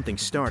 get something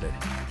started,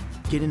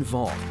 get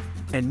involved,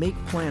 and make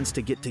plans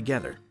to get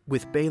together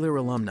with Baylor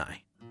alumni.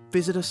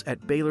 Visit us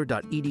at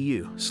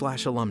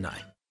baylor.edu/alumni.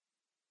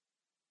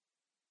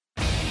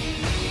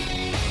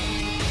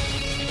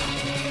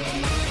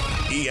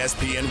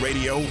 ESPN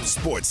Radio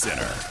Sports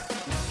Center.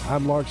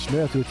 I'm Lark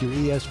Smith with your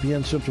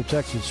ESPN Central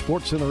Texas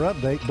Sports Center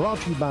update,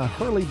 brought to you by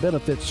Hurley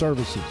Benefit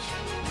Services.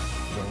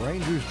 The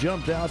Rangers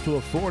jumped out to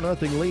a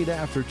 4-0 lead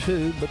after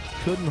 2, but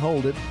couldn't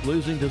hold it,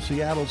 losing to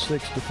Seattle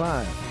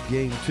 6-5.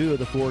 Game 2 of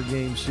the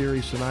 4-game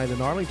series tonight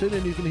in Arlington,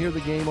 and you can hear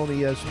the game on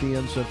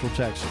ESPN Central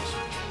Texas.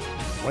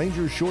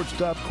 Rangers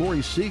shortstop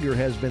Corey Seager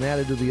has been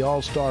added to the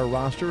All-Star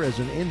roster as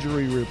an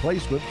injury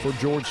replacement for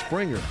George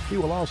Springer. He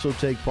will also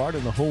take part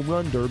in the Home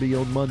Run Derby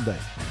on Monday.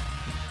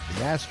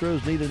 The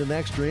Astros needed an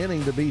extra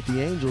inning to beat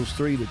the Angels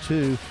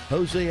 3-2.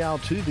 Jose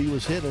Altuve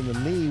was hit in the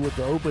knee with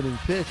the opening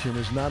pitch and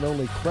is not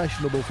only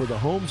questionable for the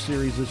home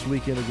series this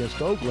weekend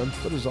against Oakland,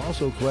 but is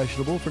also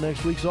questionable for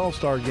next week's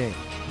All-Star game.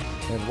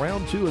 And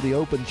round 2 of the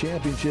Open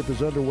Championship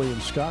is underway in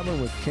Scotland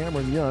with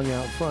Cameron Young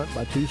out front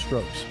by 2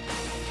 strokes.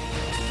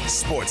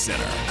 Sports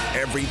Center,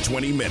 every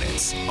 20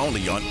 minutes,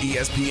 only on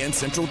ESPN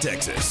Central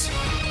Texas.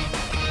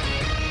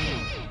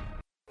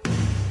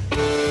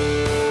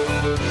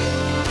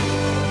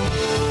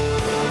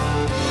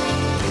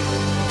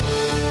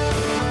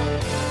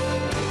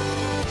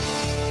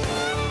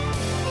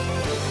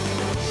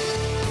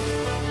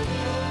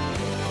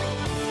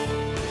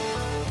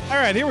 All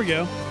right, here we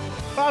go.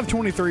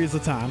 5:23 is the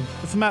time.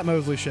 It's the Matt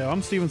Mosley Show.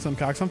 I'm Steven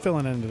Simcox. I'm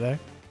filling in today.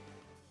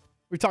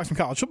 We talked some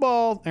college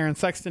football. Aaron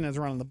Sexton is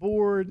running the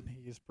board.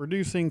 He's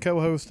producing,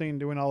 co-hosting,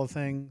 doing all the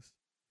things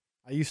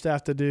I used to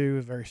have to do.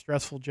 A very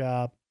stressful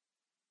job.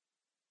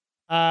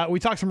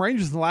 We talked some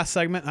Rangers in the last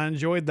segment. I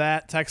enjoyed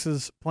that.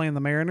 Texas playing the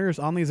Mariners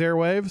on these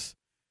airwaves.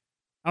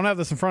 I don't have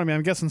this in front of me.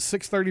 I'm guessing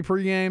 6:30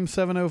 pregame,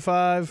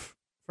 7:05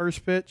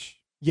 first pitch.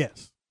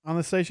 Yes. On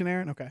the station,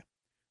 Aaron? Okay.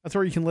 That's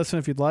where you can listen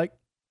if you'd like.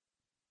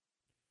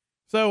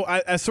 So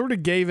I sort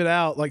of gave it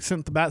out, like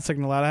sent the bat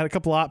signal out. I had a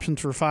couple options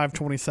for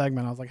 5:20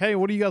 segment. I was like, hey,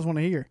 what do you guys want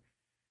to hear?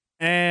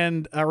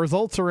 And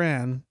results are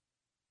in.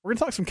 We're going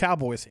to talk some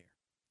Cowboys here,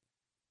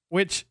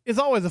 which is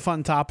always a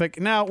fun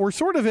topic. Now, we're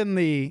sort of in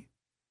the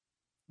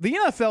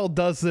NFL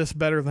does this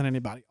better than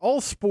anybody. All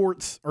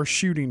sports are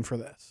shooting for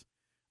this.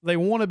 They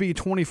want to be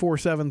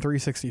 24/7,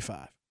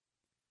 365.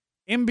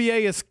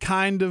 NBA has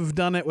kind of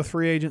done it with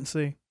free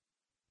agency.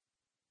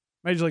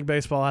 Major League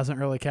Baseball hasn't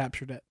really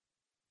captured it.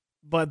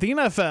 But the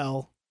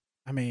NFL,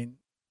 I mean,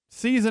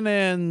 season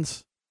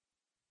ends,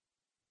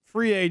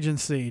 free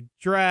agency,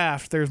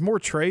 draft. There's more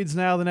trades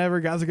now than ever.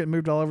 Guys are getting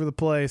moved all over the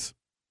place.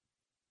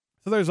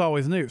 So there's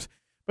always news.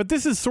 But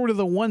this is sort of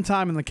the one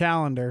time in the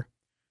calendar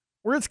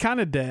where it's kind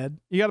of dead.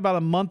 You got about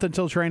a month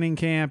until training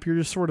camp. You're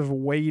just sort of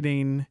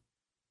waiting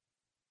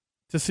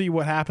to see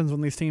what happens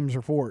when these teams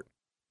report.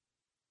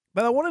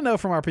 But I want to know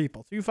from our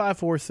people,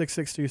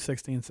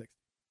 254-662-1660.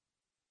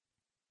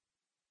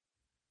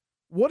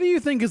 What do you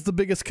think is the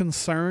biggest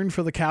concern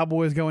for the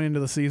Cowboys going into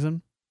the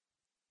season?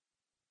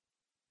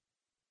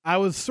 I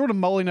was sort of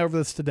mulling over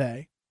this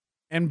today,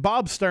 and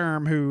Bob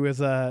Sturm, who is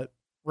a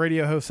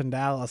radio host in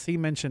Dallas, he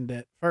mentioned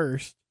it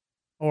first,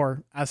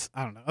 or I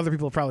don't know, other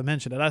people have probably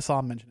mentioned it. I saw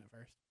him mention it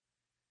first.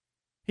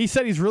 He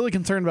said he's really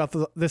concerned about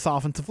this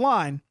offensive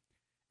line,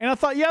 and I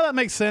thought, yeah, that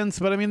makes sense,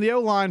 but I mean, the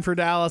O-line for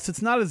Dallas,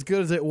 it's not as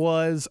good as it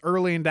was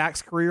early in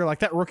Dak's career,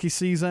 like that rookie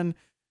season.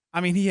 I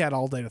mean, he had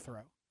all day to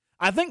throw.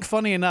 I think,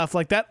 funny enough,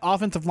 like that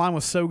offensive line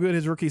was so good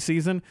his rookie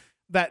season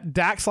that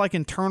Dak's like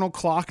internal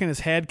clock in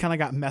his head kind of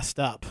got messed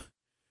up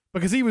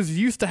because he was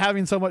used to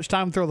having so much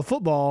time to throw the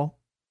football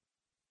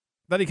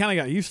that he kind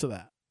of got used to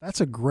that. That's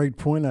a great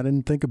point I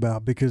didn't think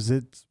about because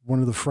it's one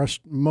of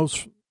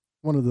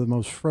the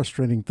most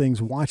frustrating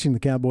things watching the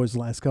Cowboys the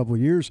last couple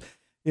of years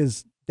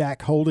is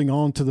Dak holding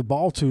on to the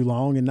ball too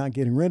long and not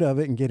getting rid of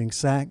it and getting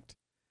sacked,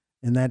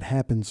 and that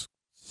happens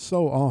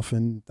so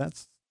often.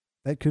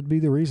 That could be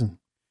the reason.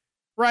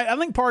 Right. I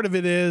think part of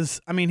it is,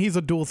 I mean, he's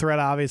a dual threat,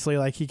 obviously.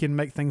 Like, he can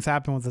make things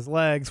happen with his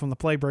legs when the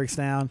play breaks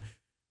down.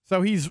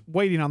 So he's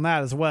waiting on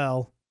that as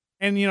well.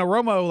 And, you know,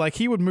 Romo, like,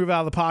 he would move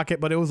out of the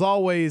pocket, but it was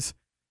always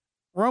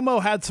 –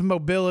 Romo had some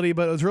mobility,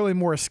 but it was really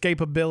more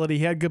escapability.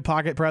 He had good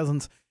pocket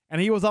presence,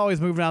 and he was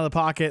always moving out of the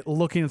pocket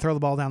looking to throw the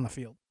ball down the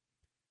field.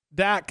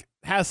 Dak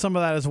has some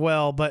of that as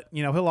well, but,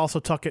 you know, he'll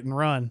also tuck it and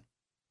run.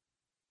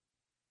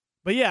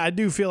 But, yeah, I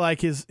do feel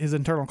like his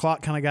internal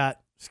clock kind of got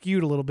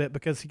skewed a little bit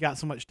because he got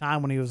so much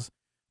time when he was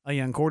a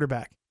young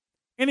quarterback.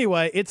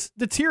 Anyway, it's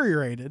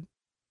deteriorated,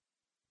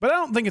 but I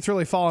don't think it's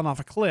really fallen off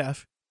a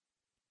cliff.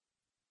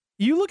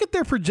 You look at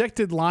their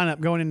projected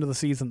lineup going into the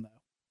season,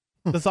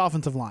 though, this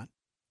offensive line.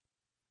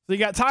 So you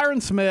got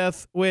Tyron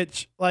Smith,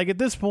 which, like, at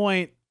this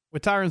point,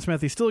 with Tyron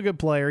Smith, he's still a good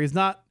player. He's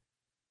not,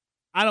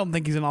 I don't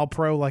think he's an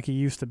all-pro like he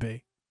used to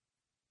be.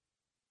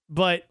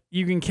 But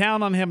you can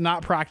count on him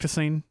not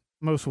practicing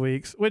most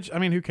weeks, which, I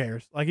mean, who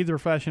cares? Like, he's a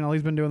professional.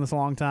 He's been doing this a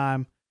long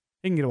time.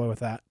 He can get away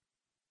with that.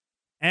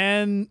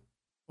 And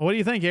what do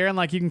you think, Aaron?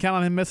 Like, you can count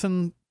on him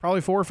missing probably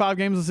 4 or 5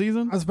 games a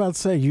season? I was about to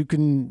say, you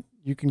can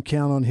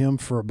count on him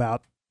for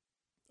about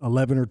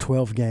 11 or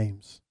 12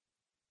 games.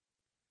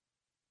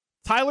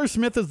 Tyler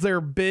Smith is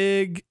their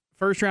big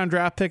first-round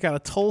draft pick out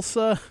of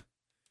Tulsa.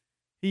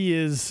 He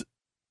is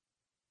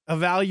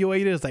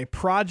evaluated as a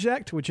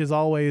project, which is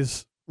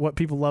always what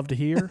people love to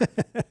hear.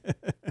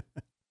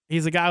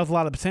 He's a guy with a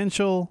lot of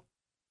potential,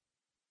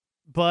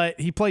 but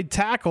he played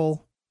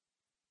tackle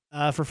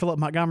for Philip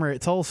Montgomery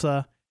at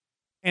Tulsa,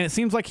 and it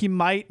seems like he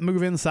might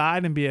move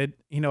inside and be a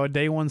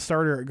day one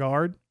starter at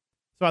guard.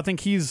 So I think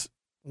he's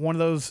one of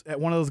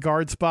those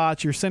guard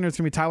spots. Your center's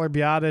gonna be Tyler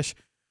Biadasz,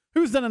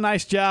 who's done a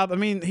nice job. I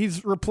mean,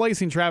 he's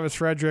replacing Travis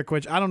Frederick,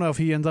 which I don't know if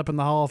he ends up in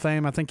the Hall of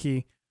Fame. I think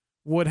he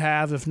would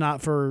have, if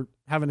not for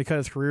having to cut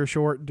his career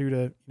short due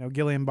to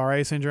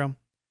Guillain-Barré syndrome.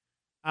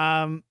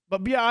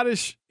 But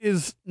Biadasz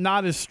is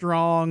not as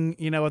strong,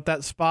 at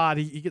that spot.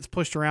 He gets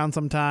pushed around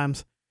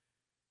sometimes.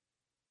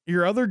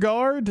 Your other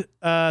guard,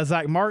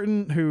 Zach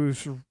Martin,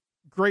 who's a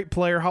great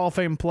player, Hall of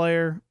Fame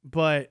player,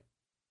 but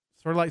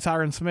sort of like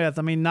Tyron Smith.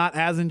 I mean, not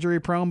as injury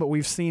prone, but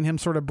we've seen him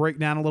sort of break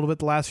down a little bit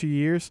the last few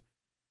years.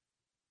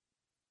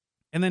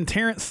 And then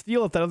Terrence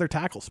Steele at that other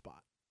tackle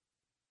spot.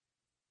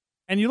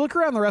 And you look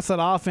around the rest of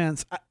that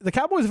offense, the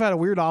Cowboys have had a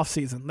weird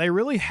offseason. They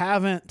really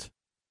haven't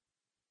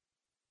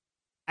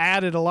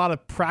added a lot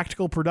of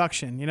practical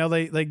production.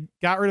 They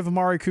got rid of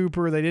Amari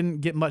Cooper. They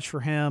didn't get much for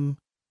him.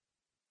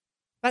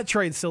 That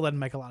trade still doesn't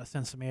make a lot of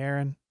sense to me,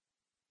 Aaron.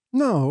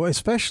 No,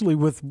 especially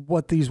with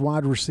what these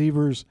wide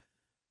receivers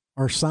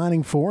are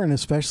signing for, and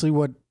especially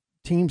what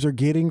teams are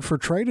getting for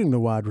trading the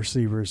wide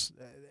receivers.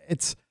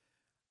 It's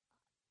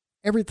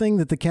everything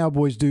that the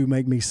Cowboys do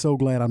make me so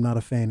glad I'm not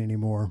a fan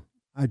anymore.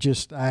 I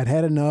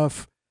had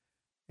enough,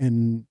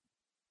 and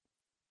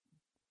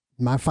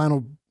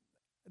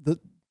the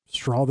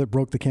straw that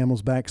broke the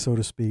camel's back, so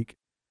to speak,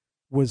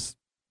 was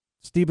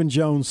Stephen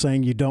Jones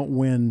saying you don't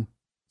win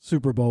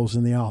Super Bowls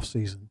in the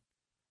offseason.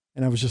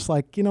 And I was just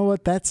like, you know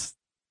what? That's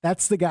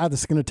the guy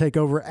that's going to take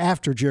over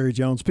after Jerry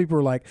Jones. People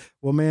were like,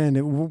 well,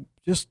 man,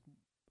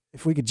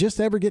 if we could just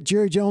ever get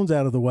Jerry Jones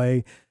out of the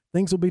way,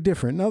 things will be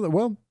different. No,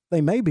 well,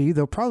 they may be.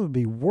 They'll probably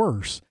be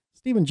worse.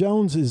 Stephen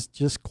Jones is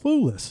just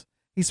clueless.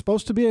 He's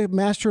supposed to be a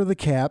master of the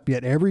cap,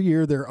 yet every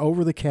year they're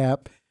over the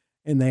cap,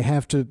 and they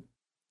have to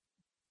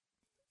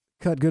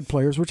cut good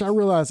players, which I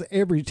realize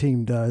every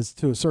team does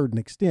to a certain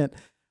extent,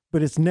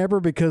 but it's never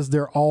because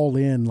they're all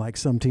in like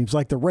some teams,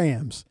 like the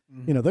Rams.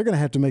 Mm-hmm. They're going to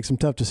have to make some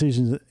tough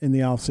decisions in the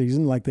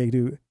offseason like they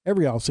do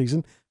every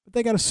offseason, but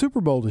they got a Super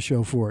Bowl to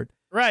show for it.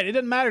 Right. It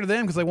doesn't matter to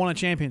them because they won a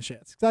championship.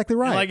 That's exactly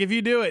right. And like, if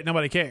you do it,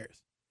 nobody cares.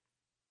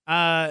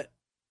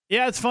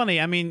 Yeah, it's funny.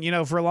 I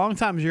mean, for a long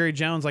time, Jerry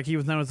Jones, like, he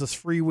was known as this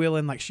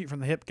freewheeling, like, shoot from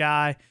the hip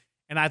guy,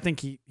 and I think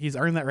he's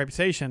earned that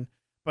reputation.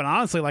 But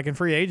honestly, like, in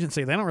free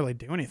agency, they don't really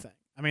do anything.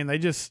 I mean, they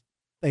just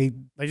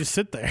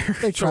sit there.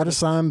 They try to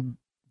sign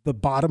the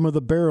bottom of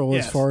the barrel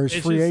as far as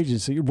free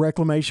agency,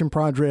 reclamation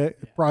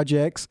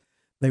projects.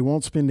 They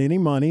won't spend any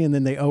money, and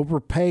then they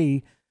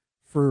overpay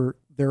for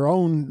their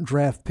own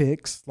draft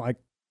picks, like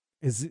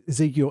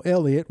Ezekiel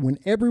Elliott, when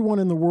everyone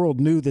in the world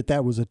knew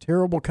that was a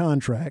terrible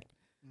contract.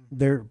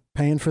 They're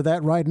paying for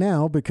that right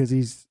now because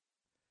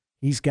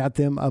he's got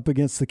them up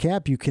against the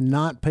cap. You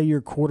cannot pay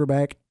your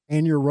quarterback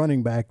and your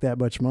running back that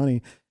much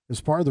money.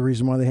 It's part of the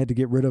reason why they had to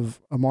get rid of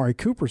Amari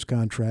Cooper's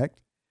contract,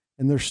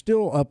 and they're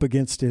still up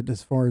against it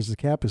as far as the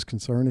cap is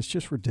concerned. It's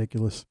just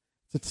ridiculous.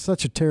 It's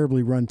such a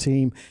terribly run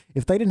team.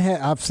 If they didn't have,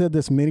 I've said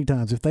this many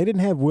times, if they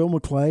didn't have Will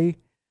McClay,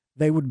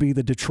 they would be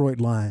the Detroit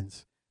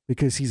Lions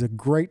because he's a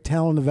great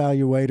talent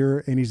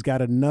evaluator and he's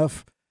got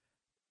enough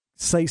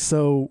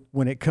say-so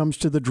when it comes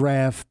to the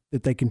draft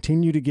that they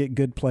continue to get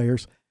good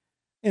players.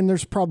 And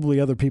there's probably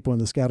other people in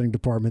the scouting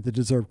department that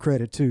deserve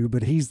credit too,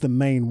 but he's the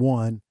main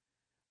one.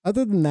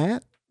 Other than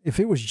that, if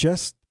it was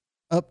just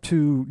up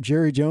to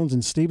Jerry Jones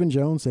and Stephen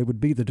Jones, they would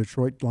be the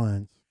Detroit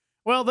Lions.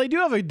 Well, they do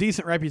have a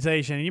decent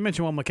reputation. You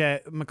mentioned Will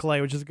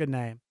McClay, which is a good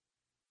name,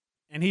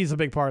 and he's a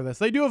big part of this.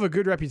 They do have a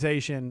good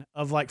reputation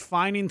of, like,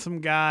 finding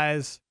some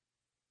guys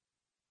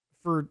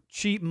for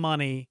cheap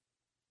money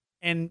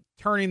and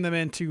turning them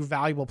into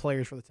valuable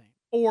players for the team,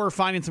 or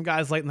finding some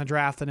guys late in the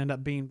draft that end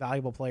up being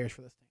valuable players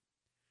for this team.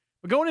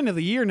 But going into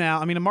the year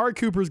now, I mean, Amari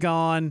Cooper's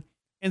gone,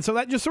 and so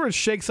that just sort of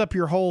shakes up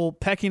your whole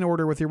pecking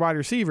order with your wide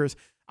receivers.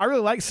 I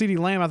really like CeeDee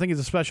Lamb. I think he's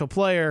a special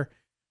player,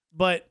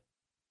 but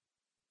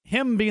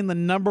him being the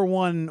number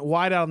one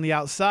wideout on the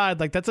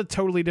outside, like, that's a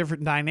totally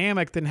different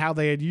dynamic than how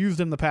they had used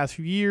him the past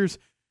few years,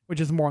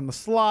 which is more in the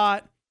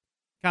slot,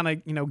 kind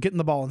of, getting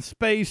the ball in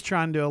space,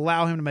 trying to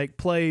allow him to make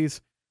plays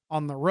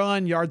on the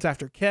run, yards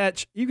after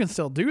catch. You can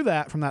still do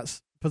that from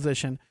that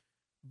position,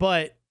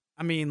 but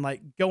I mean,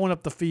 like, going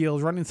up the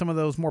field, running some of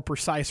those more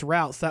precise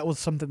routes, that was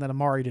something that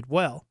Amari did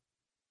well.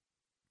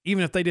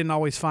 Even if they didn't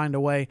always find a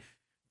way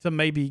to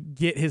maybe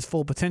get his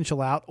full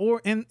potential out,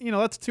 and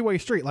that's a two-way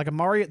street. Like,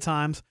 Amari at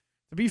times,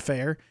 to be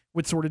fair,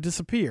 would sort of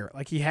disappear.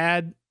 Like, he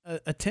had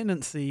a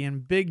tendency in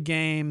big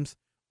games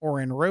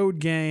or in road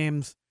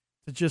games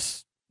to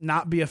just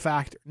not be a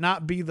factor,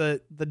 not be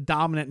the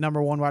dominant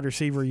number one wide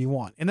receiver you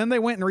want. And then they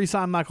went and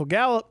re-signed Michael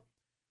Gallup,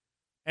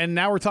 and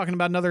now we're talking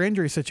about another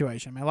injury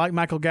situation. I mean, I like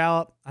Michael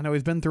Gallup. I know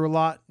he's been through a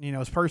lot,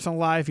 his personal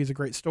life. He's a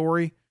great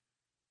story.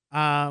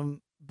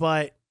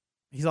 But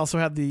he's also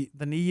had the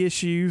knee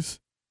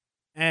issues,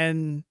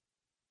 and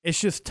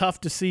it's just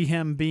tough to see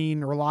him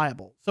being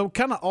reliable. So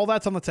kind of all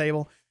that's on the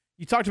table.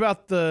 You talked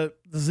about the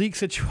Zeke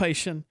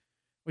situation,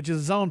 which is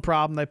his own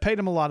problem. They paid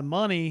him a lot of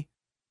money,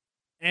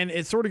 and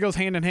it sort of goes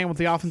hand in hand with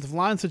the offensive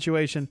line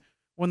situation.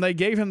 When they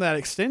gave him that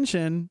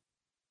extension,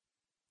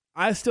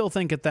 I still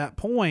think at that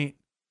point,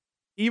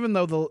 even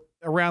though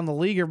around the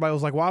league, everybody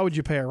was like, why would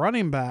you pay a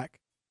running back?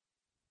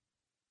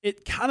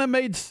 It kind of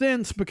made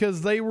sense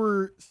because they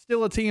were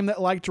still a team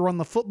that liked to run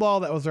the football.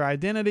 That was their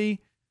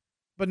identity.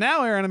 But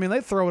now, Aaron, I mean, they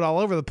throw it all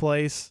over the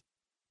place.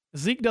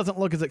 Zeke doesn't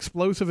look as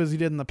explosive as he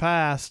did in the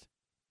past.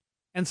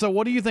 And so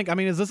what do you think? I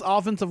mean, is this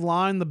offensive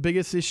line the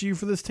biggest issue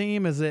for this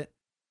team? Is it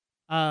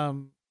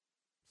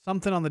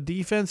something on the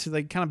defense?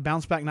 They kind of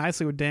bounce back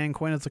nicely with Dan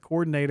Quinn as a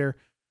coordinator.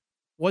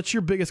 What's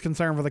your biggest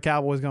concern for the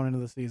Cowboys going into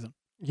the season?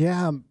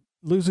 Yeah,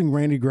 losing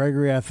Randy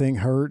Gregory, I think,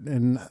 hurt,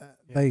 and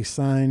they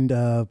signed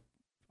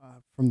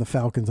from the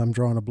Falcons. I'm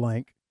drawing a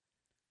blank.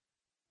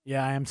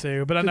 Yeah, I am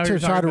too. But I know to you're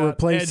try to about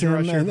replace him,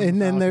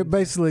 and then they're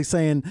basically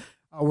saying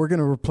we're going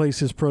to replace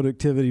his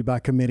productivity by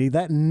committee.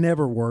 That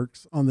never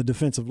works on the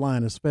defensive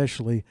line,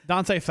 especially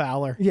Dante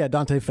Fowler. Yeah,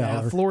 Dante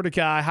Fowler, Florida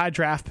guy, high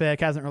draft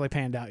pick, hasn't really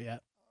panned out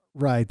yet.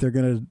 Right,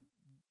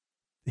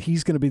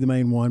 he's going to be the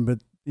main one, but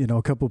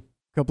a couple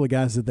of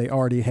guys that they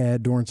already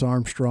had, Dorrance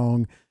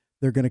Armstrong,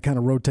 they're going to kind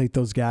of rotate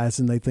those guys,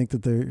 and they think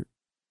that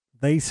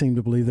they seem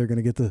to believe they're going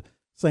to get the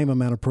same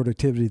amount of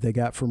productivity they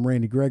got from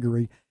Randy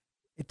Gregory.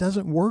 It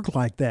doesn't work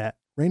like that.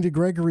 Randy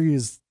Gregory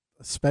is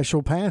a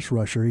special pass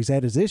rusher. He's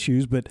had his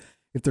issues, but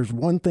if there's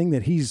one thing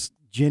that he's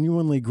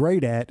genuinely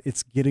great at,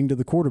 it's getting to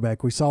the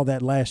quarterback. We saw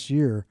that last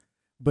year,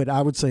 but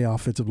I would say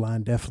offensive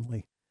line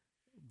definitely.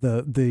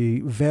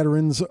 The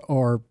veterans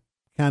are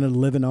kind of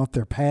living off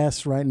their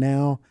past right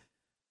now.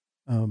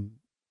 A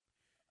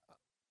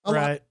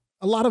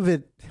lot of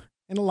it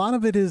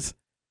is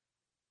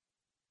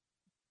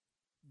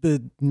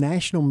the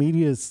national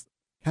media is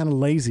kind of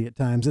lazy at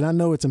times. And I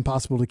know it's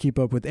impossible to keep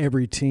up with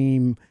every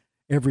team,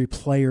 every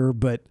player,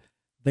 but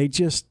they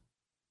just,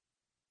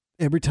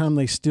 every time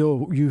you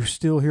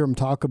still hear them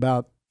talk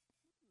about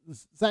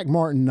Zach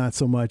Martin, not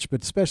so much,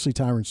 but especially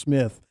Tyron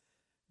Smith,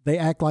 they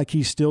act like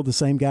he's still the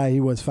same guy he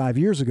was 5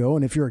 years ago.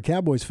 And if you're a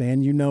Cowboys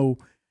fan, you know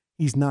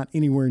he's not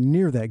anywhere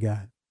near that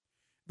guy.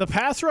 The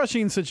pass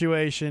rushing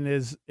situation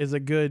is a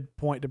good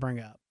point to bring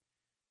up.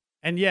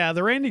 And yeah,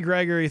 the Randy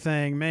Gregory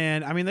thing,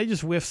 man, I mean, they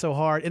just whiff so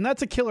hard. And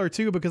that's a killer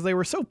too, because they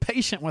were so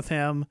patient with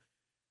him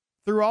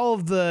through all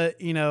of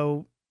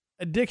the,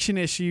 addiction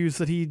issues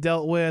that he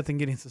dealt with and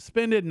getting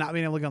suspended, not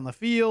being able to get on the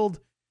field.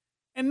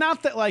 And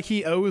not that like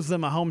he owes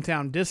them a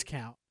hometown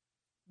discount,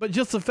 but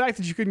just the fact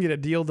that you couldn't get a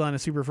deal done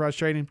is super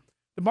frustrating.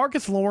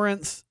 DeMarcus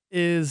Lawrence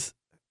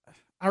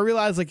I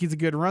realize like he's a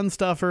good run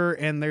stuffer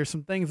and there's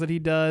some things that he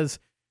does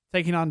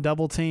taking on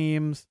double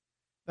teams.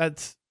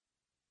 That's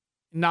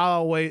not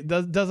always,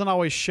 doesn't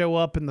always show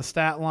up in the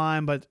stat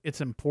line, but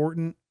it's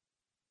important.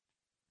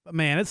 But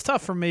man, it's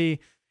tough for me.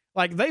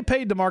 Like they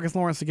paid DeMarcus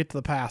Lawrence to get to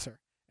the passer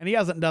and he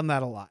hasn't done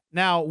that a lot.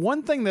 Now,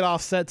 one thing that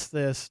offsets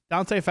this,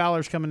 Dante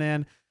Fowler's coming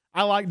in.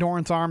 I like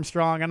Dorrance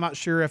Armstrong. I'm not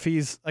sure if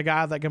he's a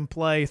guy that can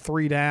play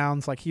 3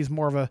 downs. Like he's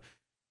more of a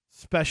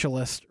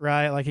specialist,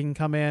 right? Like he can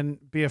come in,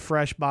 be a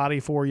fresh body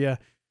for you,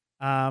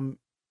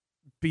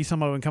 be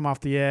someone who can come off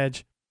the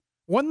edge.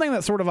 One thing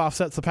that sort of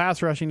offsets the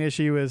pass rushing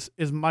issue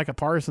is Micah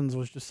Parsons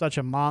was just such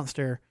a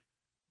monster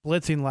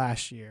blitzing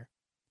last year.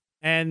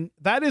 And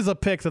that is a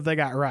pick that they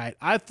got right.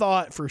 I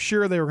thought for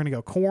sure they were going to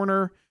go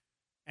corner.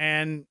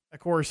 And of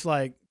course,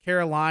 like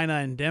Carolina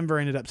and Denver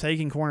ended up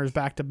taking corners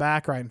back to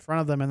back right in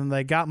front of them. And then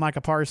they got Micah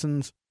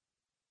Parsons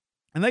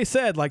and they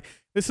said like,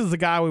 this is the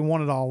guy we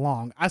wanted all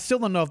along. I still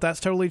don't know if that's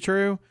totally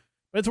true,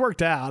 but it's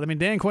worked out. I mean,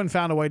 Dan Quinn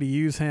found a way to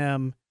use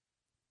him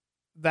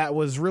that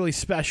was really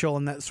special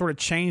and that sort of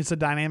changed the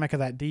dynamic of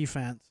that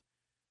defense.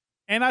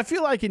 And I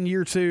feel like in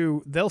year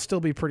 2, they'll still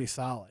be pretty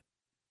solid,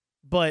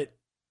 but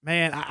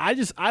man, I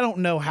don't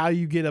know how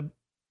you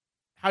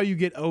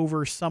get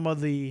over some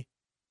of the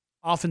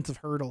offensive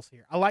hurdles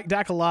here. I like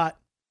Dak a lot.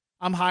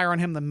 I'm higher on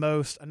him than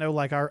most. I know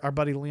like our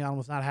buddy Leon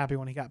was not happy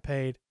when he got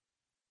paid.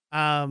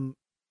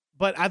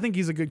 But I think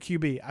he's a good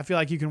QB. I feel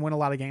like you can win a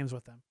lot of games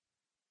with him.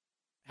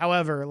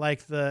 However,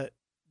 like the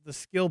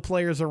skill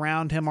players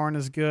around him aren't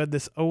as good.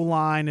 This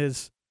O-line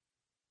is,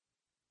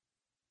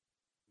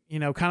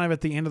 kind of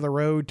at the end of the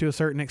road to a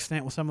certain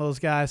extent with some of those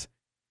guys.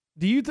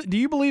 Do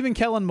you believe in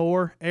Kellen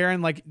Moore,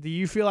 Aaron? Like, do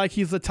you feel like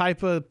he's the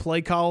type of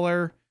play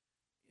caller?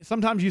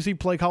 Sometimes you see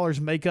play callers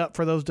make up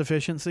for those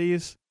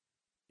deficiencies.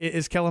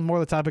 Is Kellen Moore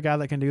the type of guy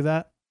that can do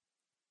that?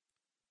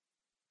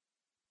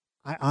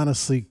 I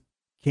honestly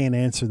can't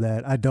answer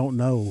that. I don't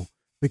know,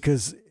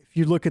 because if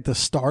you look at the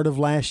start of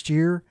last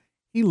year,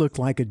 he looked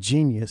like a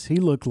genius. He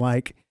looked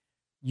like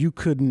you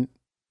couldn't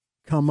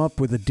come up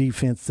with a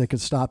defense that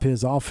could stop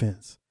his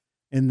offense.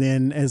 And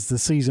then as the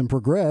season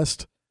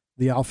progressed,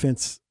 the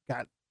offense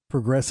got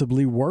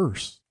progressively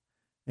worse.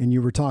 And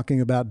you were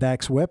talking about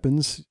Dak's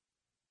weapons.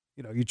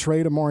 You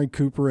trade Amari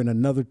Cooper in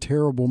another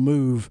terrible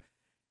move.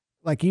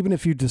 Like, even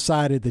if you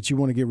decided that you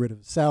want to get rid of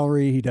his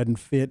salary, he doesn't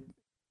fit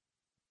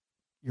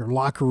your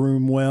locker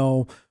room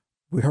well.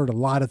 We heard a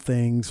lot of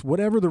things.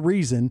 Whatever the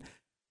reason,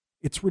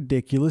 it's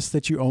ridiculous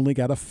that you only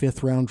got a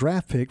 5th-round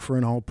draft pick for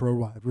an all-pro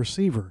wide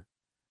receiver.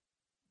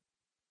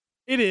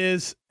 It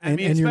is. I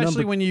mean,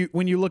 especially when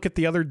you look at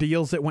the other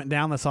deals that went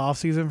down this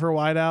offseason for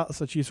wideouts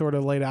that you sort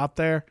of laid out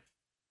there.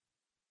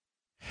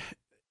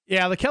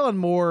 Yeah, the Kellen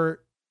Moore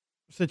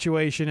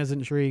situation is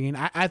intriguing.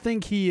 I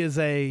think he is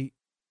a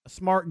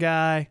smart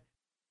guy,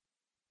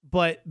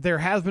 but there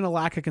has been a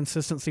lack of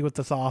consistency with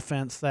this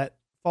offense that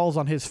falls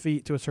on his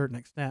feet to a certain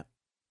extent.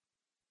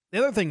 The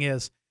other thing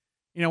is,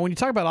 when you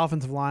talk about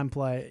offensive line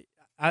play,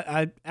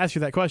 I asked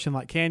you that question,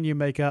 like, can you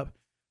make up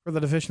for the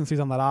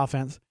deficiencies on that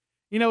offense?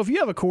 If you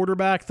have a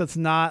quarterback that's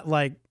not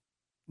like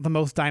the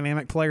most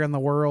dynamic player in the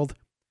world,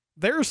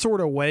 there's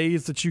sort of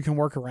ways that you can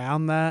work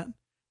around that.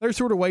 There's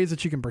sort of ways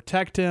that you can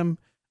protect him.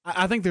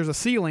 I think there's a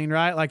ceiling,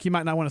 right? Like, you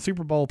might not win a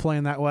Super Bowl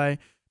playing that way,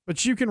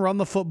 but you can run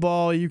the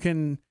football. You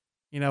can,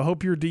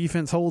 hope your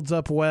defense holds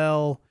up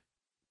well,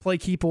 play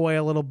keep away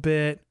a little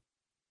bit,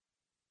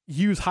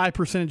 use high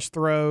percentage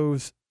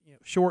throws,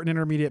 short and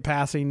intermediate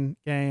passing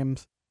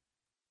games.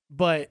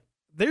 But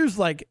there's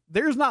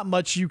not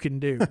much you can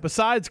do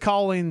besides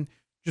calling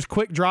just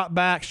quick drop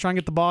backs, trying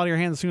to get the ball in your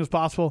hands as soon as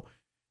possible.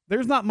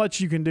 There's not much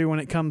you can do when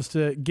it comes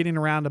to getting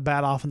around a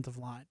bad offensive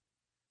line.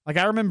 Like,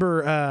 I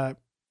remember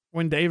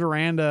when Dave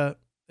Aranda,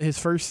 his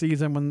first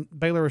season, when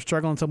Baylor was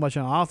struggling so much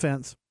on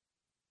offense,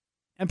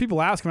 and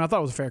people asked him, I thought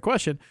it was a fair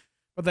question,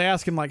 but they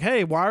asked him like,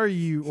 hey, why are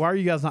you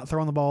guys not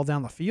throwing the ball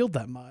down the field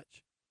that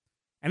much?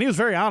 And he was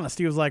very honest.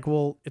 He was like,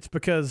 well, it's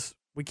because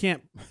we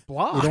can't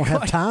block. We don't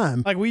have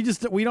time. Like, we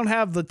don't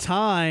have the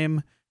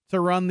time to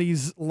run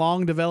these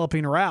long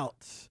developing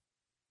routes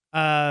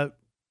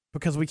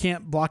because we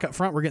can't block up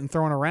front. We're getting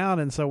thrown around,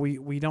 and so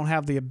we don't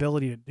have the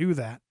ability to do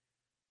that.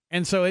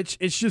 And so it's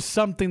just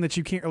something that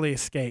you can't really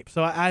escape.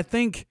 So I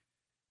think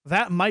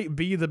that might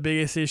be the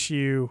biggest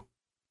issue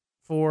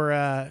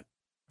for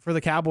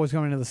the Cowboys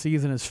going into the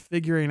season, is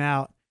figuring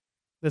out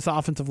this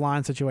offensive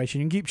line situation.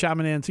 You can keep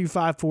chiming in,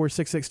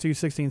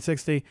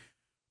 254-662-1660.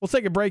 We'll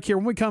take a break here.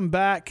 When we come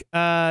back,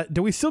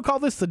 do we still call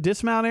this the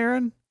dismount,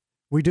 Aaron?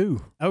 We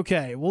do.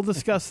 Okay, we'll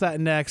discuss that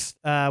next.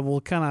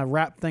 We'll kind of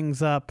wrap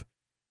things up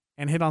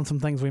and hit on some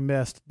things we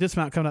missed.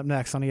 Dismount coming up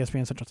next on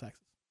ESPN Central Texas.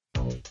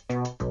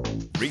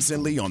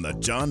 Recently on the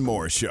John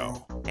Morris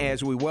Show.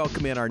 As we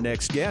welcome in our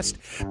next guest,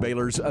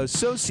 Baylor's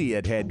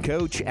associate head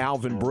coach,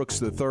 Alvin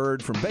Brooks III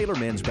from Baylor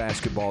men's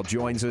basketball,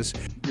 joins us.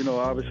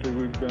 Obviously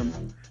we've been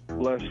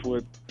blessed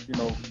with,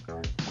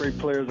 great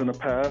players in the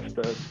past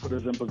that put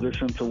us in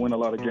position to win a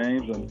lot of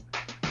games. And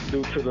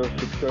due to the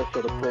success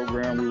of the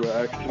program, we were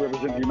asked to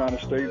represent the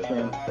United States,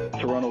 and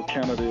Toronto,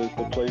 Canada is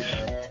the place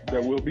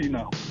that we'll be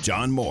now.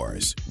 John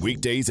Morris,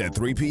 weekdays at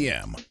 3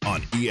 p.m.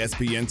 on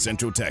ESPN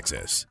Central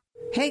Texas.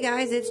 Hey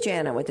guys, it's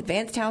Jana with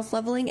Advanced House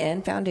Leveling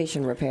and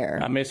Foundation Repair.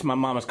 I missed my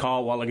mama's call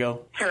a while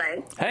ago.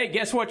 Hello. Hey,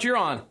 guess what you're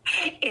on?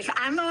 If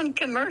I'm on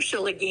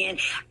commercial again,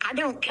 I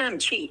don't come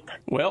cheap.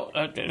 Well,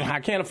 I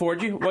can't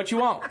afford you. What you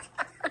want?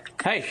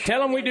 Hey,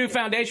 tell them we do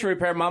foundation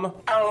repair, Mama.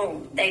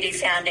 Oh, they do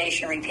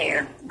foundation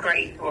repair.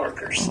 Great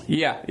workers.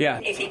 Yeah.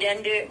 If he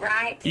doesn't do it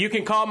right, you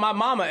can call my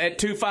mama at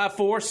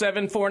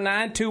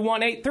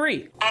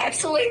 254-749-2183.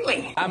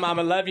 Absolutely. Hi,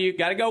 Mama. Love you.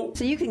 Gotta go.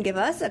 So you can give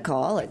us a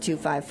call at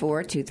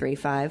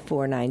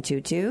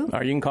 254-235-4922.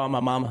 Or you can call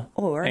my mama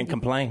and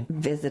complain.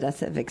 Visit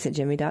us at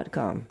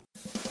vixajimmy.com.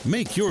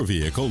 Make your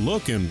vehicle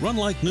look and run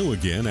like new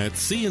again at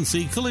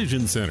CNC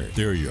Collision Center.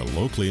 They're your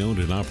locally owned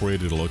and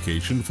operated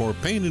location for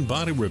paint and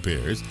body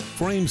repairs,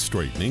 frame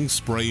straightening,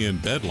 spray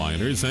and bed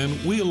liners, and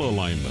wheel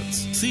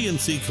alignments.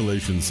 CNC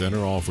Collision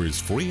Center offers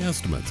free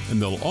estimates,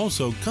 and they'll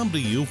also come to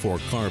you for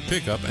car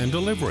pickup and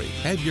delivery.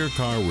 Have your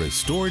car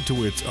restored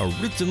to its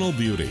original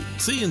beauty.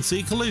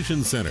 CNC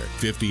Collision Center,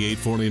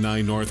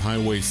 5849 North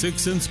Highway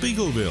 6 in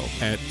Spiegelville,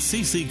 at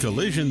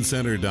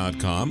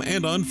cccollisioncenter.com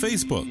and on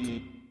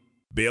Facebook.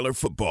 Baylor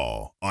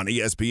football on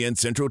ESPN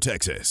Central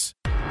Texas.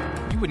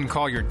 You wouldn't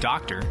call your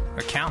doctor,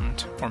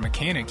 accountant, or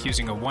mechanic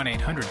using a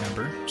 1-800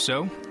 number,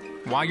 so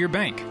why your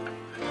bank?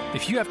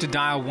 If you have to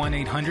dial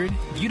 1-800,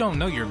 you don't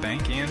know your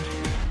bank, and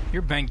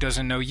your bank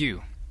doesn't know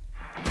you.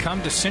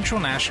 Come to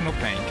Central National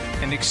Bank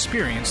and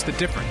experience the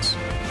difference.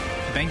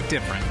 Bank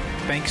different.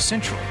 Bank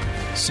Central.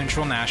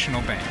 Central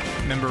National Bank.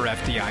 Member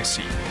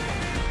FDIC.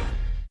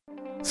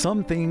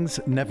 Some things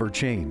never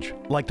change,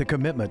 like the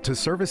commitment to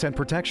service and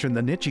protection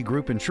the Niche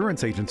Group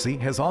Insurance Agency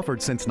has offered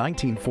since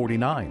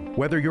 1949.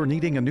 Whether you're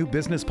needing a new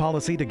business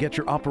policy to get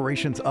your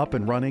operations up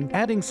and running,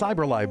 adding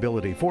cyber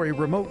liability for a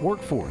remote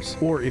workforce,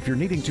 or if you're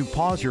needing to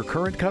pause your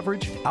current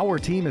coverage, our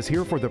team is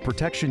here for the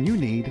protection you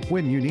need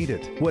when you need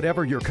it.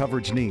 Whatever your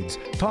coverage needs,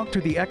 talk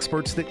to the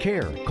experts that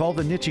care. Call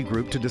the Niche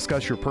Group to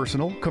discuss your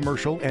personal,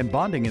 commercial, and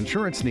bonding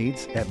insurance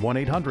needs at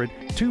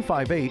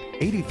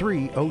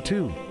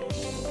 1-800-258-8302.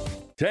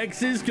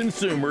 Texas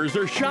consumers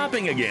are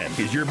shopping again.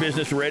 Is your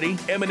business ready?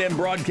 M&M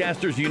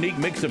Broadcasters' unique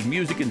mix of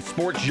music and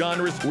sports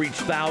genres reach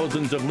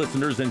thousands of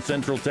listeners in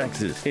Central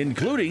Texas,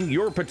 including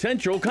your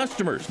potential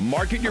customers.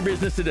 Market your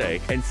business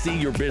today and see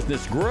your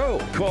business grow.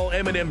 Call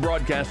M&M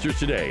Broadcasters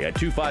today at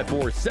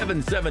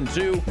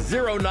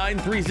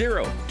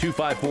 254-772-0930.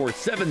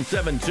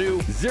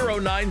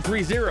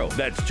 254-772-0930.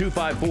 That's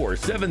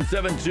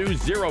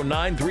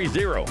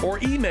 254-772-0930. Or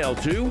email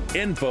to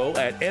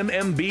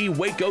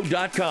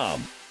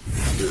info@mmbwaco.com.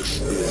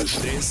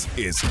 This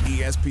is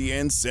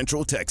ESPN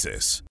Central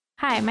Texas.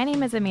 Hi, my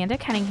name is Amanda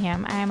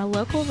Cunningham. I am a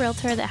local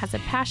realtor that has a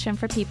passion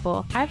for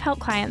people. I've helped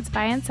clients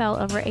buy and sell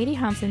over 80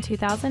 homes in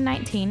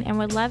 2019 and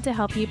would love to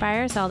help you buy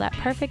or sell that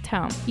perfect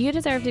home. You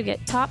deserve to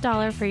get top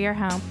dollar for your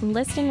home.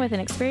 Listing with an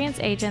experienced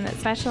agent that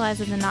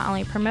specializes in not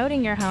only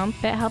promoting your home,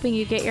 but helping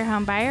you get your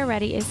home buyer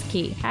ready is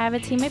key. I have a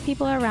team of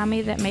people around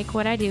me that make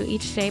what I do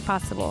each day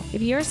possible.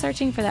 If you are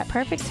searching for that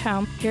perfect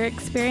home, your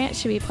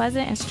experience should be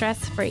pleasant and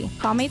stress-free.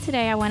 Call me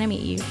today. I want to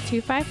meet you.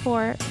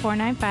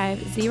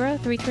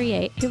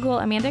 254-495-0338. Google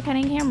Amanda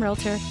Cunningham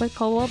Realtor with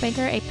Coldwell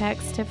Banker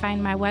Apex to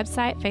find my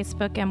website,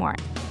 Facebook, and more.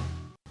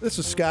 This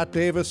is Scott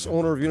Davis,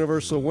 owner of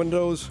Universal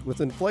Windows.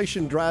 With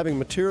inflation driving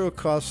material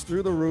costs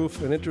through the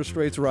roof and interest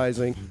rates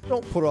rising,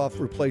 don't put off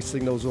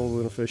replacing those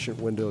old inefficient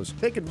windows.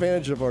 Take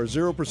advantage of our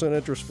 0%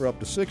 interest for up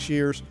to 6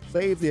 years.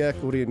 Save the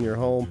equity in your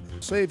home.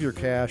 Save your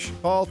cash.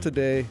 Call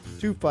today,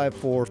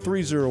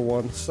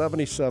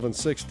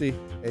 254-301-7760,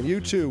 and you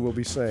too will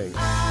be saying,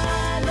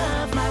 I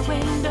love my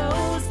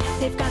windows.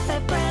 They've got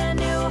that brand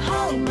new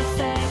home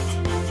effect.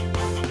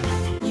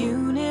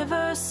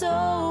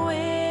 Universal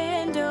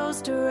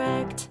Windows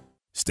Direct.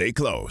 Stay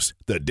close.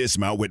 The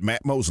Dismount with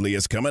Matt Mosley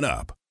is coming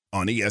up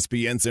on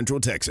ESPN Central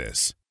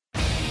Texas.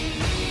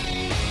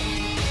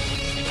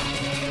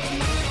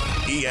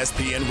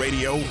 ESPN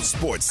Radio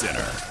Sports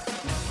Center.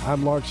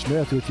 I'm Lark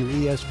Smith with your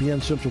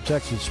ESPN Central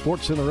Texas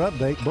Sports Center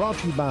update, brought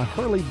to you by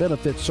Hurley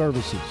Benefit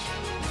Services.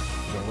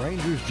 The The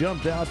Rangers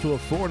jumped out to a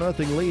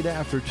 4-0 lead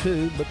after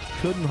 2, but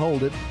couldn't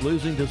hold it,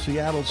 losing to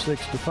Seattle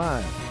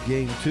 6-5.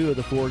 Game 2 of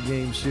the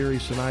 4-game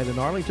series tonight in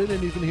Arlington,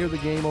 and you can hear the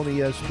game on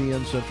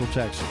ESPN Central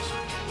Texas.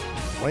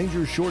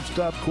 Rangers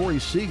shortstop Corey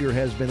Seager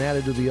has been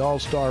added to the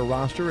All-Star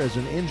roster as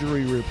an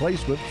injury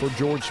replacement for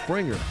George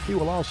Springer. He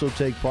will also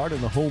take part in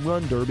the Home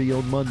Run Derby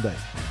on Monday.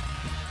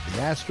 The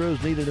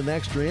Astros needed an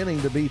extra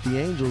inning to beat the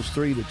Angels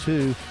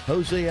 3-2.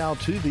 Jose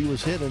Altuve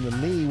was hit in the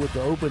knee with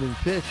the opening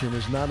pitch and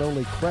is not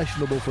only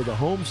questionable for the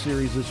home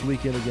series this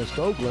weekend against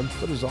Oakland,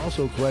 but is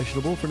also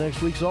questionable for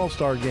next week's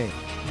All-Star game.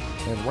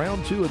 And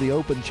round 2 of the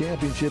Open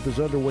Championship is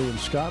underway in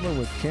Scotland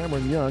with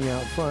Cameron Young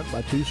out front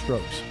by 2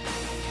 strokes.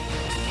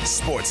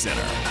 Sports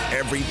Center,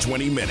 every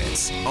 20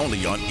 minutes,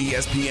 only on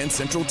ESPN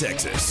Central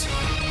Texas.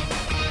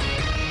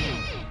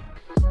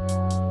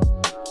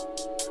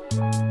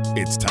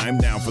 It's time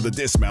now for the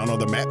dismount on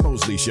the Matt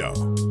Mosley Show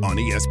on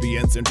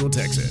ESPN Central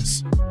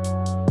Texas.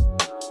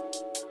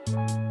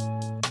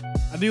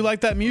 I do like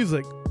that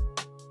music.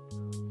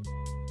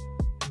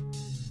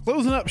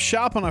 Closing up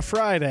shop on a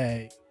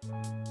Friday.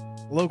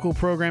 Local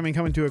programming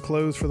coming to a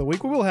close for the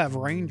week. We will have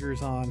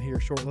Rangers on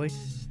here shortly.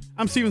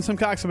 I'm Steven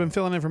Simcox. I've been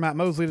filling in for Matt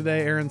Mosley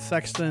today. Aaron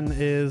Sexton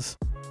is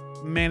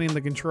manning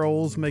the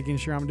controls, making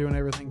sure I'm doing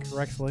everything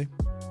correctly.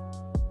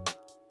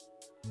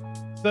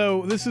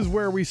 So this is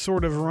where we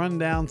sort of run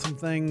down some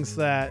things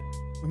that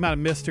we might have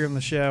missed here in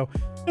the show.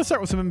 Let's start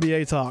with some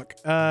NBA talk.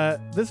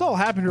 This all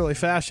happened really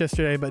fast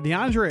yesterday, but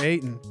DeAndre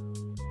Ayton,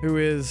 who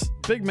is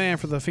big man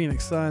for the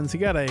Phoenix Suns, he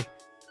got a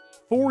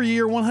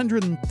 4-year,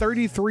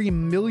 $133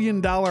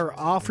 million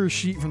offer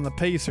sheet from the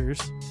Pacers.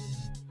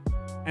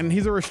 And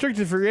he's a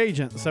restricted free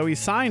agent, so he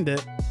signed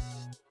it.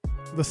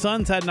 The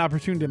Suns had an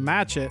opportunity to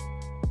match it,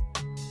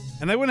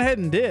 and they went ahead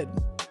and did.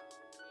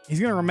 He's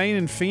going to remain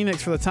in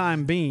Phoenix for the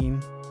time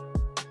being.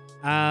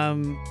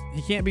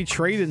 He can't be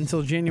traded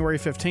until January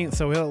 15th,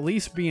 so he'll at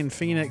least be in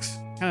Phoenix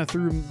kind of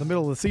through the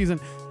middle of the season.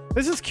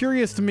 This is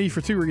curious to me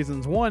for 2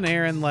 reasons. One,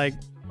 Aaron, like,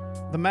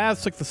 the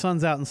Mavs took the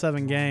Suns out in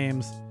 7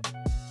 games.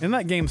 In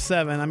that game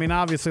 7, I mean,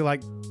 obviously,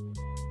 like,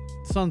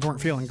 Suns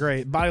weren't feeling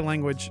great. Body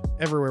language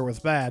everywhere was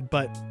bad,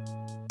 but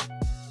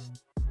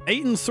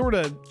Ayton sort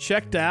of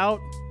checked out.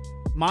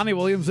 Monty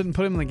Williams didn't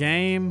put him in the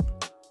game.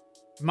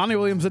 Monty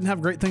Williams didn't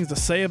have great things to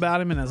say about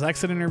him in his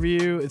exit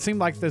interview. It seemed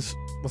like this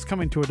was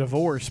coming to a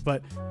divorce,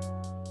 but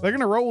they're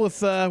going to roll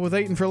with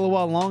Ayton for a little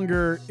while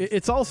longer.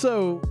 It's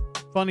also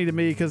funny to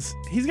me because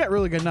he's got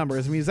really good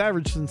numbers. I mean, he's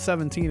averaged in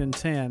 17 and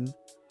 10.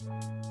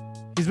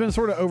 He's been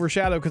sort of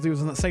overshadowed because he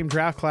was in the same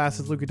draft class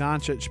as Luka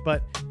Doncic,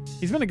 but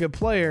he's been a good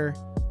player.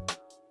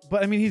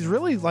 But I mean, he's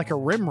really like a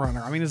rim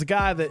runner. I mean, he's a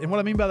guy that, and what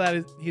I mean by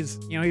that is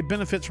he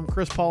benefits from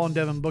Chris Paul and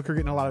Devin Booker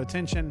getting a lot of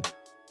attention.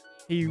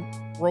 He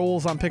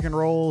rolls on pick and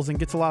rolls and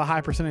gets a lot of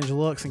high percentage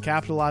looks and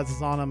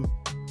capitalizes on them.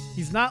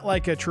 He's not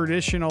like a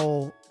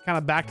traditional kind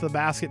of back to the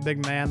basket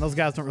big man. Those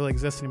guys don't really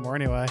exist anymore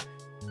anyway.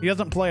 He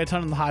doesn't play a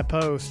ton in the high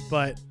post,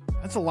 but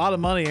that's a lot of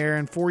money,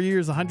 Aaron. 4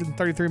 years,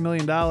 $133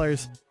 million.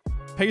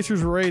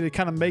 Pacers were ready to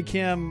kind of make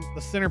him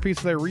the centerpiece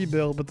of their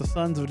rebuild, but the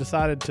Suns have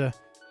decided to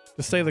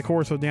stay the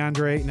course with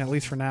DeAndre Ayton, at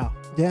least for now.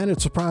 Yeah, and it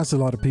surprised a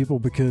lot of people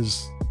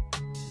because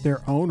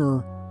their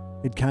owner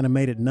had kind of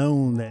made it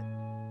known that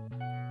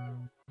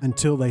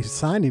until they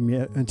signed him,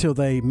 until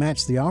they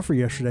matched the offer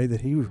yesterday,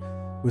 that he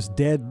was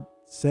dead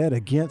set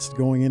against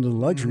going into the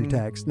luxury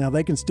tax. Now,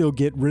 they can still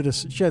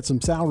shed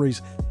some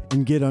salaries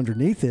and get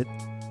underneath it,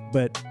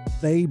 but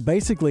they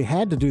basically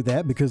had to do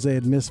that because they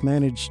had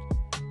mismanaged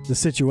the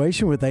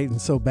situation with Ayton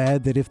so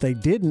bad that if they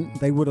didn't,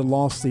 they would have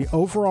lost the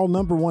overall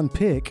number 1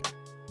 pick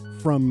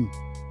from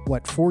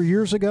 4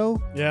 years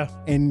ago? Yeah.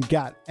 And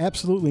got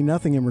absolutely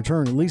nothing in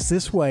return. At least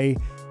this way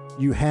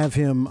you have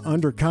him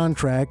under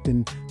contract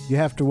and you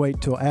have to wait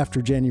till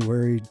after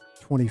January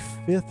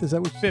 25th. Is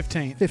that what?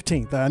 15th.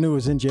 15th. I knew it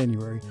was in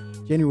January.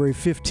 January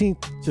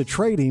 15th to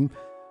trade him,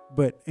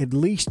 but at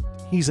least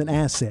he's an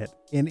asset.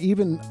 And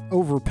even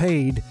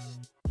overpaid,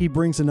 he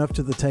brings enough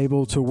to the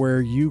table to where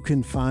you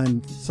can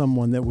find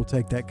someone that will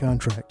take that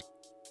contract.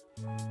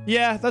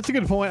 Yeah, that's a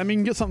good point. I mean,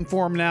 you can get something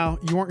for him now.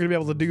 You weren't going to be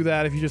able to do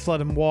that if you just let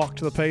him walk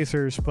to the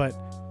Pacers, but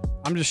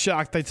I'm just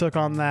shocked they took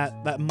on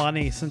that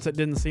money since it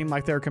didn't seem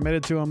like they were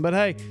committed to him. But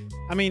hey,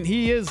 I mean,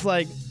 he's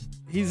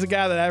a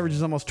guy that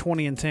averages almost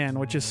 20 and 10,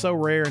 which is so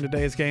rare in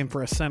today's game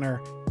for a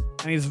center.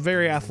 And he's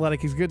very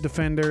athletic. He's a good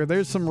defender.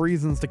 There's some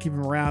reasons to keep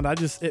him around.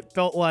 It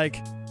felt like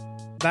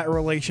that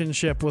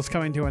relationship was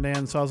coming to an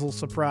end, so I was a little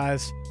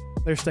surprised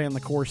they're staying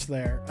the course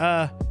there.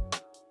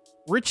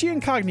 Richie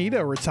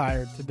Incognito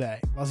retired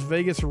today. Las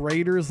Vegas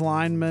Raiders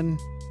lineman.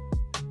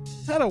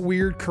 He's had a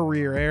weird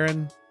career,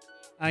 Aaron.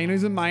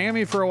 He's in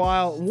Miami for a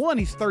while.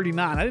 He's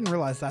 39. I didn't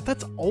realize that.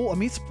 That's old. I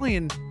mean, he's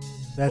playing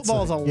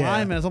football as a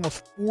lineman. He's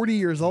almost 40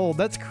 years old.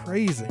 That's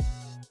crazy.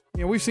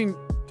 We've seen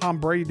Tom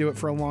Brady do it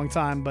for a long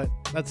time, but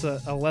that's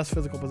a less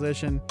physical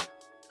position.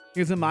 He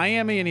was in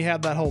Miami, and he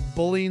had that whole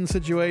bullying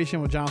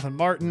situation with Jonathan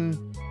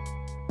Martin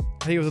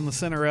he was in the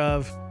center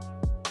of.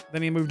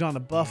 Then he moved on to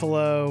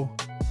Buffalo.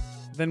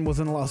 then was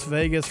in Las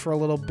Vegas for a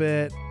little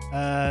bit.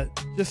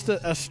 Just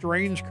a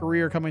strange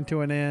career coming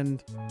to an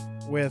end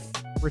with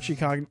Richie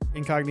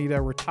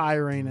Incognito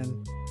retiring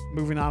and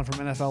moving on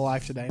from NFL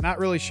life today. Not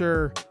really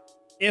sure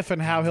if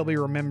and how he'll be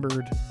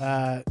remembered,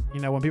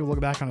 when people look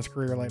back on his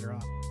career later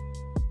on.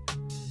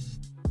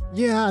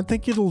 Yeah, I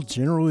think it'll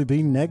generally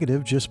be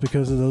negative just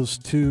because of those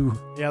two.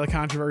 Yeah, the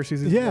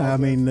controversies. Yeah, I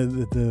mean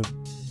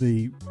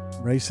the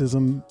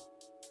racism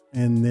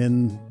and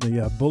then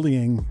the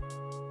bullying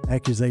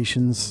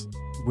accusations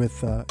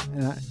with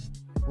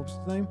what's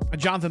his name?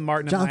 Jonathan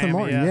Martin. Jonathan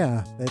Miami, Martin.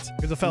 Yeah,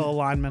 he was a fellow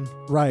lineman.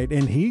 Right,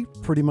 and he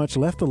pretty much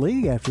left the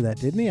league after that,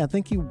 didn't he? I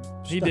think he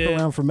stuck did.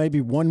 around for maybe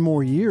one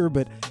more year,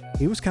 but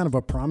he was kind of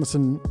a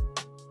promising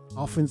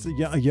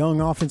young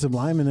offensive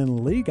lineman in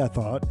the league, I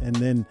thought, and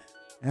then.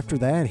 After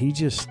that,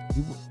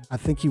 I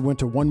think he went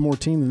to one more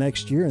team the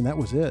next year, and that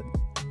was it.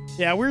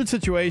 Yeah, weird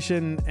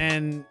situation.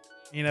 And,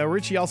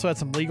 Richie also had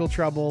some legal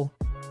trouble.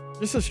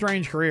 Just a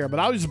strange career.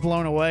 But I was just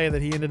blown away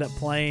that he ended up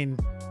playing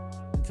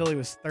until he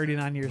was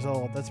 39 years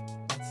old. That's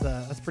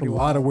pretty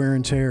wild. A lot of wear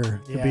and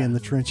tear to be in the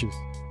trenches.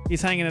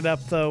 He's hanging it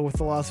up, though, with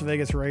the Las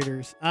Vegas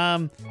Raiders.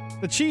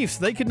 The Chiefs,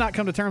 they could not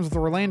come to terms with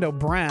Orlando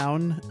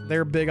Brown,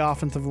 their big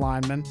offensive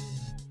lineman.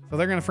 So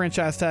they're going to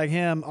franchise tag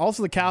him.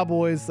 Also, the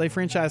Cowboys, they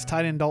franchise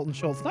tight end Dalton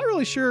Schultz. Not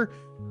really sure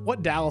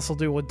what Dallas will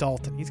do with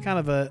Dalton. He's kind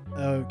of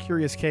a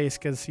curious case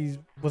because he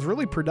was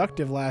really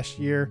productive last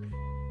year.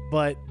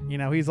 But,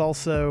 he's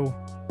also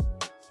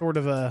sort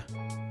of a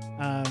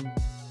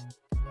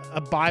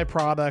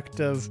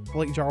byproduct of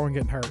Blake Jarwin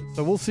getting hurt.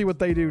 So we'll see what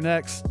they do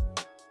next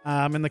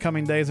in the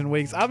coming days and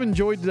weeks. I've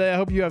enjoyed today. I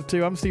hope you have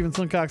too. I'm Steven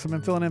Simcox. I've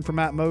been filling in for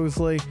Matt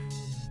Mosley.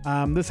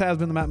 This has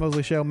been the Matt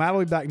Mosley Show. Matt will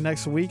be back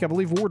next week. I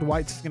believe Ward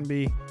White's going to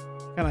be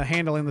kind of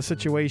handling the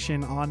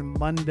situation on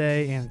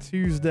Monday and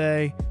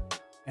Tuesday.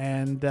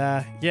 And,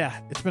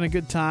 it's been a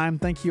good time.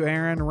 Thank you,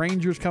 Aaron.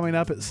 Rangers coming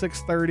up at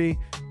 6:30.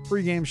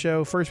 Pre-game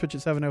show. First pitch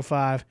at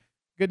 7:05.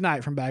 Good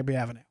night from Bagby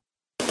Avenue.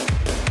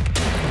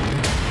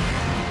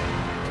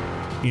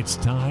 It's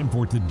time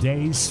for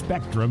today's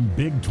Spectrum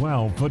Big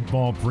 12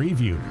 football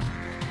preview.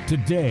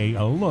 Today,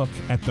 a look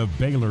at the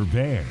Baylor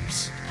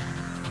Bears.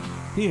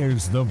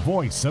 Here's the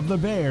voice of the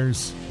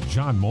Bears,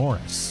 John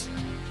Morris.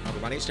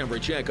 Everybody, it's time for a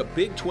check of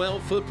Big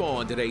 12 football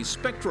on today's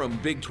Spectrum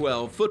Big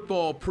 12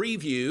 football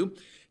preview.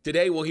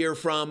 Today we'll hear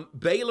from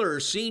Baylor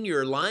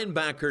senior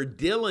linebacker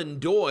Dylan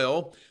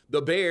Doyle.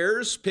 The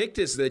Bears picked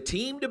as the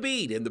team to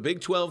beat in the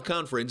Big 12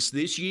 Conference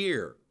this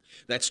year.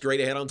 That's straight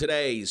ahead on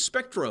today's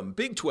Spectrum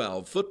Big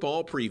 12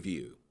 football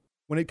preview.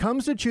 When it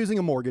comes to choosing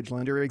a mortgage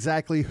lender,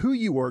 exactly who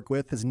you work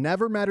with has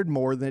never mattered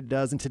more than it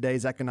does in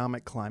today's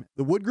economic climate.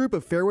 The Wood Group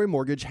of Fairway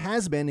Mortgage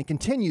has been and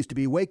continues to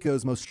be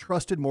Waco's most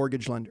trusted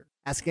mortgage lender.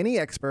 Ask any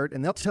expert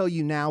and they'll tell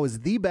you now is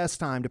the best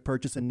time to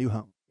purchase a new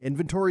home.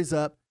 Inventory's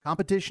up,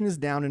 competition is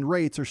down, and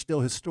rates are still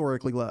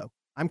historically low.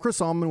 I'm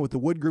Chris Allman with the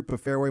Wood Group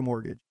of Fairway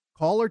Mortgage.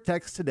 Call or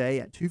text today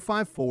at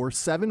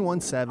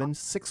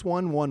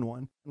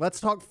 254-717-6111. Let's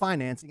talk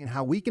financing and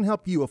how we can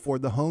help you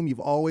afford the home you've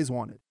always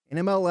wanted.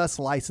 NMLS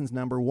license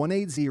number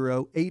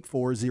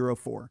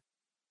 1808404.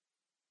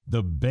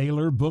 The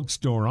Baylor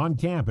Bookstore on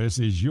campus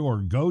is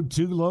your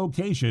go-to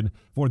location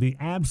for the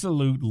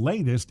absolute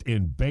latest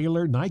in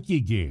Baylor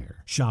Nike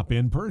gear. Shop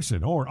in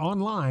person or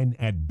online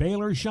at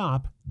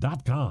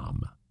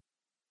BaylorShop.com.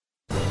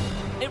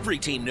 Every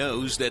team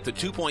knows that the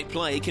two-point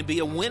play can be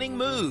a winning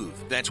move.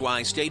 That's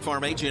why State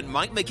Farm agent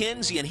Mike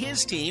McKenzie and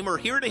his team are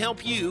here to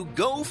help you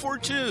go for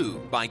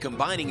two by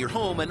combining your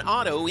home and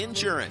auto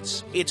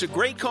insurance. It's a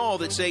great call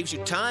that saves you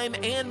time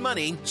and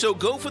money, so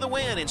go for the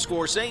win and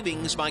score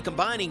savings by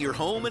combining your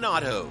home and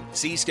auto.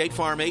 See State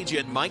Farm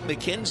agent Mike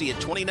McKenzie at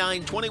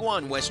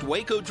 2921 West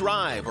Waco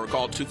Drive or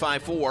call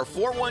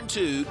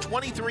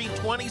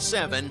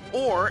 254-412-2327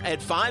 or at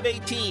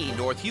 518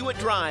 North Hewitt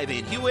Drive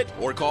in Hewitt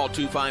or call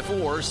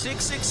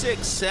 254-666-7788.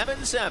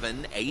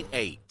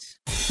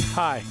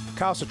 Hi,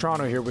 Kyle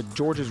Citrano here with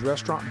George's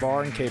Restaurant,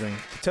 Bar, and Catering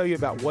to tell you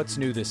about what's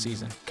new this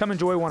season. Come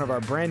enjoy one of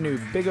our brand new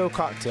Big O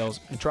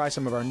cocktails and try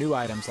some of our new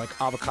items like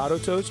avocado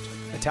toast,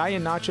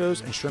 Italian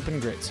nachos, and shrimp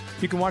and grits.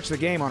 You can watch the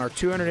game on our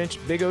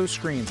 200-inch Big O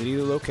screens at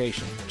either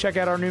location. Check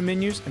out our new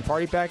menus and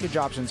party package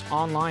options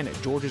online at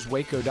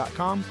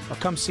georgeswaco.com or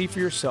come see for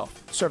yourself.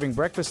 Serving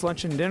breakfast,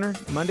 lunch, and dinner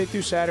Monday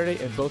through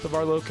Saturday at both of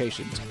our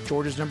locations.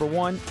 George's number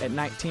 1 at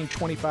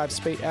 1925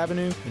 Spate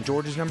Avenue and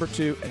George's number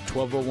 2 at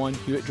 1201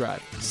 Hewitt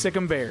Drive. Sick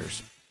 'em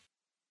Bears.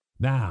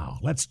 Now,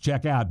 let's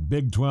check out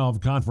Big 12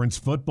 Conference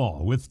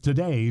football with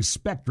today's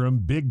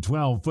Spectrum Big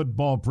 12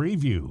 football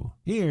preview.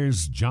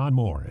 Here's John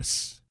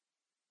Morris.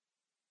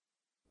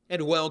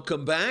 And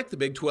welcome back. The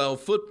Big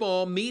 12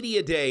 Football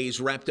Media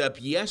Days wrapped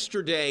up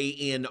yesterday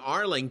in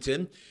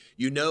Arlington.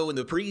 You know, in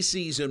the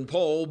preseason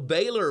poll,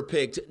 Baylor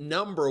picked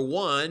number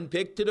 1,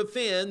 picked to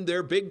defend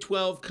their Big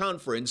 12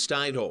 Conference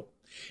title.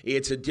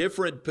 It's a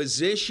different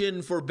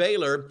position for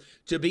Baylor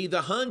to be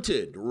the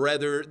hunted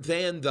rather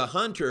than the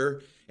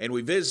hunter, and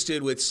we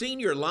visited with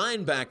senior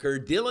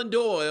linebacker Dylan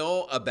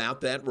Doyle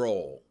about that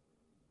role.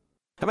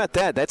 How about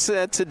that? That's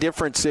a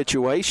different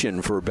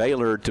situation for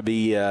Baylor to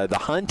be the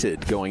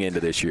hunted going into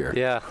this year.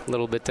 Yeah, a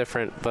little bit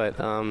different, but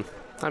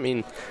I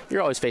mean,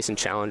 you're always facing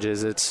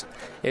challenges.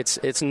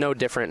 It's no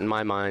different in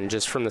my mind,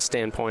 just from the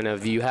standpoint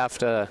of you have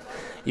to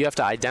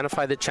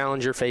identify the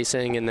challenge you're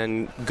facing and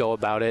then go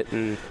about it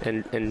and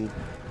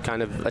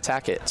kind of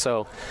attack it.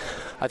 So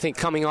I think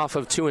coming off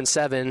of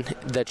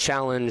 2-7, the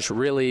challenge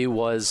really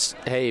was,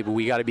 hey,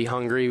 we got to be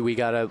hungry. We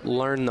got to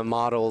learn the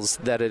models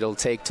that it'll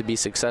take to be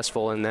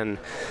successful, and then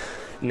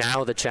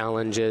now the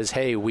challenge is,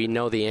 hey, we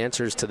know the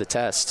answers to the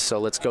test, so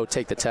let's go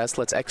take the test,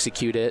 let's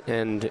execute it,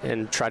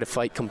 and try to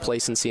fight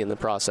complacency in the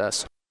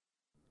process.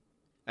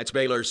 That's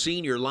Baylor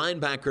senior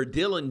linebacker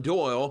Dylan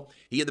Doyle.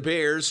 He and the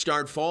Bears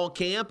start fall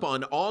camp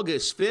on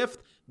August 5th.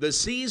 The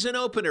season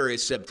opener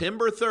is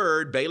September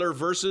 3rd, Baylor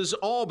versus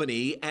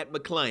Albany at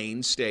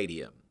McLean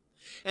Stadium.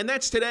 And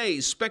that's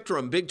today's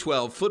Spectrum Big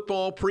 12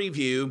 football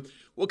preview.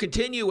 We'll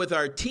continue with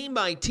our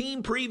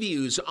team-by-team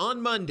previews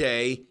on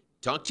Monday.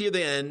 Talk to you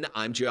then.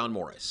 I'm John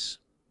Morris.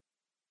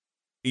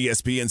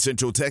 ESPN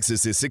Central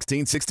Texas is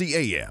 1660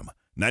 AM,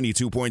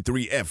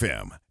 92.3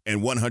 FM,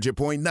 and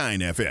 100.9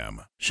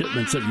 FM.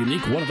 Shipments of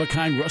unique,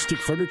 one-of-a-kind rustic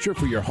furniture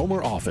for your home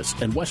or office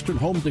and Western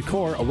home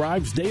decor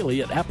arrives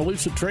daily at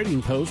Appaloosa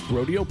Trading Post,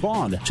 Rodeo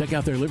Pond. Check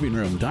out their living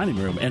room, dining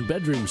room, and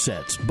bedroom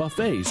sets,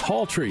 buffets,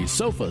 hall trees,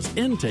 sofas,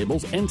 end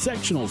tables, and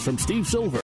sectionals from Steve Silver.